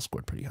still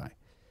scored pretty high.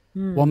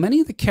 Hmm. While many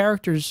of the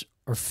characters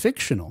are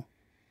fictional,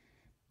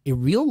 a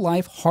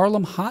real-life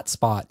Harlem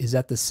hotspot is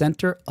at the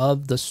center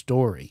of the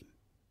story.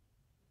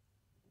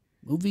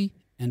 Movie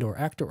and or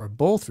actor or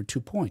both for 2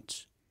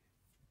 points.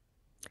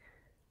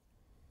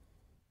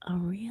 A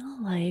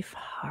real life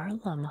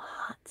Harlem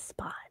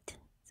hotspot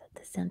is at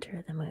the center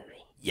of the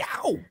movie.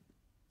 Yow!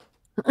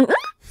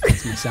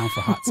 That's my sound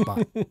for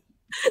hotspot.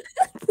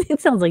 It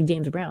sounds like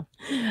James Brown.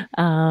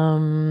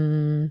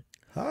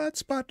 Hot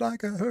spot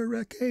like a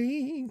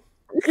hurricane.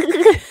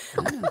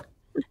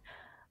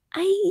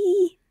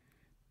 I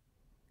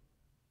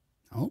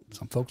Oh,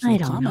 some folks in I the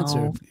don't comments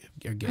know.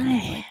 are getting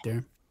it right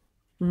there.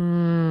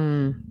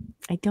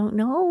 I don't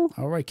know.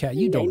 All right, Kat,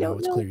 you don't I know. don't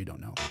It's know. clear you don't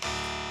know.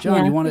 John,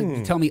 Yeah. you want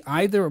to tell me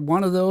either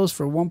one of those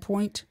for 1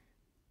 point?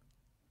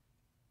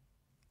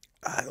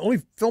 The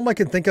only film I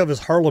can think of is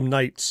Harlem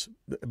Nights,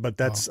 but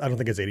that's I don't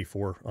think it's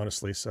 84,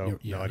 honestly. So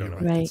no, I don't know.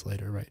 Right. Right. That's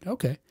later, right?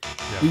 Okay.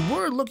 Yeah. We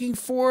were looking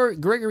for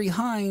Gregory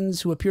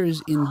Hines, who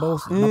appears in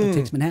both Muppet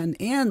Takes Manhattan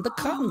and The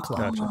Cotton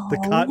Club. Gotcha. The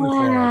Cotton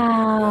Club.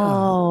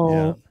 Wow.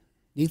 Yeah.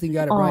 Nathan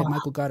got it right. Oh.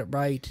 Michael got it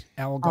right.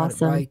 Al got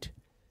Awesome. it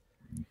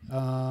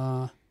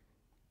right.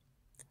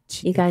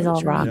 You guys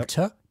all rock.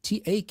 Yep.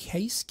 T.A.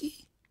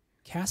 Kasky?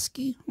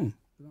 Kasky? I'm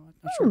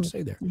not sure what to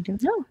say there. I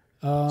don't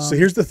know. So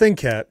here's the thing,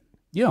 Kat.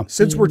 Yeah.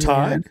 Since we're Yeah.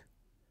 tied,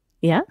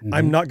 Yeah.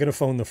 I'm not going to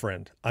phone the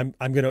friend. I'm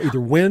going to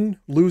either win,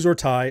 lose, or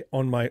tie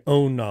on my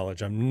own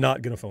knowledge. I'm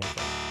not going to phone a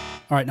friend.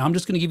 All right, now I'm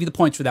just going to give you the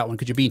points for that one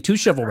because you're being too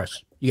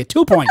chivalrous. You get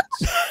 2 points.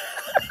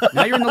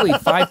 Now you're in the lead,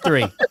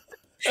 5-3.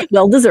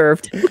 Well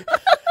deserved.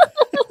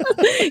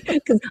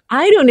 Because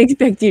I don't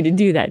expect you to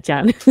do that,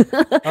 John.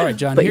 All right,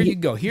 John, But here you- you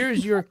go.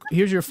 Here's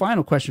your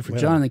final question for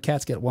John, and the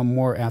Cats get one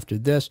more after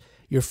this.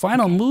 Your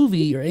final movie,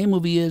 your A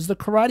movie, is The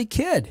Karate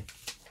Kid.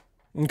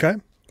 Okay.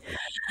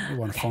 You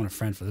want to phone a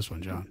friend for this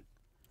one, John.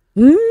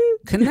 Mm,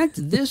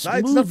 Connect this No,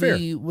 it's not fair.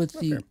 movie with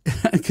the...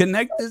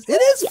 Connect this... It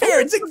is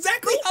fair. It's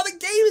exactly how the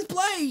game is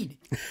played.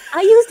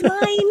 I used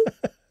mine.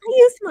 I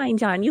used mine,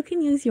 John. You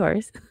can use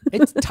yours.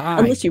 It's tied.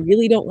 Unless you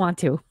really don't want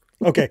to.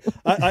 Okay.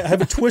 I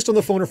have a twist on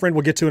the phone a friend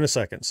we'll get to in a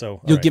second. So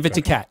all You'll right, give it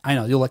go to ahead. Kat. I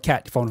know. You'll let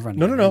Kat phone a friend.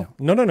 No.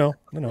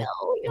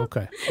 Oh,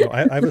 Okay. No,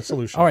 I have a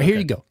solution. All right, here Okay.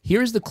 you go.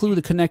 Here's the clue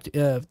to connect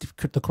the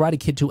Karate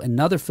Kid to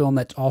another film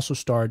that also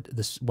starred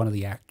one of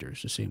the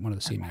actors, one of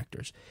the same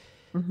actors.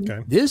 Okay.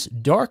 This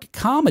dark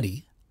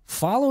comedy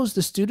follows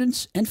the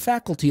students and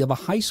faculty of a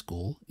high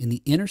school in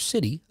the inner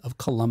city of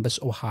Columbus,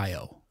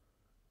 Ohio.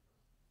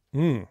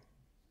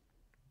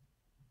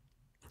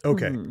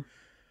 Okay.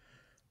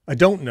 I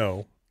don't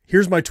know.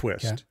 Here's my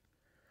twist. Okay.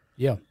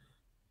 Yeah.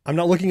 I'm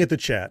not looking at the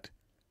chat.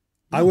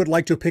 I would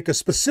like to pick a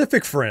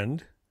specific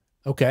friend,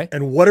 Okay.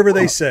 and whatever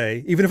they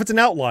say, even if it's an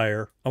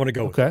outlier, I'm going to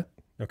go with Okay.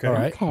 it. Okay. All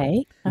right.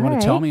 Okay. You want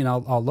to tell me and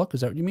I'll look?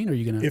 Is that what you mean? Or are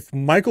you going to? If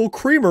Michael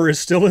Creamer is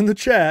still in the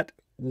chat,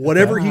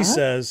 whatever he Uh-huh.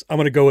 says, I'm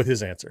going to go with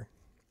his answer.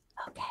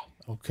 Okay.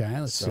 Okay,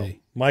 let's So,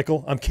 see.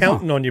 Michael, I'm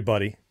counting on you,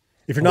 buddy.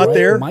 If you're not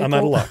there, I'm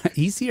out of luck.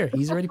 He's here.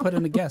 He's already put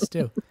in a guess,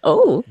 too.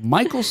 Oh.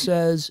 Michael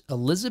says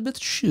Elizabeth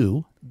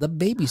Shue, The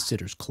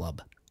Babysitter's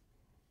Club.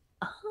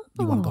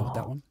 You want to go with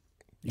that one?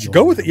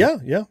 Go with it.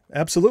 Yeah,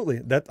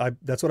 absolutely.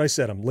 That's what I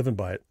said. I'm living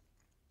by it.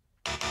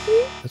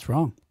 That's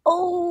wrong.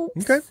 Oh.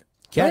 Okay.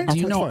 Kat, All right, do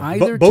you that's know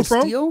fine. either Both to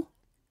wrong? steal?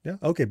 Yeah.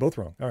 Okay. Both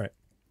wrong. All right.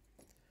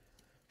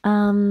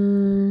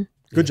 Can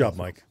Good job,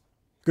 Mike.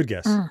 Good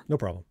guess. No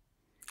problem.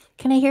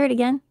 I hear it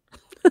again?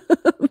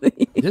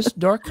 This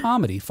dark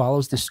comedy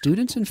follows the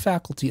students and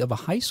faculty of a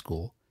high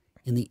school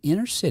in the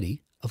inner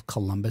city of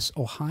Columbus,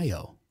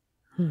 Ohio.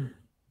 I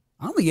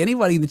don't think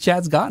anybody in the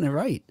chat's gotten it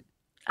right.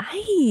 Well,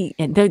 Well, see,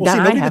 I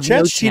nobody in the have chat's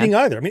no cheating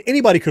chance. either. I mean,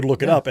 anybody could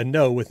look it Yeah. up and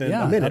know within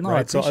Yeah, a minute, no, I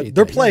right? So appreciate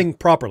they're that, yeah. playing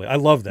properly. I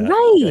love that.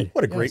 Right.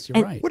 What a Yes, great,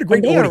 you're right. what a great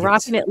And they are audience.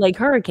 rocking it like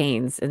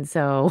hurricanes, and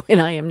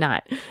I am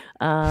not.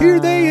 Here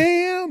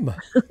they am.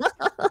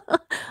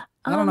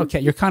 I don't know,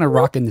 Kat. You're kind of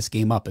rocking this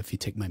game up if you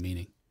take my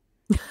meaning.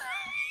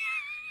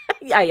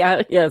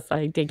 Yeah, yes,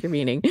 I take your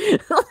meaning.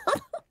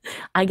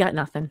 I got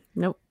nothing.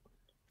 Nope.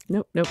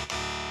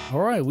 All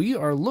right, we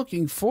are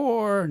looking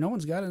for. No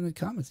one's got it in the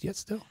comments yet.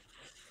 Still,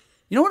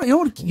 you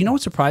know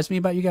what surprised me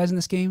about you guys in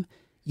this game?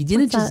 You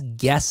didn't What's just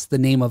guess the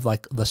name of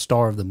like the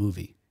star of the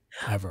movie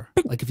ever.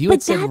 Like if you had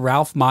but said that-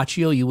 Ralph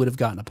Macchio, you would have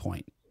gotten a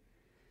point.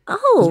 'Cause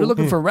Oh, we're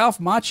looking for Ralph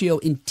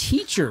Macchio in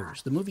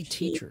Teachers, the movie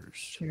Teachers.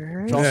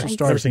 sure. Which also Yeah, never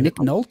stars seen Nick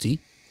it. Nolte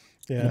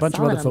and Yeah. a bunch of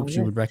Saw other it on folks the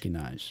you list. would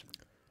recognize.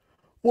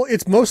 Well,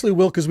 it's mostly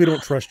Will because we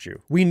don't trust you.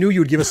 We knew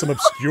you would give us some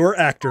obscure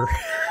actor.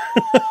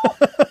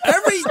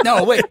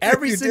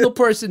 Every single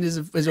person is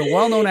a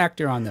well-known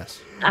actor on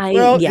this.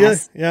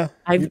 Yes. yeah.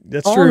 I've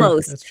That's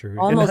almost- true. That's true.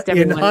 almost in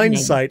everyone named.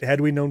 hindsight, had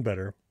we known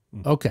better.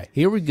 Okay,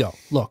 here we go.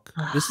 Look,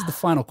 this is the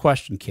final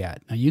question,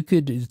 Kat. Now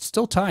it's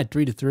still tied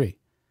 3-3.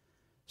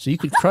 So you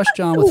could crush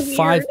John with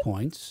 5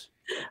 points.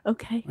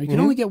 Okay. Or you can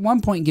only get 1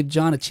 point and give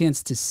John a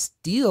chance to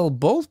steal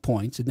both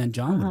points, and then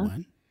John would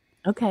win.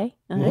 Okay.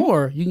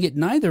 Or you can get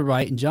neither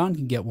right, and John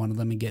can get one of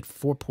them and get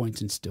 4 points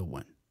and still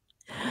win.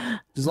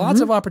 There's lots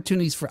of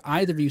opportunities for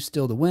either of you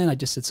still to win. I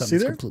just said something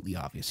that's completely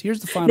obvious. Here's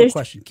the final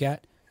question,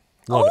 Kat.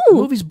 The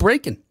movie's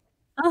breaking.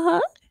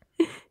 And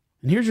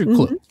here's your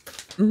clue.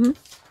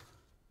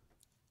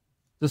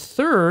 The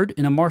third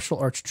in a martial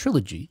arts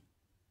trilogy,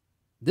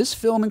 this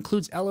film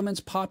includes elements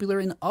popular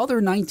in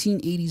other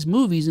 1980s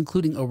movies,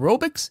 including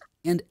aerobics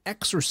and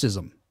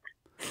exorcism.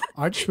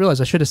 I just realized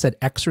I should have said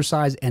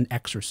exercise and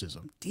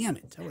exorcism. Damn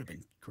it. That would have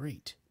been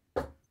great.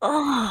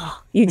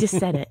 Oh, you just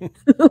said it.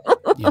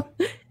 Yeah.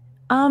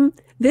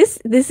 This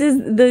is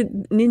the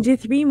Ninja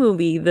 3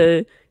 movie. Wait.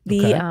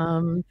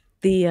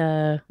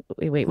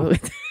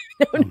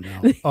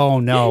 Oh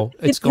no.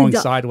 It's going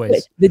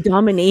sideways. The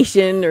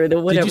domination or the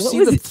whatever. Did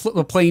you see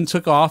the plane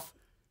took off?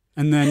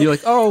 And then you're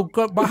like, oh,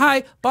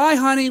 bye,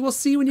 honey. We'll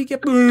see you when you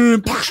get.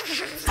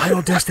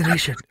 Final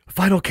Destination.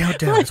 Final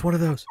Countdown. It's one of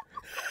those.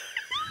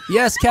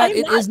 Yes, Kat,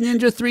 it is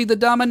Ninja 3, The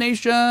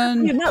Domination.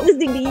 I'm not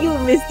listening to you,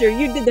 mister.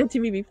 You did that to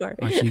me before.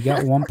 Right, so you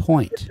got 1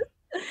 point.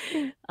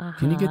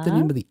 Can you get the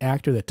name of the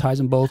actor that ties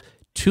them both?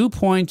 2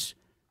 points.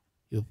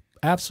 You'll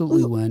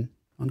absolutely win.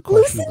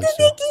 Unquestionably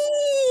so.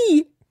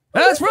 Vicky!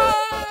 That's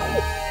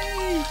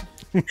right!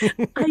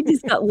 I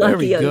just got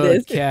lucky on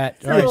this.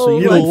 Kat. So all right, so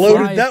You went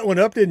loaded that one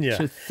up, didn't you?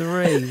 to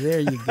 3. There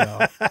you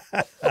go.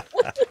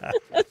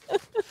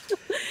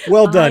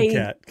 Well done,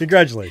 Kat.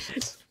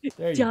 Congratulations.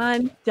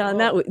 John,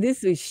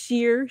 this was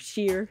sheer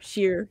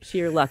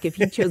luck. If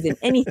you'd chosen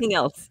anything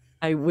else,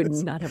 I would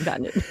not have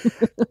gotten it.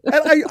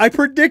 And I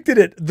predicted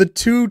it. The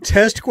 2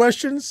 test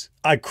questions,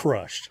 I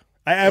crushed.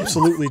 I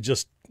absolutely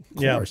just,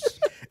 yeah.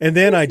 And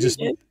then I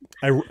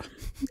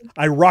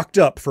rocked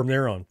up from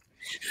there on.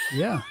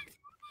 Yeah.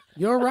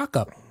 You're a rock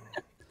up.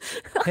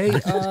 Hey,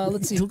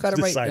 let's see who got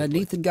it right.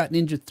 Nathan got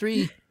Ninja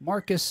 3.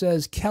 Marcus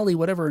says Kelly,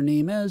 whatever her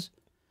name is.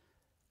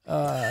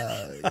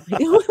 I'm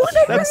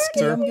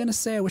gonna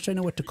say. I wish I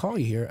know what to call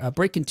you here.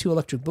 Breaking 2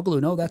 Electric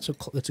Boogaloo. No, that's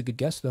a good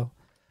guess though.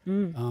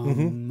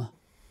 And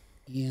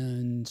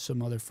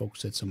some other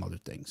folks said some other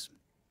things.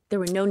 There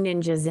were no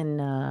ninjas in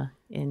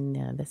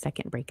the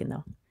second Breaking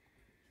though.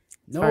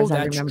 No,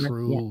 that's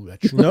true. Yeah.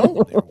 That's true.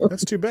 No,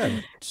 that's too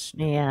bad.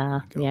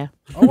 Yeah.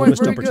 Oh, right,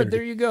 very good.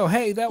 There you go.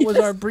 Hey, that was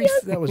our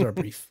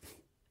brief.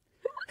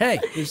 Hey,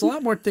 there's a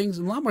lot more things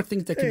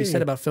that can be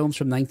said about films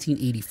from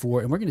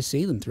 1984, and we're going to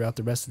say them throughout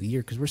the rest of the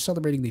year because we're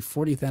celebrating the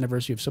 40th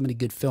anniversary of so many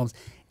good films,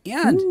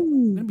 and we're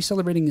going to be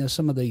celebrating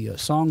some of the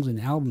songs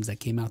and albums that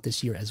came out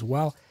this year as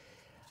well.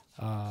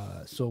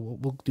 So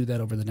we'll do that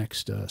over the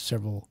next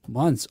several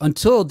months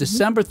until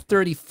December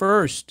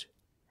 31st.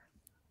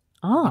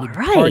 All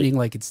right. Partying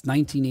like it's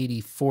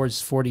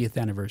 1984's 40th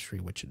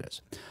anniversary, which it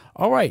is.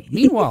 All right.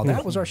 Meanwhile,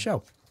 that was our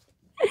show.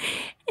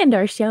 And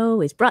our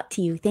show is brought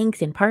to you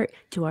thanks in part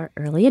to our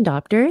early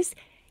adopters,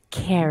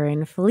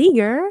 Karen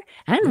Flieger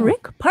and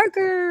Rick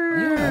Parker.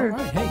 Yeah, all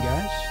right. Hey,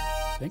 guys.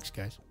 Thanks,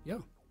 guys.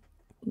 Yeah.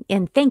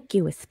 And thank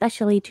you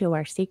especially to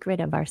our Secret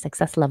of Our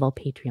Success Level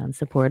Patreon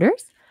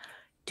supporters,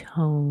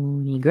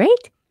 Tony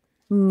Great,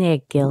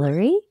 Nick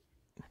Guillory,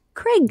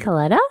 Craig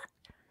Coletta,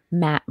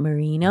 Matt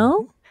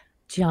Marino,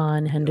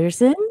 John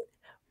Henderson,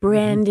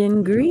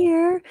 Brandon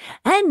Greer,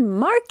 and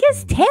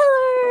Marcus Taylor.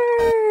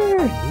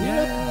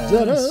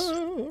 Yes.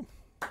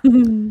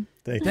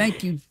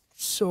 Thank you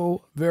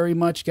so very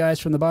much, guys.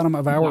 From the bottom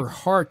of our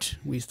heart,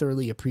 we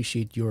thoroughly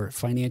appreciate your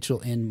financial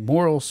and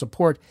moral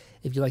support.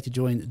 If you'd like to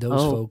join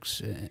those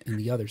folks and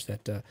the others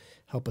that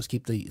help us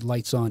keep the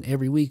lights on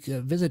every week,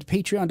 visit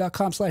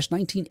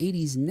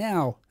patreon.com/1980s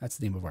now. That's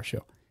the name of our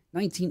show.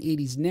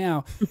 1980s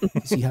now.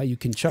 See how you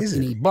can chuck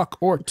in a buck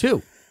or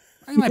two.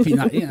 I might be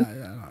not. Yeah,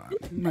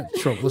 I'm not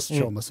sure.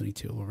 I'm listening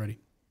to already.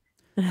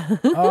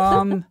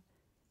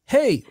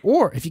 Hey,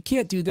 or if you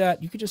can't do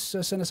that, you could just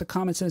send us a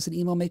comment, send us an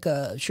email,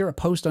 share a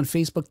post on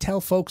Facebook,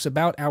 tell folks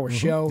about our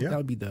show.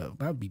 Yeah.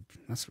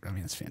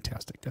 That's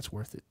fantastic. That's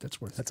worth it.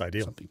 That's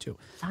ideal. Something too.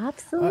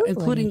 Absolutely.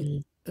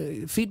 Including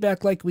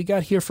feedback like we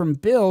got here from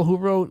Bill, who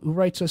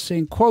writes us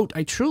saying, quote,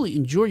 "I truly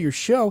enjoy your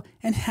show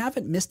and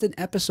haven't missed an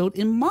episode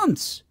in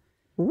months."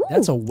 Ooh.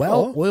 That's a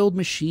well-oiled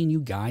machine you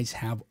guys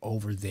have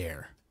over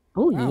there.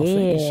 Oh, wow, yeah.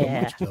 Thank you so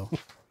much, Bill.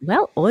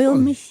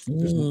 Well-oiled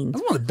machine.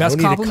 That's one of the best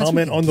No need to compliments.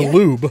 comment on the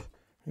lube.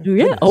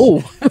 Yeah.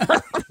 Oh.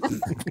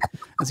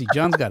 Let's see,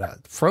 John's got a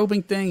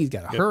probing thing. He's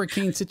got a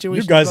hurricane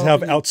situation. You guys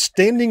have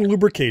outstanding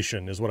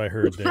lubrication, is what I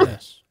heard there.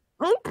 Yes.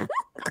 I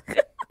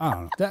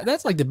don't know.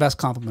 That's like the best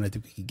compliment I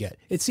think we could get.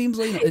 It seems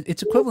like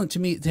it's equivalent to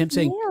him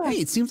saying, "Hey,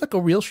 it seems like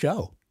a real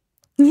show."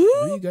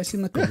 You guys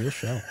seem like a real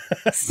show.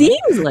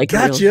 Seems like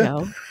a real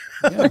show.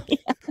 Yeah.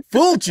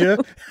 Fooled you.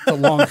 It's a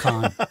long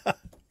con.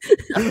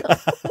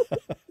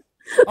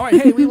 All right,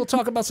 hey, we will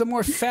talk about some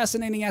more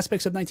fascinating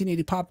aspects of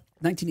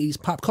 1980s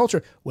pop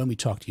culture when we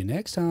talk to you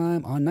next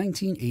time on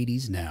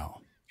 1980s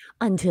Now.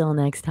 Until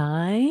next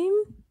time.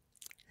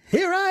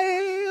 Here I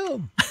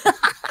am.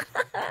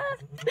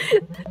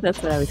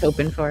 That's what I was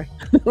hoping for.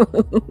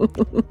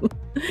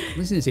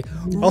 Listen to see.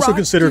 Also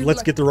considered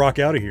Let's Get the Rock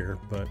Out of Here,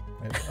 but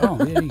oh,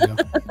 there you go.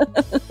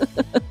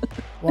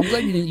 Well, I'm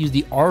glad you didn't use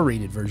the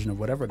R-rated version of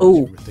whatever it was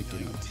you were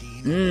thinking of.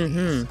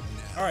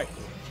 Mm-hmm. All right.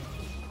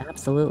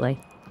 Absolutely.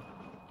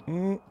 I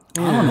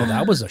don't know.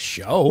 That was a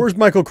show. Where's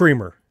Michael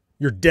Creamer?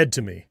 You're dead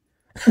to me.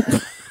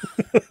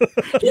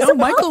 You know,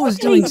 Michael was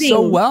doing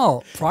so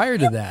well prior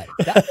to that.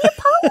 He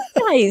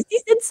apologized. He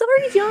said,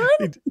 "Sorry,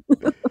 John."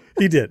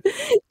 He did.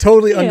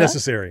 Totally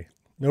unnecessary.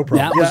 No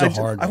problem. That was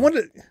a hard I one.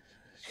 wanted to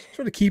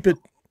sort of keep it.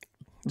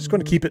 Just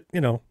going to keep it,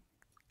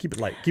 keep it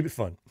light, keep it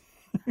fun.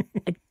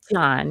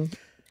 John,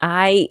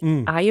 I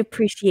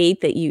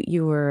appreciate that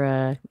you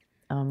were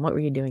what were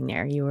you doing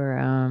there? You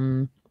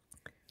were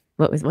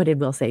what did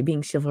Will say?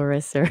 Being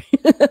chivalrous or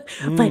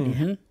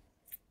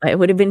but it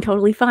would have been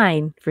totally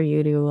fine for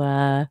you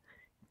to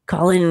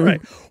call in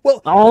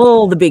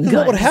all the big guns.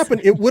 What would happen?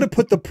 It would have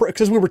put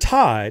because we were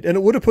tied, and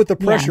it would have put the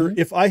pressure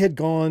if I had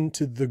gone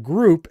to the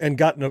group and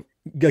gotten a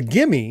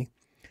gimme.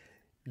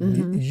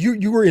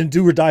 You were in a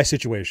do or die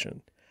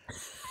situation.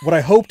 What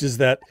I hoped is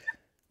that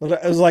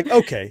I was like,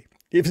 okay,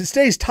 if it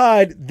stays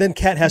tied, then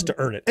Kat has to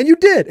earn it, and you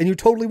did, and you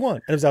totally won,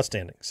 and it was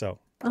outstanding. So,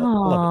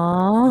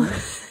 love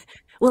it.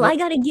 Well, I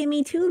got a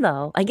gimme too,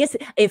 though. I guess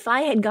if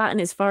I had gotten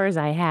as far as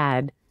I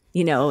had,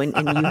 and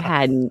you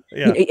hadn't,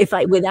 if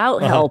I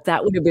without help,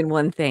 that would have been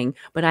one thing.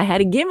 But I had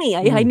a gimme.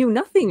 I knew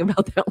nothing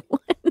about that one.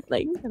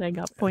 That I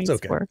got points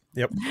for.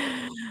 Yep.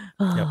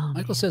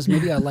 Michael says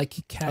maybe I like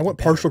Kat. I want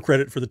partial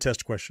credit for the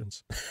test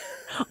questions.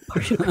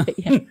 Partial credit,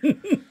 yeah.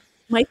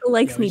 Michael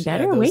likes me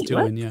better. Wait,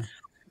 what? Yeah,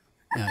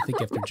 I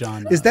think after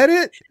John. Is that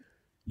it?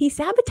 He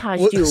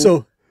sabotaged you.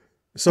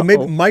 So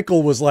maybe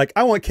Michael was like,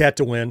 I want Kat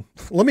to win.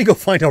 Let me go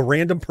find a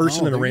random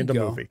person in a random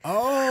movie.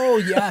 Oh,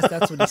 yes,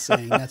 that's what he's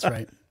saying. That's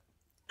right.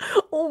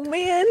 Oh,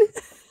 man.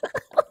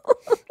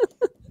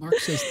 Mark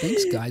says,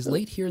 thanks, guys.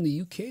 Late here in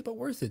the UK, but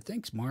worth it.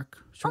 Thanks, Mark.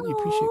 Certainly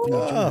appreciate when you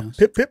join us.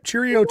 Pip, pip,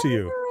 cheerio to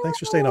you. Thanks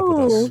for staying up with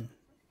us.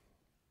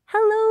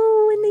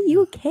 Hello in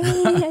the UK.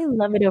 I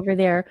love it over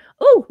there.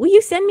 Oh, will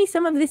you send me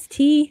some of this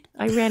tea?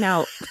 I ran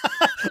out.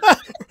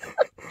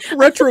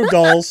 Retro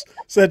Dolls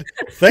said,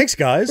 thanks,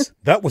 guys.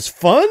 That was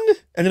fun.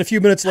 And then a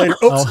few minutes later,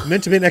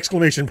 meant to be an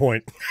exclamation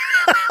point.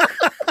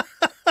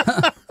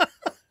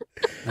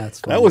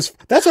 That's funny.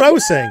 That's what I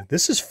was saying.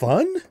 This is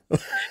fun.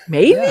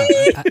 Maybe.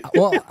 Yeah,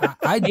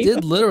 I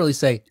did literally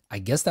say, I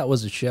guess that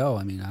was a show.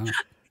 I mean,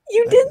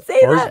 you did say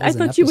that. I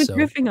thought you were episode.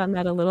 riffing on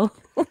that a little.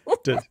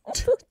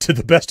 To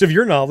the best of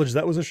your knowledge,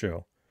 that was a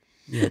show.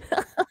 Yeah.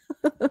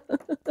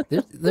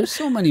 There's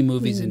so many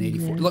movies in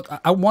 '84. Look,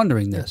 I'm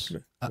wondering this.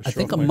 I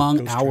think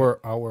among for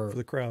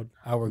the crowd,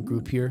 our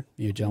group here,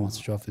 John wants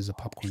to show off his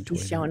popcorn toy.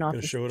 He's showing off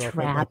his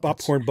my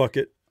popcorn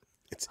bucket.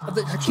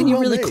 Can you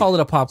really call it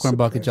a popcorn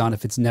bucket, John,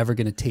 if it's never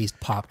going to taste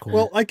popcorn?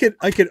 Well, I could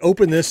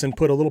open this and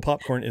put a little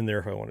popcorn in there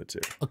if I wanted to.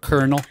 A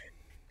kernel.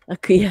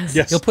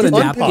 Yes. He'll put a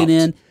napkin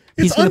in.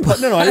 He's going to put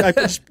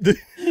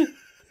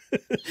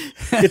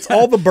it's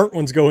all the burnt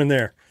ones go in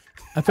there.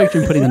 I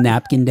picture him putting a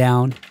napkin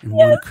down and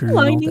one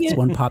kernel. That's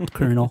one popped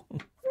kernel,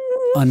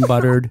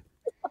 unbuttered.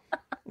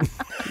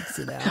 Takes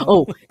it out.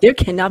 Oh, there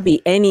cannot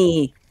be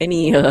any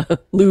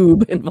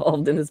lube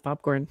involved in this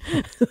popcorn.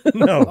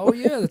 No. Oh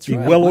yeah, that's the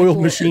right.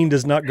 well-oiled machine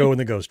does not go in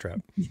the ghost trap.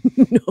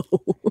 No.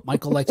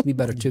 Michael likes me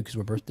better too because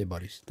we're birthday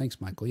buddies.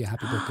 Thanks, Michael. Yeah,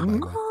 happy birthday, by the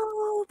way.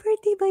 Oh,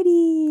 birthday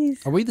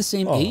buddies. Are we the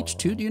same age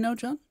too? Do you know,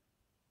 John?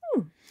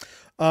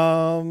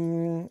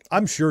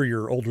 I'm sure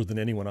you're older than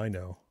anyone I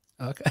know.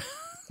 Okay.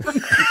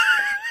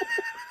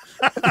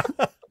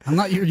 I'm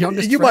not your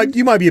youngest. You friend.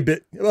 might be a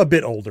bit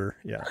older.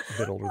 Yeah, a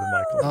bit older than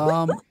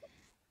Michael.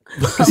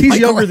 Because he's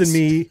Michael younger is- than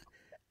me.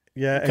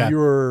 Yeah, Okay. and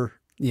you're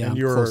I'm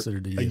closer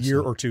to you, a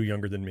year so or two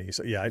younger than me.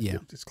 So yeah,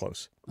 it's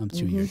close. I'm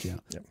 2 years,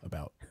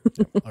 about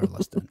or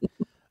less than.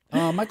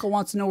 Michael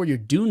wants to know where your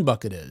dune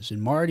bucket is,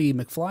 and Marty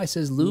McFly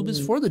says lube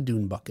is for the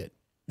dune bucket.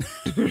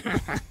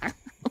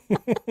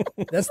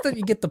 That's that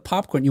you get the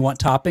popcorn. You want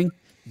topping?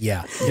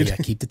 Yeah.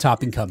 Keep the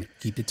topping coming.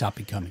 Keep the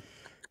topping coming.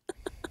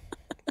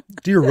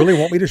 Do you really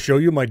want me to show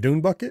you my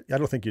dune bucket? I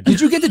don't think you do. Did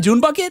you get the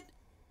dune bucket?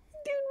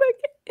 Dune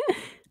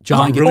bucket.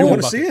 John, you get really the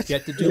want dune to see bucket. it?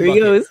 Get the dune Here he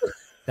bucket. goes.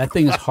 That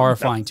thing is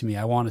horrifying to me.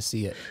 I want to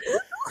see it.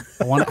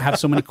 I want to have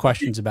so many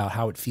questions about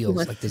how it feels.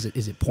 Like, is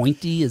it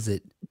pointy? Is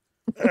it?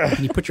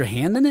 Can you put your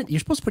hand in it? You're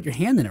supposed to put your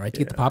hand in it, right, to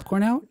get the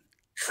popcorn out.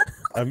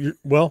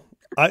 Well,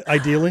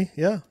 ideally,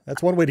 yeah,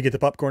 that's one way to get the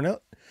popcorn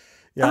out.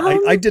 Yeah,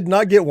 I did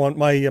not get one.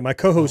 My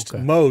co-host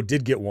Mo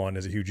did get one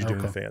as a huge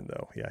Dune fan,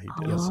 though. Yeah, he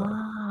did. So.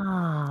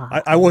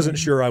 I wasn't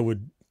sure I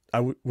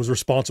was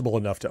responsible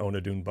enough to own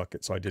a Dune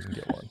bucket, so I didn't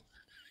get one.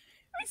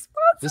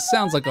 This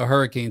sounds like a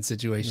hurricane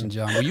situation,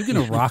 John. Were you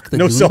going to rock the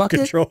no Dune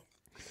self-control.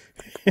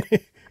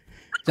 bucket?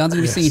 John's going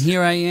to be singing,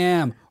 "Here I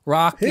am,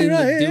 rocking Here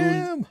I the Dune."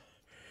 am.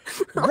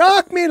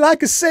 Rock me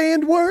like a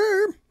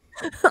sandworm.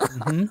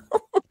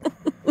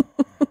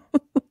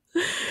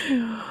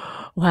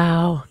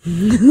 Wow.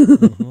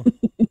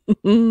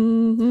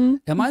 Am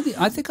I the?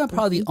 I think I'm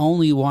probably the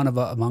only one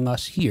among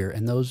us here,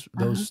 and those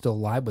still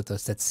alive with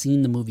us that's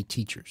seen the movie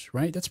Teachers.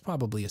 Right? That's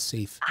probably a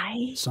safe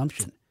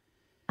assumption.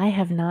 I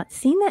have not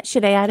seen that.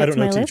 Should I add it I don't to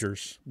my know list?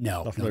 Teachers.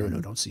 No,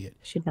 don't see it.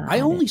 Should not.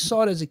 I only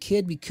saw it as a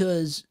kid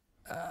because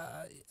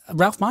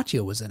Ralph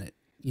Macchio was in it.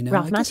 You know,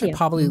 Ralph I guess I Macchio.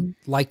 probably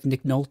liked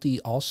Nick Nolte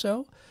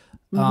also.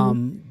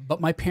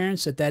 But my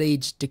parents at that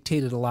age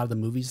dictated a lot of the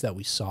movies that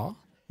we saw.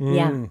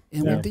 Yeah.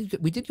 And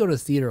we did go to the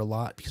theater a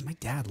lot because my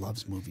dad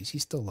loves movies. He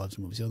still loves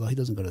movies, although he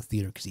doesn't go to the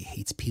theater because he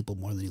hates people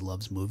more than he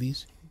loves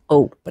movies.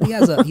 Oh. But he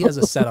has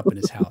a setup in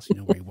his house, you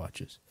know, where he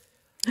watches.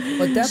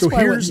 But that's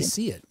why I went to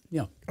see it.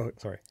 Yeah. Oh,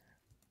 sorry.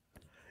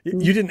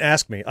 You didn't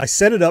ask me. I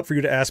set it up for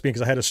you to ask me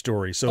because I had a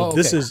story. So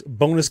this is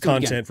bonus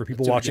content for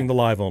people watching the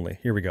live only.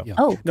 Here we go. Yeah.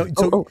 Oh. No,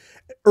 so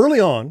early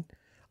on,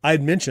 I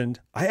had mentioned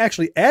I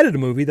actually added a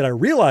movie that I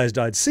realized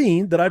I'd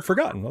seen that I'd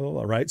forgotten.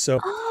 All right. So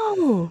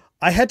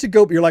I had to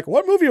go. You're like,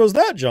 what movie was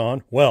that,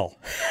 John? Well,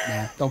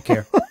 Nah, don't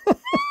care.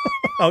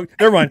 oh,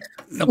 never mind.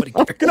 Nobody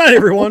cares. Good night,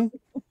 everyone.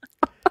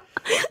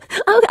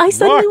 Oh, I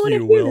suddenly Rock want to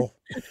you, hear Will.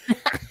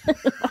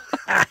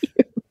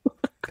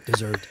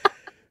 Deserved.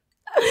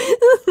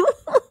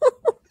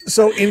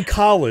 So in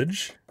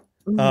college,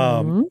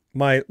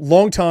 my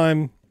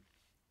longtime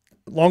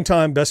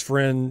best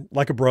friend,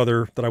 like a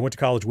brother that I went to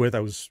college with,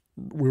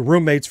 we were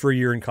roommates for a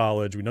year in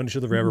college. We'd known each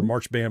other forever,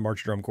 march band,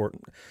 march drum corps.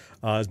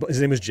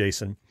 His name is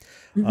Jason.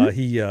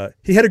 He had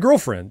a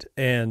girlfriend,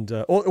 and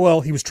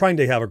he was trying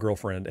to have a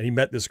girlfriend, and he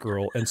met this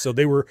girl, and so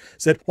they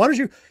said, why don't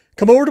you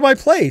come over to my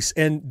place,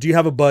 and do you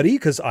have a buddy?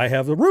 Because I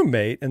have a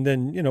roommate, and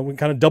then we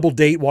kind of double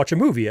date, watch a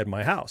movie at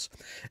my house,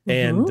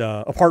 and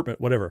apartment,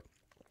 whatever.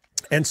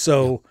 And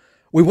so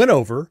we went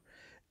over,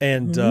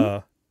 and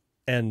the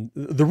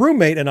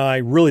roommate and I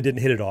really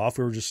didn't hit it off.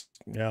 We were just,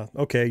 yeah,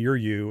 okay, you're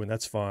you, and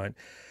that's fine.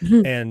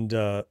 And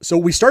so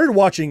we started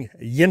watching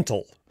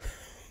Yentl.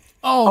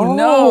 Oh,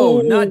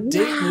 no, not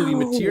date movie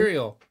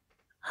material.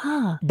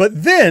 Huh.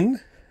 But then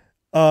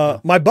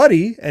my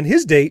buddy and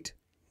his date,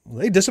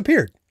 they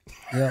disappeared.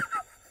 Yeah.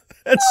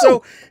 And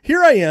so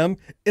here I am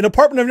in an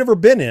apartment I've never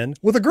been in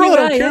with a girl I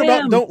don't care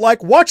about and don't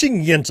like,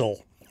 watching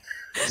Yentl.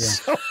 Yeah.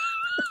 So,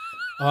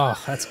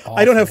 that's awful.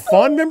 I don't have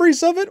fond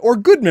memories of it or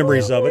good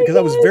memories of it because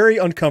I was very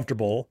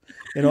uncomfortable.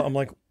 I'm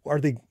like, are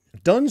they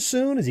done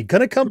soon? Is he going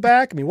to come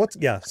back? I mean,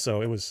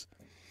 so it was,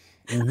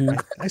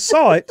 I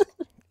saw it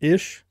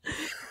ish.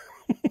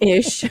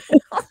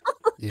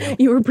 Yeah.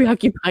 You were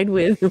preoccupied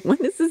with when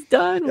this is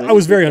done. I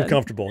was very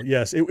uncomfortable.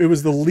 Yes. It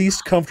was the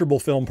least comfortable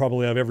film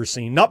probably I've ever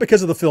seen. Not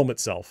because of the film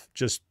itself,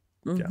 just,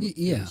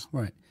 Yeah,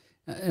 right.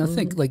 And I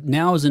think like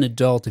now as an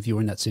adult, if you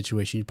were in that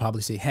situation, you'd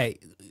probably say, hey,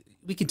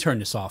 we can turn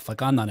this off.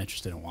 Like, I'm not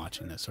interested in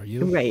watching this. Are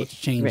you? Right. Let's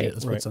change it.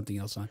 Let's put something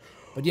else on.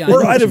 But yeah,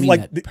 Or I I'd have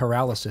like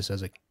paralysis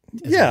as a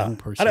young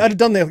person. I'd have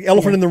done the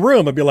elephant in the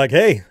room. I'd be like,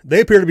 hey,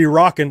 they appear to be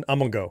rocking. I'm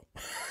going to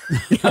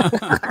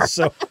go.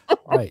 So,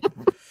 Right.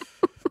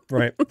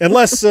 right.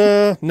 Unless,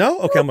 no?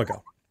 Okay, I'm going to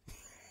go.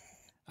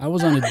 I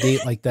was on a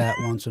date like that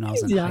once when I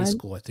was in high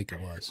school, I think it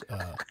was.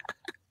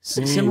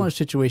 Similar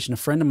situation. A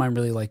friend of mine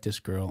really liked this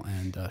girl,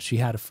 and she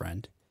had a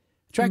friend,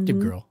 attractive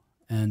girl.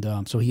 And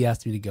so he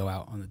asked me to go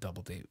out on a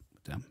double date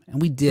with them.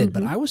 And we did,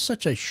 but I was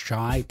such a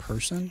shy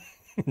person,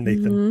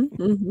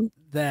 Nathan.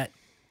 that,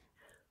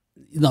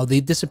 they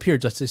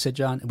disappeared, just as they said,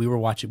 John. And we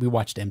watched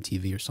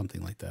MTV or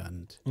something like that.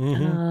 And I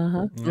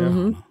don't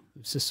know. It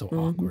was just so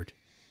awkward.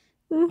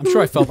 I'm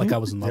sure I felt like I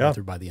was in love with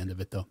her by the end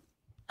of it, though.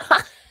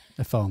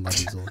 I fell in love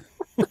easily.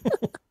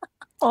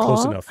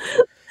 Close enough.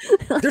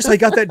 There's how he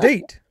got that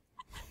date.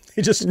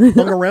 He just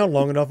hung around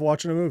long enough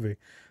watching a movie.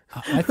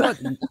 I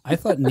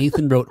thought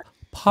Nathan wrote,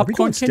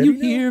 "Popcorn, can you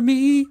hear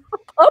me?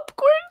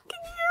 Popcorn, can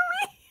you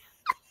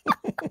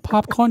hear me?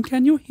 Popcorn,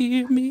 can you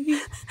hear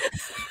me?"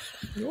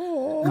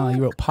 Oh. No,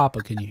 he wrote,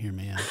 "Papa, can you hear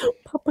me?" Yeah.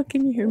 Papa,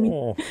 can you hear me?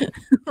 Oh.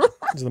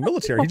 He's in the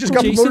military. He just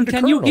got Jason, promoted to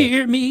can colonel. you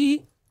hear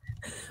me?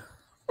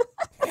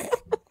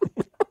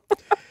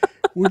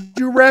 Would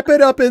you wrap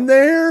it up in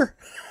there?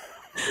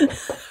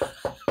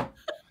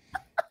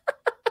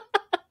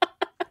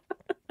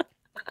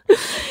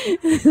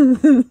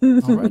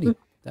 Alrighty.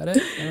 That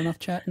it? Got enough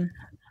chatting?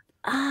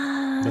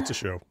 That's a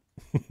show.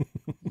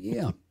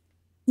 Yeah.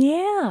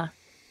 Yeah.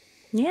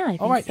 Yeah. I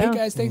think All right. so. Hey,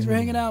 guys, thanks for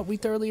hanging out. We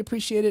thoroughly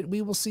appreciate it.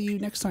 We will see you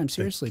next time.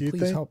 Seriously,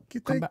 please help.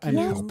 Come back.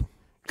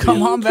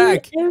 Come on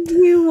back.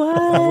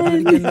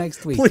 Everyone. Again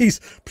next week.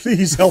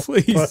 Please help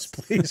us.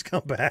 Please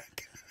come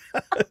back.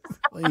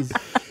 Please.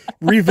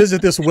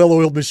 Revisit this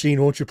well-oiled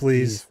machine, won't you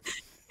please?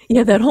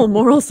 Yeah, that whole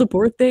moral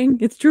support thing.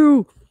 It's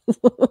true.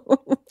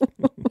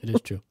 It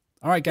is true.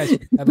 All right, guys.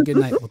 Have a good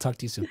night. We'll talk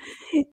to you soon.